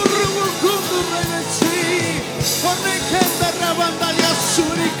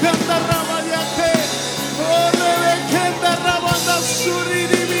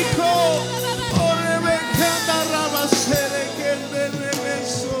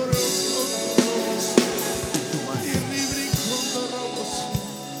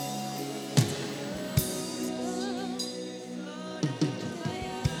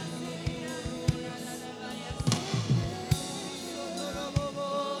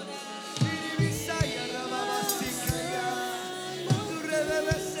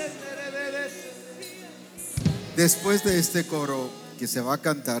 Después de este coro que se va a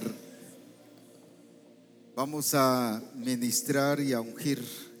cantar, vamos a ministrar y a ungir.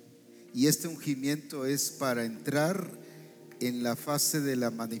 Y este ungimiento es para entrar en la fase de la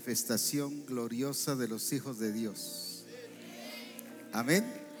manifestación gloriosa de los hijos de Dios. Amén.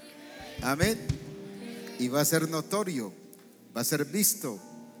 Amén. Y va a ser notorio, va a ser visto.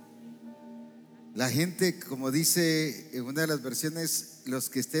 La gente, como dice en una de las versiones, los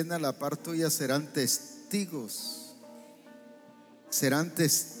que estén a la par tuya serán testigos. Serán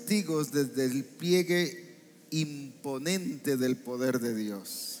testigos desde el pliegue imponente del poder de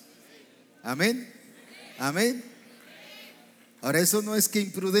Dios. Amén. Amén. Ahora, eso no es que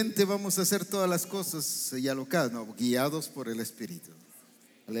imprudente vamos a hacer todas las cosas y alocadas, no, guiados por el Espíritu.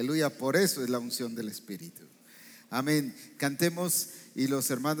 Aleluya, por eso es la unción del Espíritu. Amén. Cantemos y los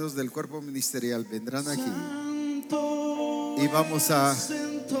hermanos del cuerpo ministerial vendrán aquí y vamos a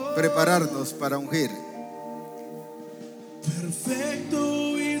prepararnos para ungir.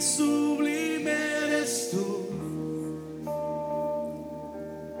 Perfecto y sublime eres tú,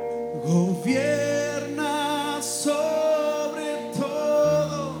 gobierna sobre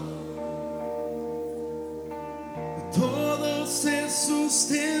todo, todo se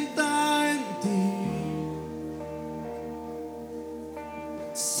sustenta en ti.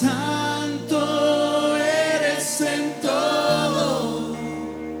 Santo eres en todo,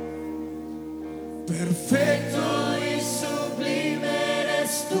 perfecto y sublime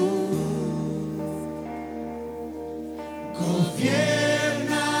eres tú,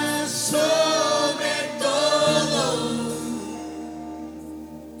 gobiernas sobre todo,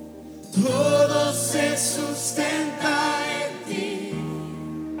 todo se sustenta en ti,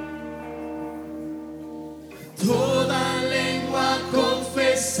 toda lengua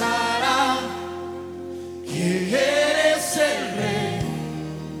confesará que eres el Rey,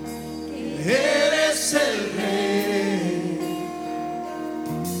 que eres el Rey.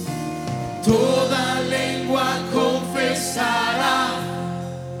 Toda lengua confesará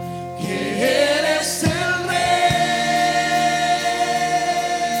que eres el Rey.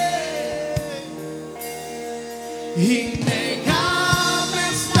 Innegable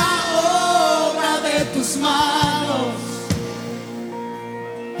es la obra de tus manos,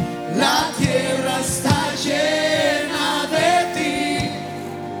 la tierra está llena de ti,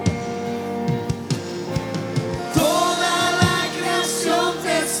 toda la creación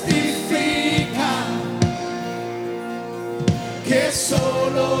testifica que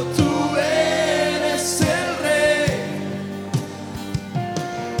solo tú eres el Rey.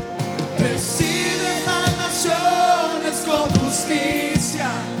 Presides las naciones con justicia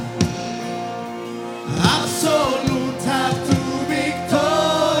absoluta, tu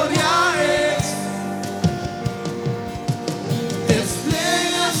victoria es.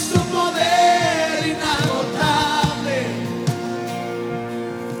 Desplegas tu poder inagotable,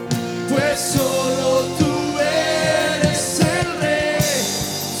 pues solo tú eres el Rey.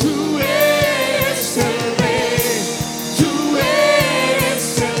 Tú eres el Rey, tú eres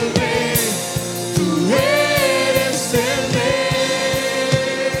el Rey, tú eres el Rey.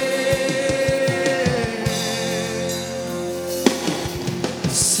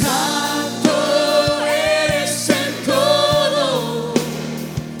 Santo eres en todo,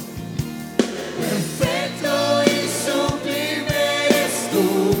 perfecto y sublime eres tú,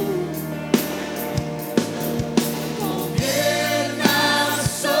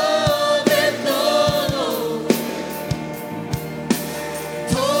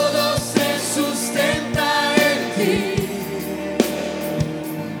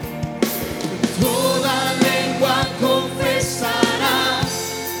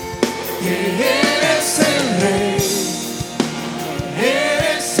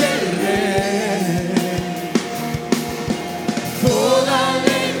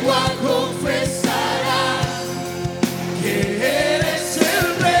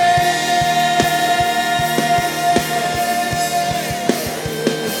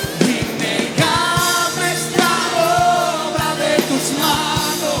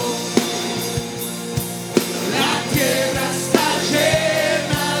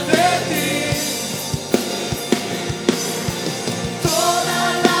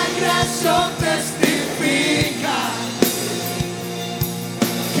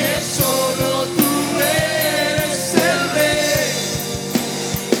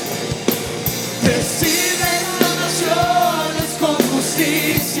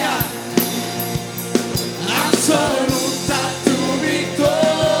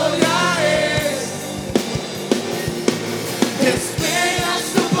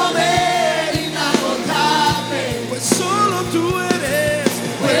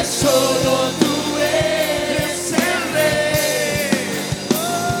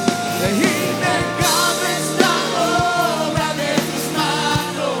 Innegable es la obra de tus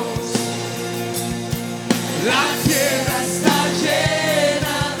manos. La tierra está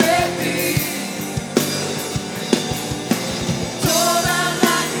llena de ti. Toda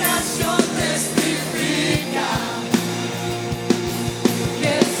la creación testifica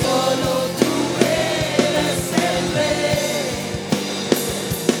que solo tú eres el Rey.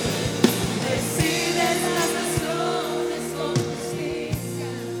 Decides las naciones con justicia.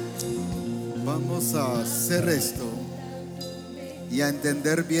 Vamos a hacer esto y a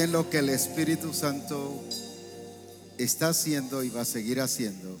entender bien lo que el Espíritu Santo está haciendo y va a seguir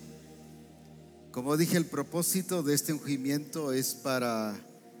haciendo. Como dije, el propósito de este ungimiento es para,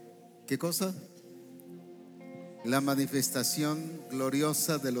 ¿qué cosa? La manifestación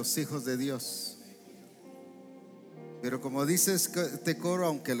gloriosa de los hijos de Dios. Pero como dice este coro,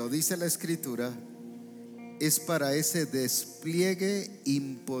 aunque lo dice la Escritura, es para ese despliegue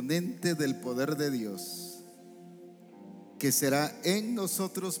imponente del poder de Dios, que será en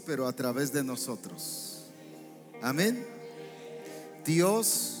nosotros, pero a través de nosotros. Amén.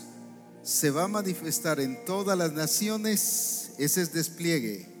 Dios se va a manifestar en todas las naciones, ese es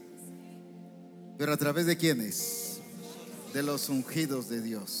despliegue. Pero a través de ¿quiénes? De los ungidos de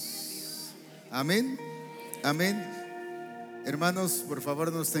Dios. Amén. Amén. Hermanos, por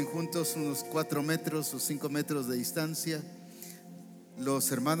favor no estén juntos unos 4 metros o 5 metros de distancia.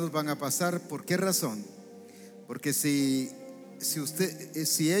 Los hermanos van a pasar. ¿Por qué razón? Porque si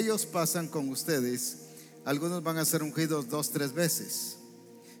ellos pasan con ustedes, algunos van a ser ungidos 2-3 veces.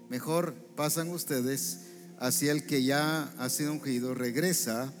 Mejor pasan ustedes, así el que ya ha sido ungido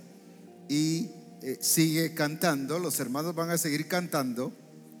regresa y sigue cantando. Los hermanos van a seguir cantando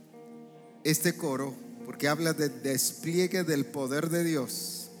este coro, porque habla del despliegue del poder de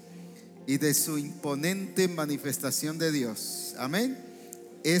Dios y de su imponente manifestación de Dios. Amén.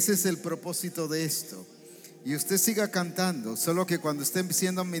 Ese es el propósito de esto. Y usted siga cantando, solo que cuando esté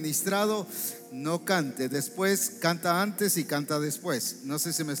siendo ministrado, no cante después, canta antes y canta después. No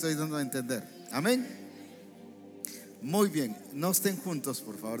sé si me estoy dando a entender. Amén. Muy bien, no estén juntos,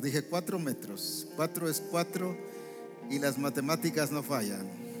 por favor. Dije 4 metros. 4 es 4 y las matemáticas no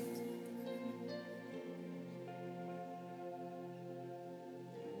fallan.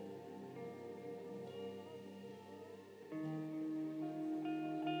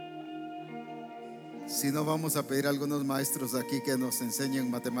 Si no, vamos a pedir a algunos maestros aquí que nos enseñen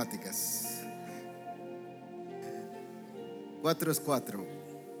matemáticas. 4 es 4.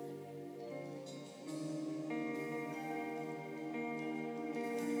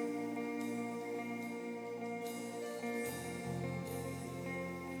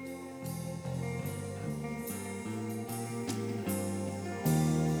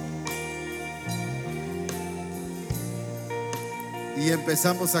 Y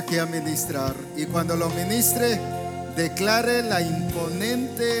empezamos aquí a ministrar. Y cuando lo ministre, declare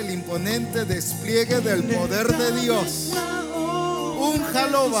el imponente despliegue del poder de Dios.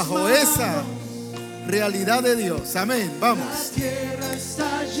 Únjalo bajo esa realidad de Dios. Amén. Vamos. La tierra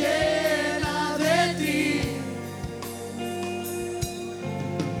está llena de ti.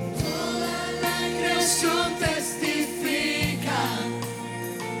 Toda la creación testifica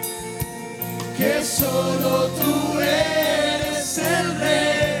que solo tú eres el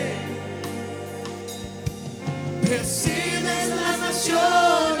Rey. Presides las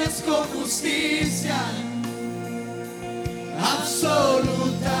naciones con justicia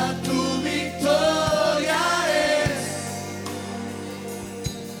absoluta, tu victoria es.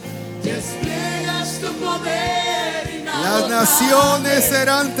 Despliegas tu poder inagotable. Las naciones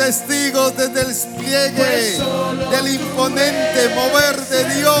serán testigos del despliegue del imponente mover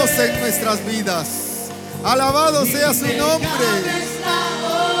de Dios en nuestras vidas. Alabado sea su nombre.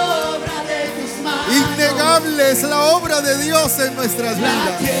 Innegable es la obra de Dios en nuestras La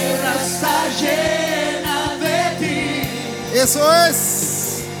vidas. tierra está llena de ti. Eso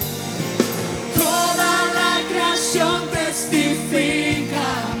es. Toda la creación testifica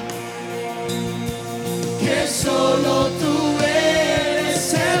que solo tú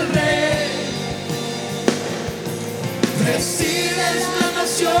eres el Rey. Presides las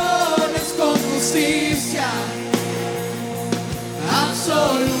naciones con justicia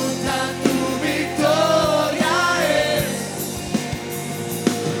absoluta, tu victoria es.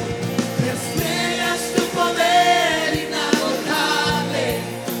 Despliegas tu poder inagotable,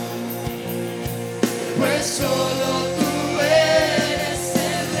 pues solo tú eres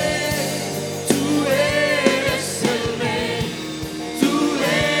el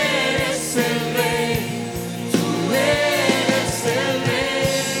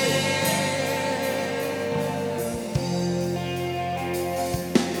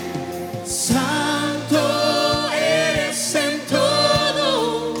Santo eres en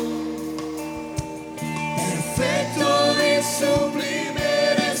todo, perfecto y sublime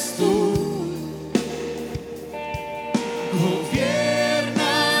eres tú.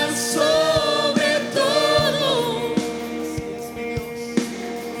 Gobiernas sobre todo,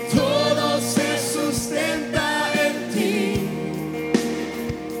 todo se sustenta en ti.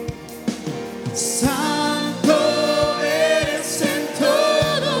 Santo eres en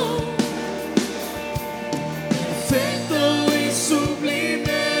todo, perfecto y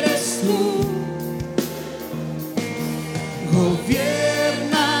sublime eres tú.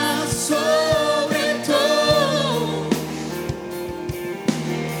 Gobiernas sobre todo,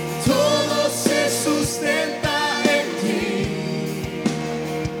 todo se sustenta en ti.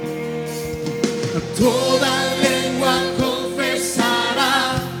 Toda lengua confesará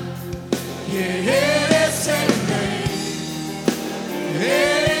que eres el Rey,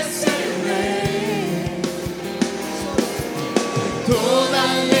 eres el Rey. Toda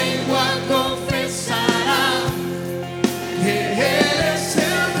lengua confesará que eres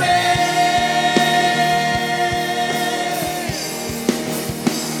el Rey.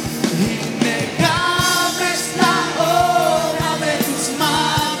 Innegable es la obra de tus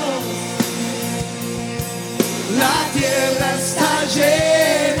manos, la tierra está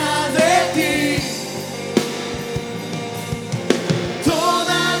llena de ti.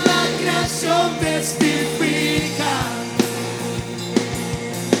 Toda la creación testifica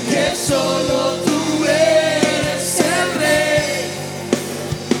que solo tú eres el Rey.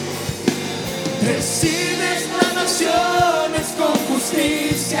 Presides las naciones con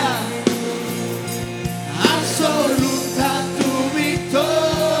justicia, absoluta tu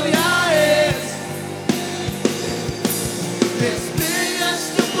victoria es. Despegas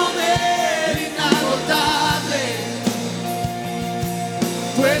tu poder inagotable,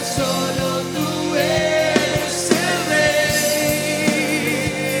 pues solo tú eres el Rey.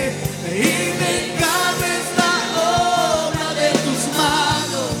 Innegable es la obra de tus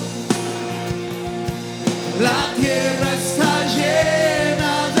manos, la tierra está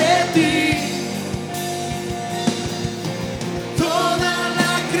llena de ti. Toda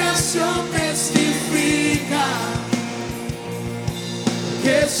la creación testifica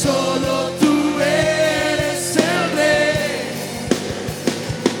que solo tú eres el Rey.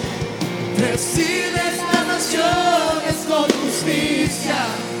 Presides las naciones con justicia,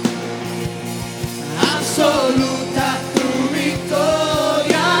 absoluta tu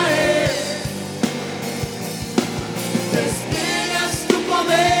victoria es. Despliegas tu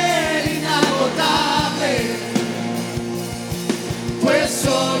poder inagotable, pues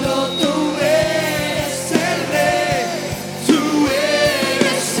solo tú eres el Rey. Tú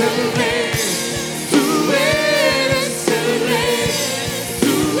eres el Rey, tú eres el Rey,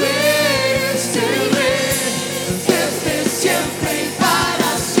 tú eres el Rey. Desde siempre y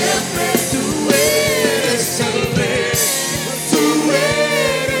para siempre tú eres el Rey.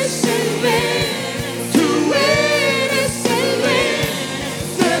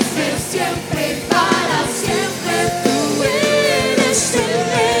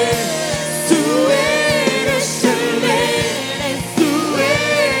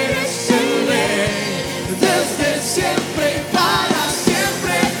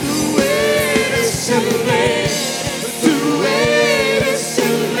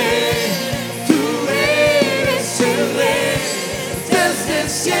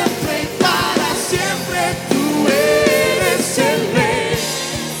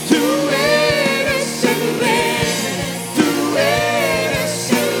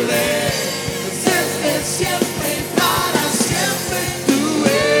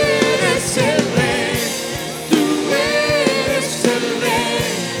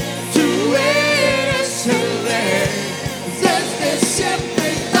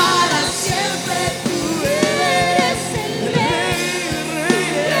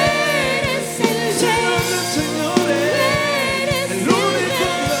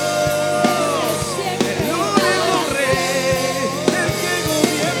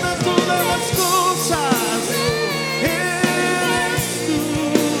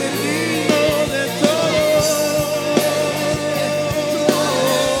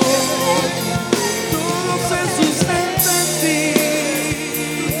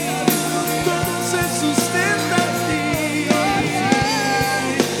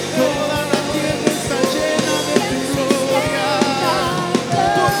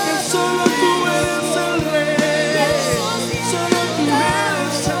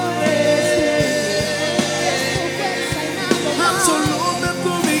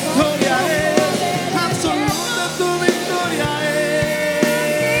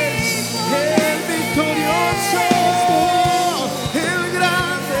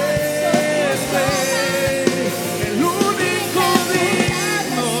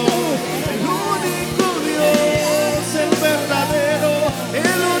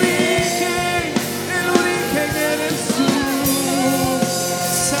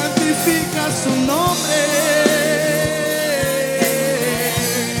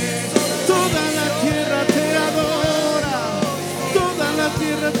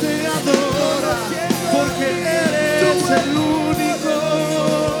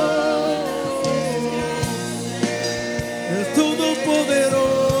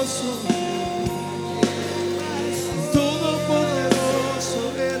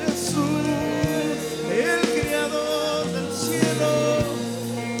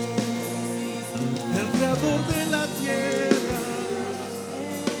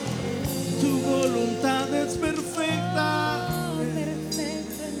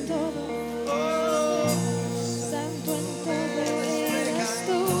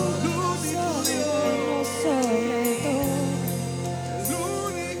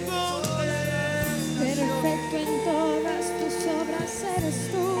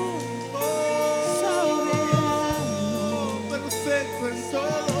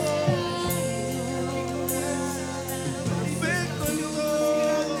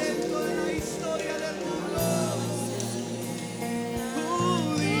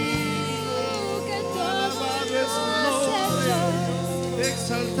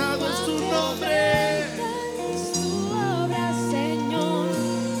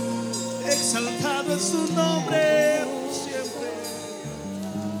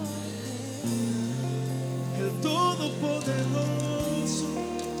 Todopoderoso.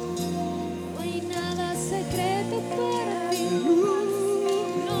 No hay nada secreto para ti.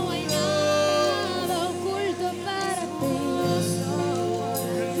 No hay nada oculto para ti.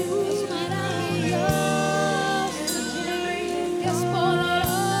 Dios maravilloso, Dios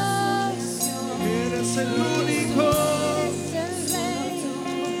poderoso. Eres el único. Eres el Rey.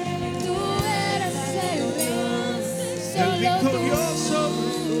 Tú eres el Rey. El Solo victorioso.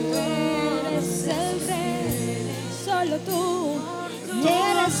 tú eres el Rey. Solo tú. Tú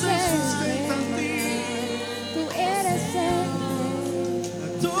Todo eres se el sustenta en Rey. ti. Tú eres el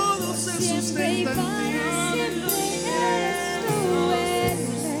Rey. Todo se Siempre y sustenta en para ti. siempre eres tú el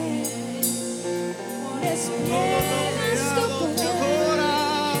Rey. Desplegas tu Todo te poder, adora.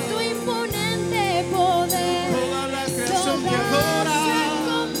 tu imponente poder. Toda la creación te Sobrante adora.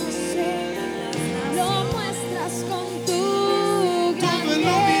 como ser, lo muestras con tu Todo el grandeza.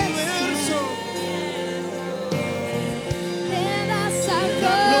 universo. Te das a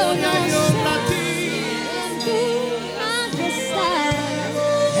Gloria y honra a conocer ti. en tu majestad.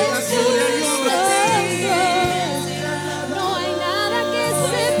 La gloria y honra a ti. No hay nada que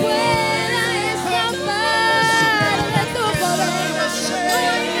se pueda escapar de tu poder. No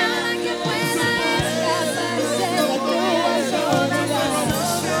hay nada que pueda escaparse de tu autoridad.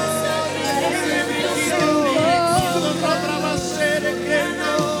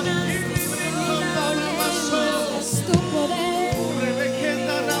 Es tu poder.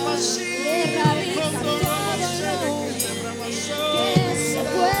 Erradica todo lo que es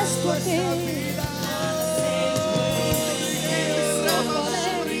opuesto a ti.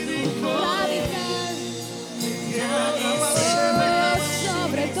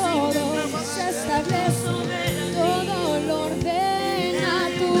 Sobre todo se establece, todo lo ordena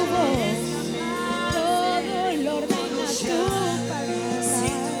tu voz, todo lo ordena tu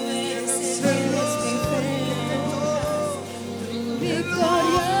palabra. Eres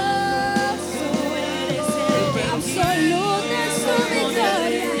victorioso, absoluta es tu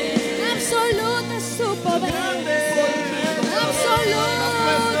victoria, absoluta es tu poder,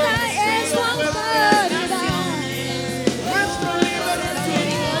 absoluta es tu autoridad.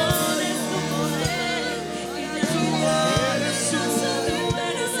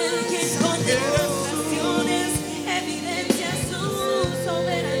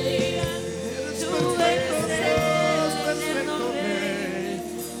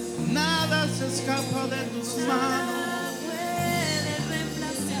 Nada se escapa de tus manos.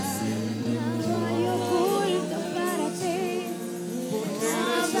 No hay oculto para ti,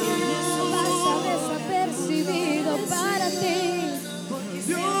 nada pasa desapercibido para ti.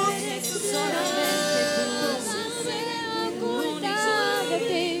 Solamente nada se oculta de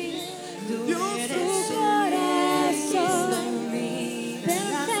ti. Tu corazón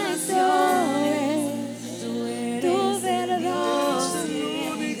perfecto es, tu verdad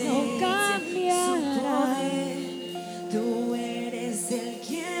no cambiará. Tú eres el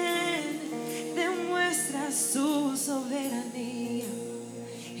quien demuestra su soberanía.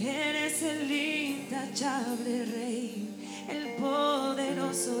 Eres el intachable Rey, el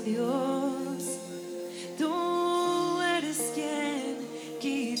poderoso Dios. Tú eres quien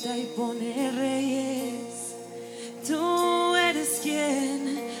quita y pone reyes. Tú eres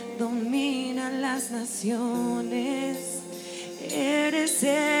quien domina las naciones. Eres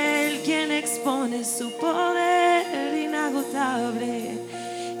el quien expone su poder inagotable.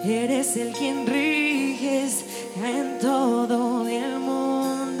 Eres el quien riges en todo el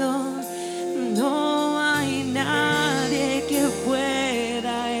mundo. No hay nadie que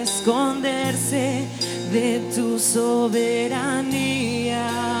pueda esconderse de tu soberanía,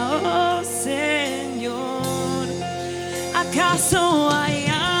 oh Señor. ¿Acaso hay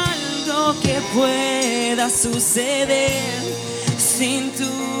algo que pueda suceder sin tu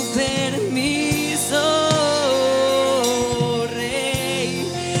permiso, Rey?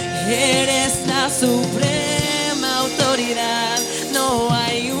 Eres la suprema autoridad, no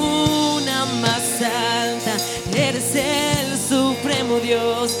hay una más alta. Eres el supremo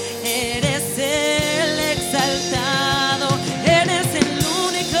Dios, eres el exaltado, eres el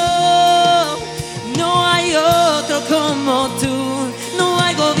único. No hay otro como tú, no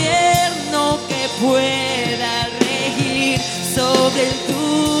hay gobierno que pueda regir sobre el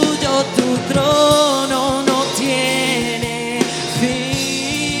tuyo. Tu trono no tiene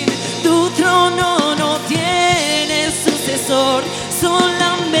fin, tu trono no tiene sucesor,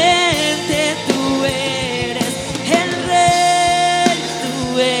 solamente tú eres el Rey, tú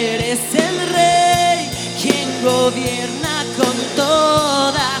eres el Rey, quien gobierna con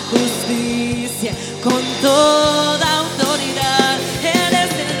toda justicia, con toda autoridad.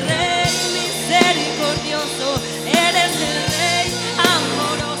 Eres el Rey misericordioso, eres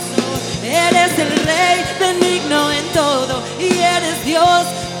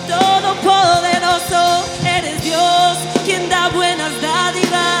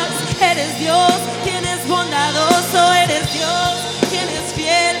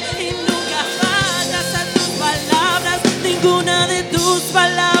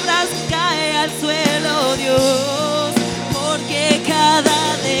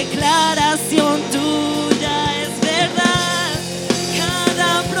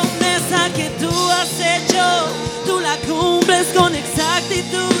cumples con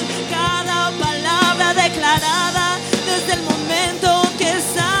exactitud cada palabra declarada desde el momento que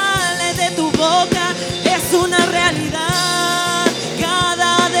sale de tu boca. Es una realidad.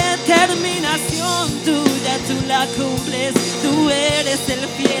 Cada determinación tuya, tú la cumples. Tú eres el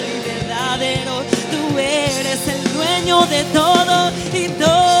fiel y verdadero. Tú eres el dueño de todo y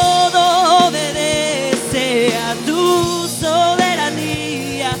todo obedece a tu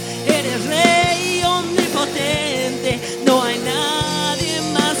soberanía. Eres rey omnipotente. No hay nadie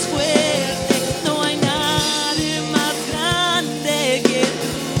más fuerte. No hay nadie más grande que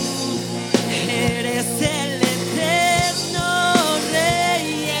tú. Eres el eterno rey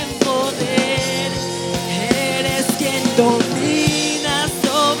en poder. Eres quien domina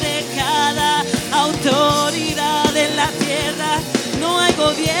sobre cada autoridad en la tierra. No hay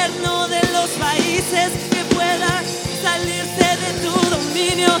gobierno de los países que pueda salirse de tu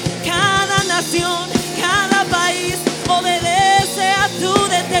dominio. Cada nación, cada país obedece a tu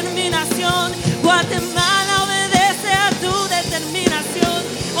determinación. Guatemala obedece a tu determinación.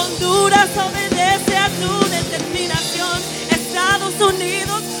 Honduras obedece a tu determinación. Estados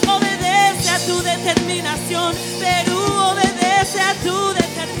Unidos obedece a tu determinación. Perú obedece a tu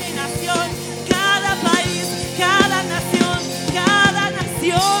determinación. Cada país, cada nación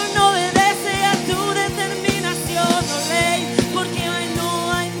obedece a tu determinación, oh Rey, porque hoy no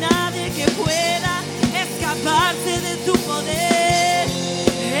hay nadie que pueda escaparse de tu poder.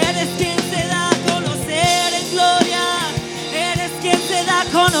 Eres quien se da a conocer en gloria. Eres quien se da a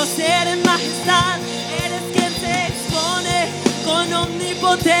conocer en majestad. Eres quien se expone con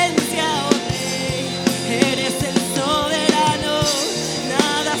omnipotencia, oh Rey. Eres el soberano.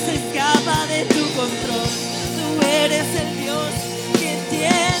 Nada se escapa de tu control. Tú eres el Dios que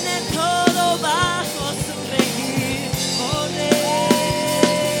tiene todo bajo su regir, oh Rey.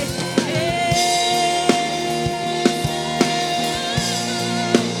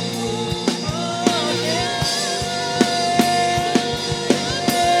 Oh Rey.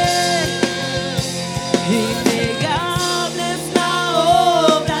 Innegable es la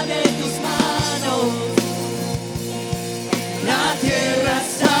obra de tus manos. La tierra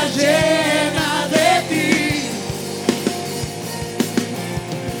está llena de ti.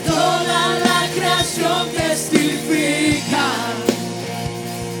 Toda la creación testifica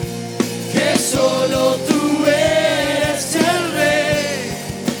que solo tú eres el Rey.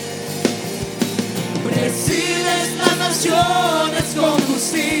 Presides las naciones con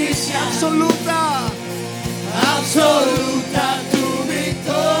justicia absoluta. Absoluta tu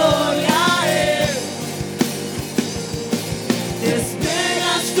victoria es.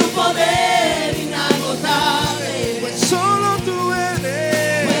 Despegas tu poder inagotable. Pues solo tú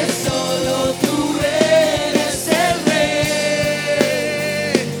eres. Pues solo tú eres el Rey.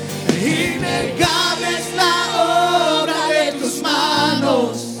 Innegable es la obra de tus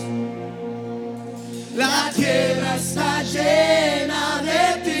manos. La tierra está llena de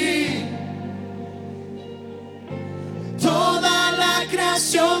ti. Toda la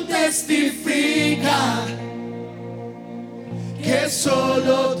creación testifica que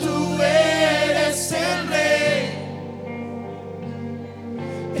solo tú eres el Rey.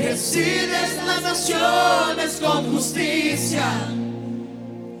 Presides las naciones con justicia.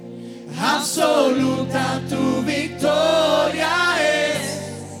 Absoluta tu victoria es.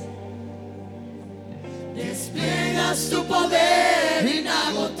 Despliegas tu poder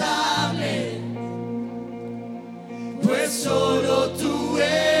inagotable. Pues solo tú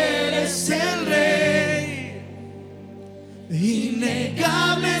eres el Rey.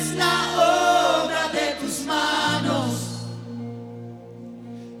 Innegable es la obra de tus manos.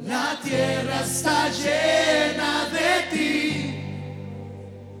 La tierra está llena de ti.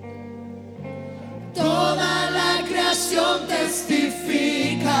 Toda la creación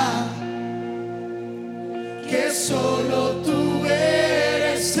testifica que solo tú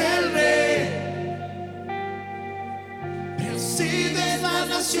eres el Rey. Presides las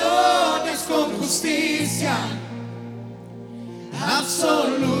naciones con justicia.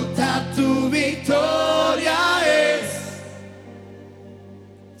 Absoluta tu victoria es.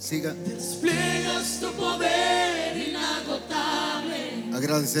 Siga. Despliegas tu poder inagotable.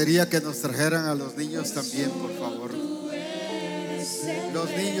 Agradecería que nos trajeran a los niños también, por favor. Los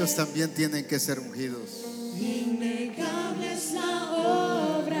niños también tienen que ser ungidos. Innegable es la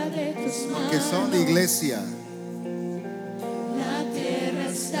obra de tus manos. Porque son iglesia. La tierra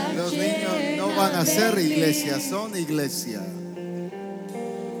está Los niños no van a ser iglesia, son iglesia.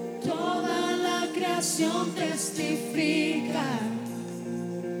 Toda la creación testifica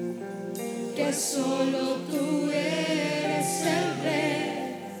que solo tú eres el Rey.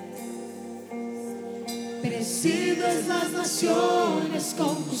 Presides las naciones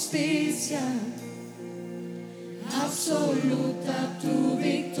con justicia, absoluta tu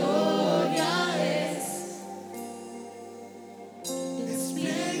victoria es.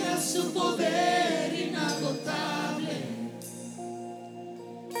 Despliegas su poder inagotable,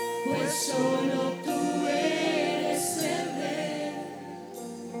 pues solo tú eres el Rey.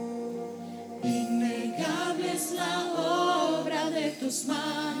 Innegable es la obra de tus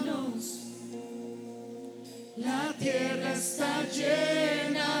manos, la tierra está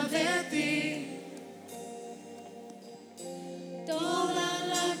llena de ti. Toda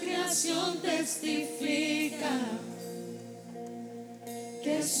la creación testifica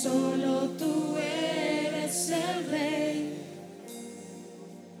que solo tú eres el Rey.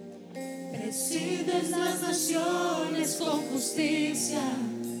 Presides las naciones con justicia,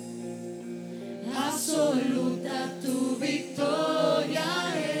 absoluta tu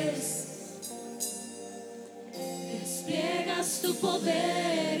victoria es. Despliegas tu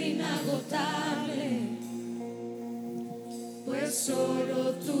poder inagotable, pues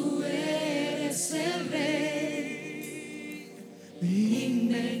solo tú eres el Rey.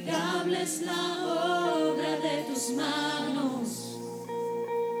 Innegable es la obra de tus manos,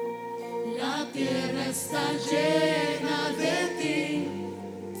 la tierra está llena de ti.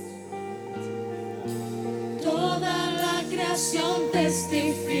 Toda la creación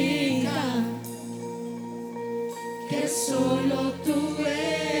testifica que solo tú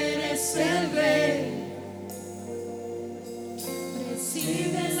eres el Rey.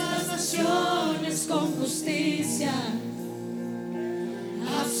 Presides las naciones con justicia,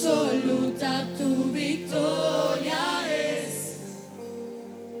 absoluta tu victoria es.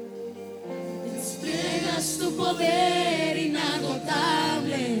 Despliegas tu poder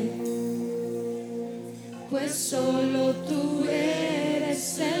inagotable, pues solo tú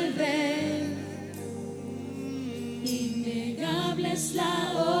eres el Rey. Innegable es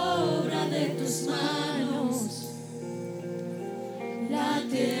la obra de tus manos, la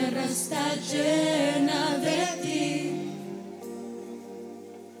tierra está llena de ti.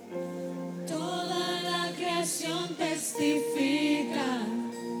 Toda la creación testifica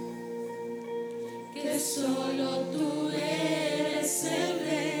que solo tú eres el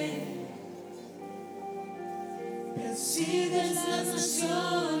Rey. Presides las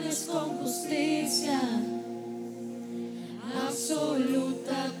naciones con justicia,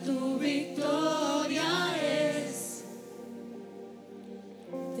 absoluta tu victoria es.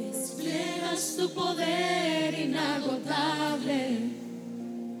 Despliegas tu poder inagotable,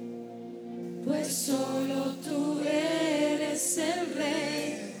 pues solo tú eres el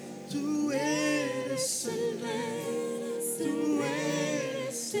Rey. Tú eres el Rey, tú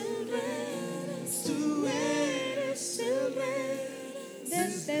eres el Rey, tú eres el Rey.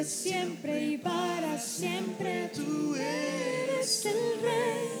 Desde siempre y para siempre tú eres el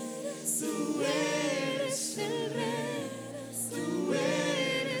Rey. Tú eres el Rey, tú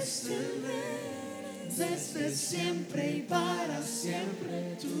eres el Rey. Desde siempre y para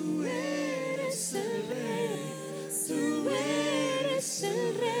siempre tú eres el Rey. Tú eres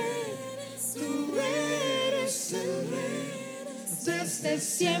el Rey, tú eres el Rey. Desde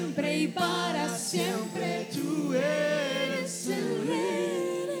siempre y para siempre tú eres el Rey.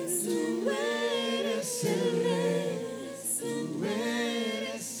 Tú eres el Rey, tú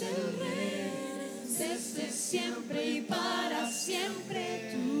eres el Rey. Desde siempre y para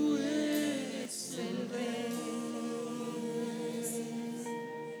siempre tú eres el Rey.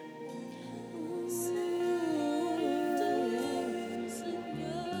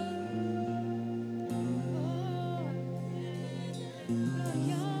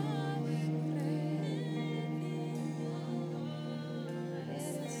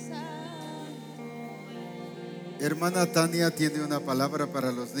 Hermana Tania tiene una palabra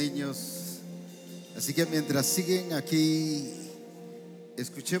para los niños, así que mientras siguen aquí,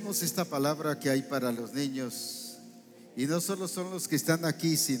 escuchemos esta palabra que hay para los niños. Y no solo son los que están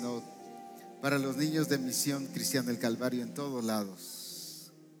aquí, sino para los niños de Misión Cristiana El Calvario en todos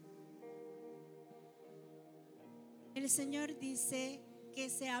lados. El Señor dice que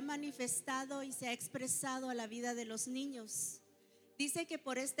se ha manifestado y se ha expresado a la vida de los niños. Dice que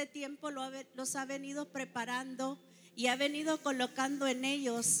por este tiempo los ha venido preparando y ha venido colocando en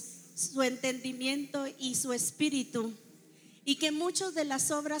ellos su entendimiento y su espíritu, y que muchas de las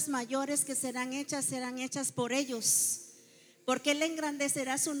obras mayores que serán hechas por ellos, porque Él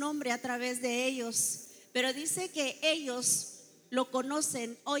engrandecerá su nombre a través de ellos. Pero dice que ellos lo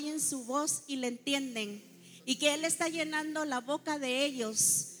conocen, oyen su voz y le entienden, y que Él está llenando la boca de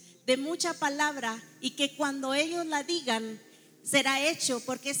ellos de mucha palabra, y que cuando ellos la digan, será hecho,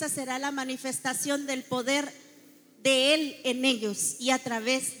 porque esa será la manifestación del poder de Él en ellos y a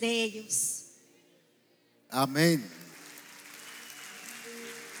través de ellos. Amén.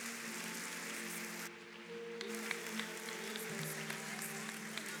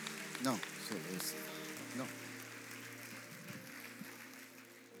 No, solo eso. No.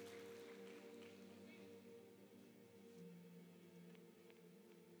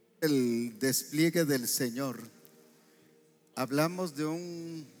 El despliegue del Señor. Hablamos de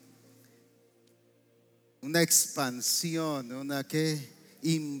una expansión, una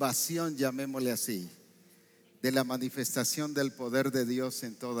invasión, llamémosle así, de la manifestación del poder de Dios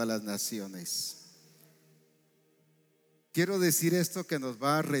en todas las naciones. Quiero decir esto que nos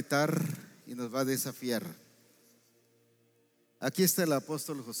va a retar y nos va a desafiar. Aquí está el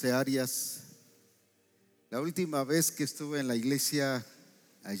apóstol José Arias. La última vez que estuve en la iglesia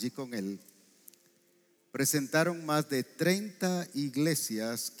allí con él, presentaron más de 30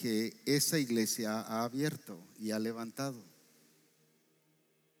 iglesias que esa iglesia ha abierto y ha levantado.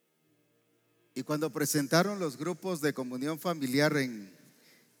 Y cuando presentaron los grupos de comunión familiar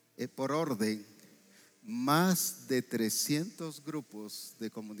por orden, más de 300 grupos de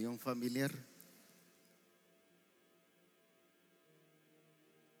comunión familiar.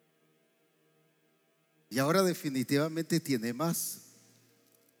 Y ahora definitivamente tiene más.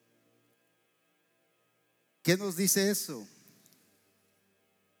 ¿Qué nos dice eso?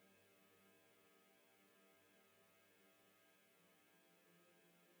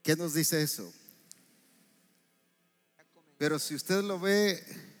 ¿Qué nos dice eso? Pero si usted lo ve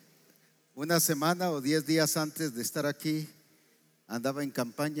una semana o 10 días antes de estar aquí, andaba en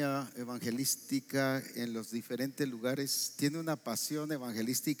campaña evangelística en los diferentes lugares. Tiene una pasión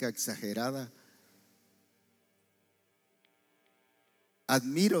evangelística exagerada.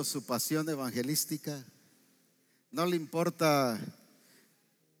 Admiro su pasión evangelística. No le importa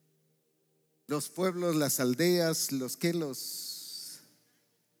los pueblos, las aldeas,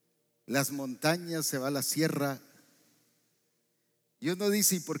 las montañas, se va a la sierra. Y uno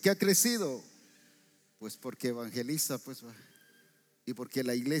dice, ¿y por qué ha crecido? Pues porque evangeliza, pues, y porque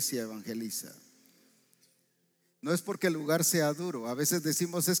la iglesia evangeliza. No es porque el lugar sea duro. A veces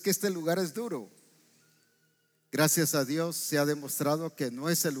decimos, es que este lugar es duro. Gracias a Dios se ha demostrado que no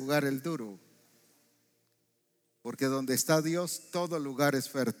es el lugar el duro, porque donde está Dios, todo lugar es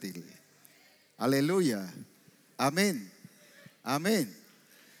fértil. Aleluya. Amén. Amén.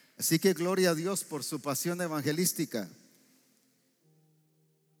 Así que gloria a Dios por su pasión evangelística.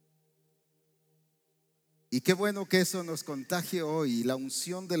 Y qué bueno que eso nos contagie hoy. La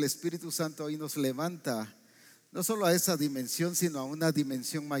unción del Espíritu Santo hoy nos levanta, no solo a esa dimensión, sino a una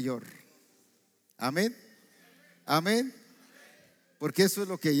dimensión mayor. Amén. Amén. Porque eso es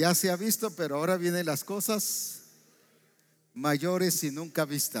lo que ya se ha visto, pero ahora vienen las cosas mayores y nunca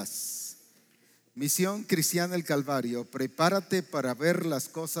vistas. Misión Cristiana El Calvario, prepárate para ver las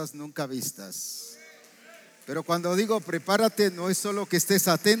cosas nunca vistas. Pero cuando digo prepárate, no es solo que estés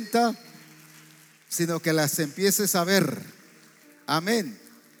atenta, sino que las empieces a ver. Amén.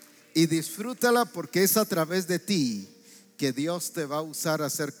 Y disfrútala, porque es a través de ti que Dios te va a usar a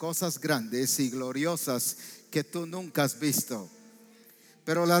hacer cosas grandes y gloriosas que tú nunca has visto.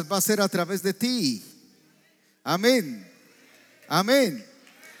 Pero las va a hacer a través de ti. Amén. Amén.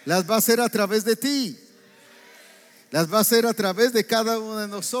 Las va a hacer a través de ti. Las va a hacer a través de cada uno de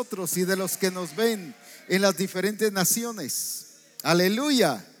nosotros y de los que nos ven en las diferentes naciones.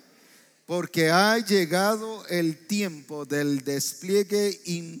 Aleluya. Porque ha llegado el tiempo del despliegue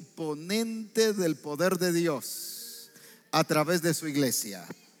imponente del poder de Dios a través de su iglesia.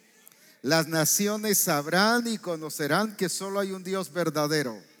 Las naciones sabrán y conocerán que solo hay un Dios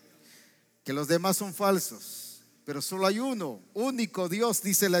verdadero, que los demás son falsos, pero solo hay uno, único Dios,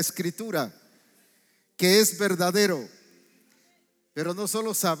 dice la Escritura, que es verdadero. Pero no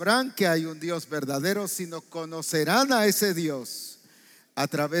solo sabrán que hay un Dios verdadero, sino conocerán a ese Dios a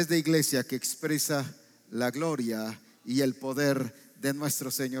través de iglesia que expresa la gloria y el poder de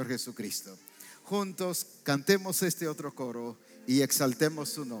nuestro Señor Jesucristo. Juntos cantemos este otro coro y exaltemos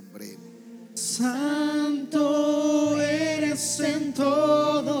su nombre. Santo eres en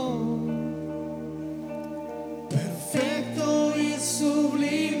todo, perfecto y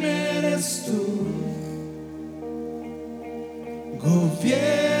sublime eres tú.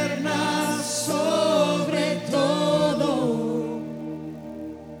 Gobiernas sobre todo,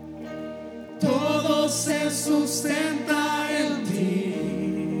 todo se sustenta en ti.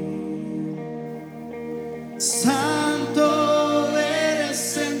 Santo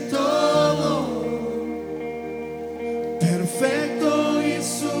eres en todo, perfecto y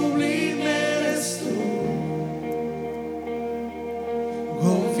sublime eres tú.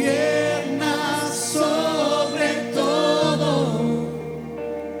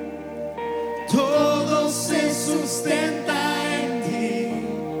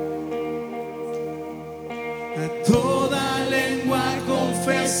 Toda lengua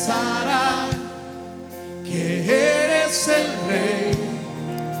confesará que eres el Rey,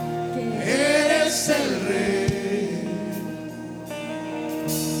 eres el Rey.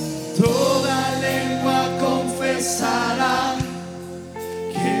 Toda lengua confesará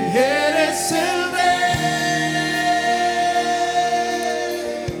que eres el Rey.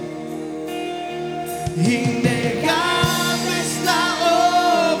 Innegable es la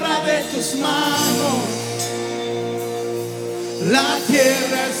obra de tus manos. La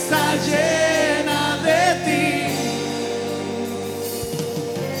tierra está llena de ti.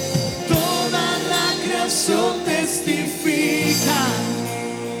 Toda la creación testifica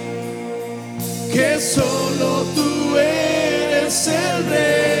que solo tú eres el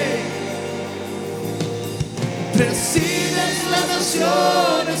Rey. Presides las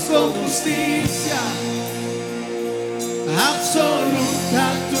naciones con justicia absoluta,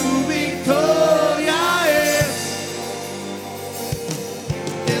 tu victoria es.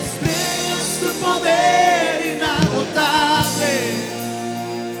 Despliegas tu poder inagotable,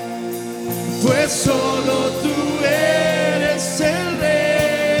 pues solo tú eres el Rey.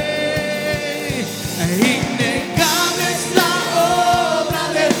 Innegable es la obra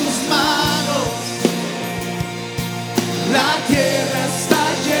de tus manos. La tierra está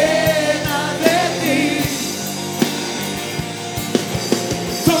llena de ti.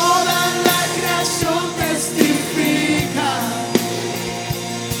 Toda la creación testifica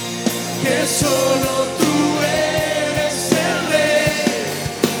que solo tú eres el Rey.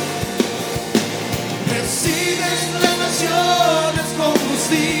 Presides las naciones con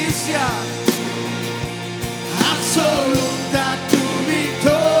justicia absoluta, tu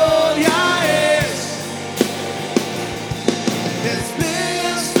victoria es.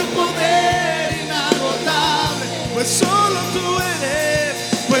 Despliegas tu poder inagotable, pues solo tú eres,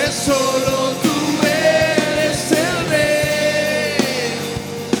 pues solo tú eres el Rey.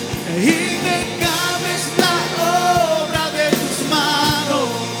 Innegable es la obra de tus manos.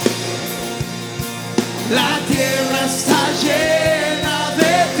 La tierra está llena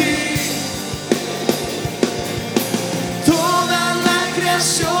de ti. Toda la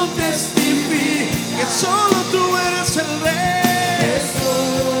creación testifica que solo tú eres el Rey. Que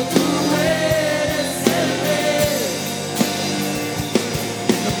solo tú eres el Rey.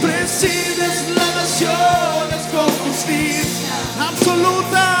 Presides las naciones con justicia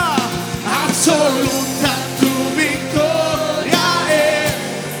absoluta, absoluta, tu victoria es.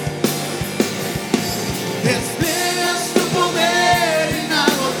 Despliegas tu poder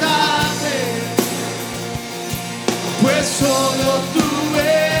inagotable, pues solo tú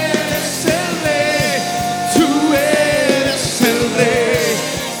eres el Rey. Tú eres el Rey,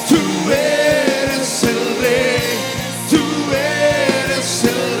 tú eres el Rey, tú eres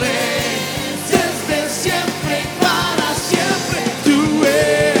el Rey. Desde siempre y para siempre, tú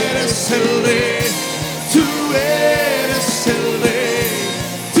eres el Rey, tú eres el Rey,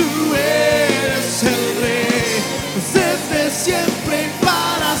 tú eres el Rey. Desde siempre y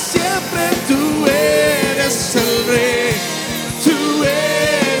para siempre, tú eres el Rey, tú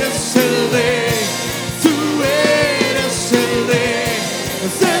eres el Rey, tú eres el Rey.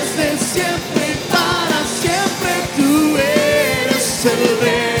 Desde siempre y para siempre, tú eres el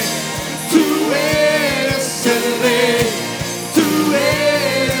Rey, tú eres el Rey, tú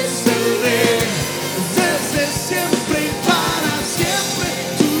eres el Rey. Desde siempre y para siempre,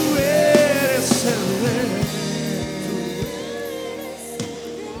 tú eres el Rey.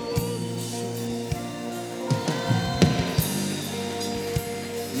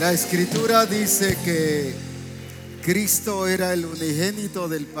 La escritura dice que Cristo era el unigénito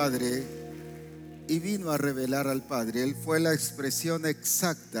del Padre y vino a revelar al Padre. Él fue la expresión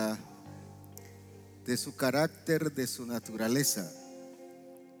exacta de su carácter, de su naturaleza.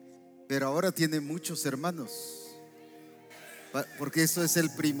 Pero ahora tiene muchos hermanos, porque eso es el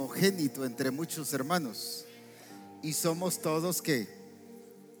primogénito entre muchos hermanos. Y somos todos ¿qué?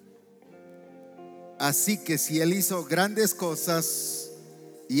 Así que si Él hizo grandes cosas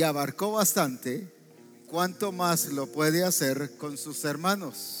y abarcó bastante, ¿cuánto más lo puede hacer con sus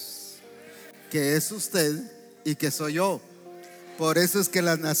hermanos? Que es usted y que soy yo. Por eso es que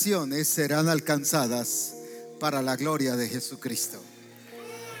las naciones serán alcanzadas para la gloria de Jesucristo.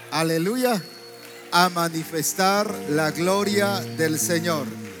 Aleluya. A manifestar la gloria del Señor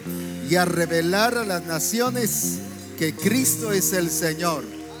y a revelar a las naciones que Cristo es el Señor,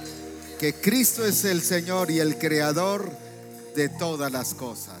 que Cristo es el Señor y el creador de todas las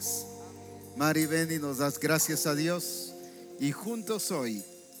cosas. Mari, ven y nos das gracias a Dios, y juntos hoy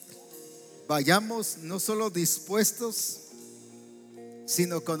vayamos no solo dispuestos,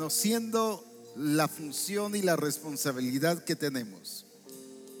 sino conociendo la función y la responsabilidad que tenemos.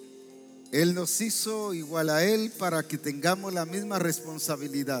 Él nos hizo igual a Él para que tengamos la misma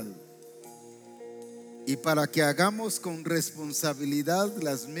responsabilidad y para que hagamos con responsabilidad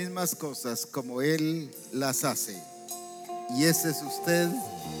las mismas cosas como Él las hace. Y ese es usted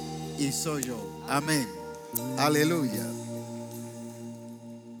y soy yo. Amén. Aleluya.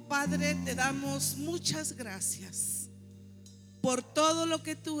 Padre, te damos muchas gracias por todo lo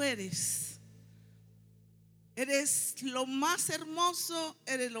que tú eres. Eres lo más hermoso,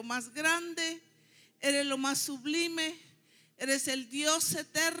 eres lo más grande, eres lo más sublime, eres el Dios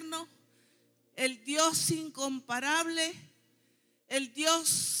eterno, el Dios incomparable, el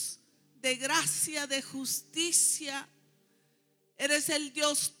Dios de gracia, de justicia. Eres el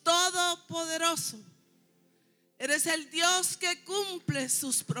Dios todopoderoso. Eres el Dios que cumple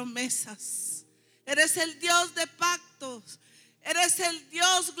sus promesas. Eres el Dios de pactos. Eres el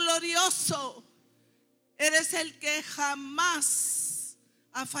Dios glorioso. Eres el que jamás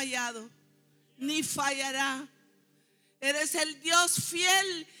ha fallado, ni fallará. Eres el Dios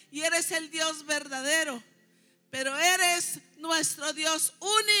fiel y eres el Dios verdadero. Pero eres nuestro Dios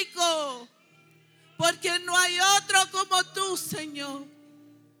único, porque no hay otro como tú, Señor.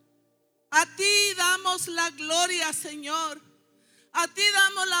 A ti damos la gloria, Señor. A ti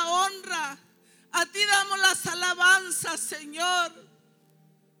damos la honra. A ti damos las alabanzas, Señor.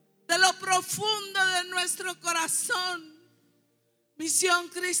 De lo profundo de nuestro corazón, Misión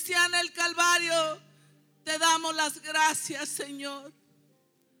Cristiana El Calvario, te damos las gracias, Señor.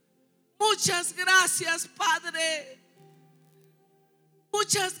 Muchas gracias, Padre.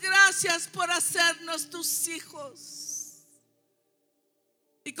 Muchas gracias por hacernos tus hijos.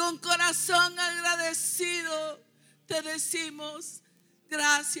 Y con corazón agradecido te decimos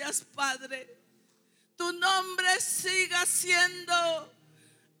gracias, Padre. Tu nombre siga siendo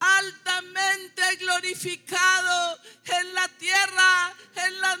altamente glorificado en la tierra,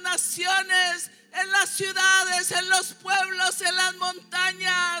 en las naciones, en las ciudades, en los pueblos, en las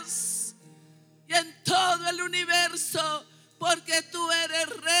montañas y en todo el universo, porque tú eres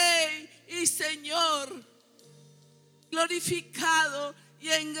Rey y Señor. Glorificado y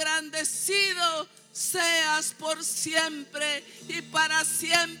engrandecido seas por siempre y para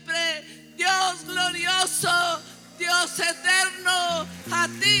siempre, Dios glorioso, Dios eterno. A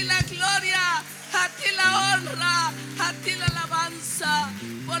ti la gloria, a ti la honra, a ti la alabanza.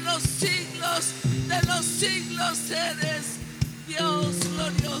 Por los siglos de los siglos eres Dios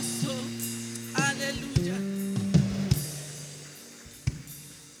glorioso. Aleluya.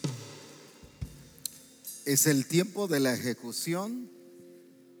 Es el tiempo de la ejecución.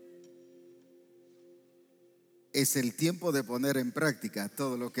 Es el tiempo de poner en práctica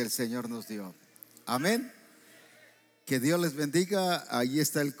todo lo que el Señor nos dio. Amén. Que Dios les bendiga. Ahí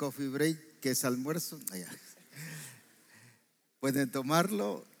está el coffee break, que es almuerzo. Allá. Pueden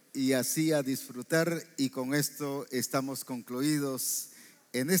tomarlo y así a disfrutar. Y con esto estamos concluidos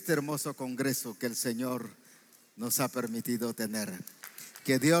en este hermoso congreso que el Señor nos ha permitido tener.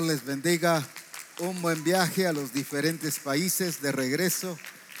 Que Dios les bendiga. Un buen viaje a los diferentes países de regreso.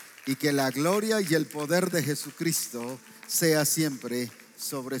 Y que la gloria y el poder de Jesucristo sea siempre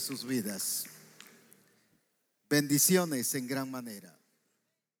sobre sus vidas. Bendiciones en gran manera.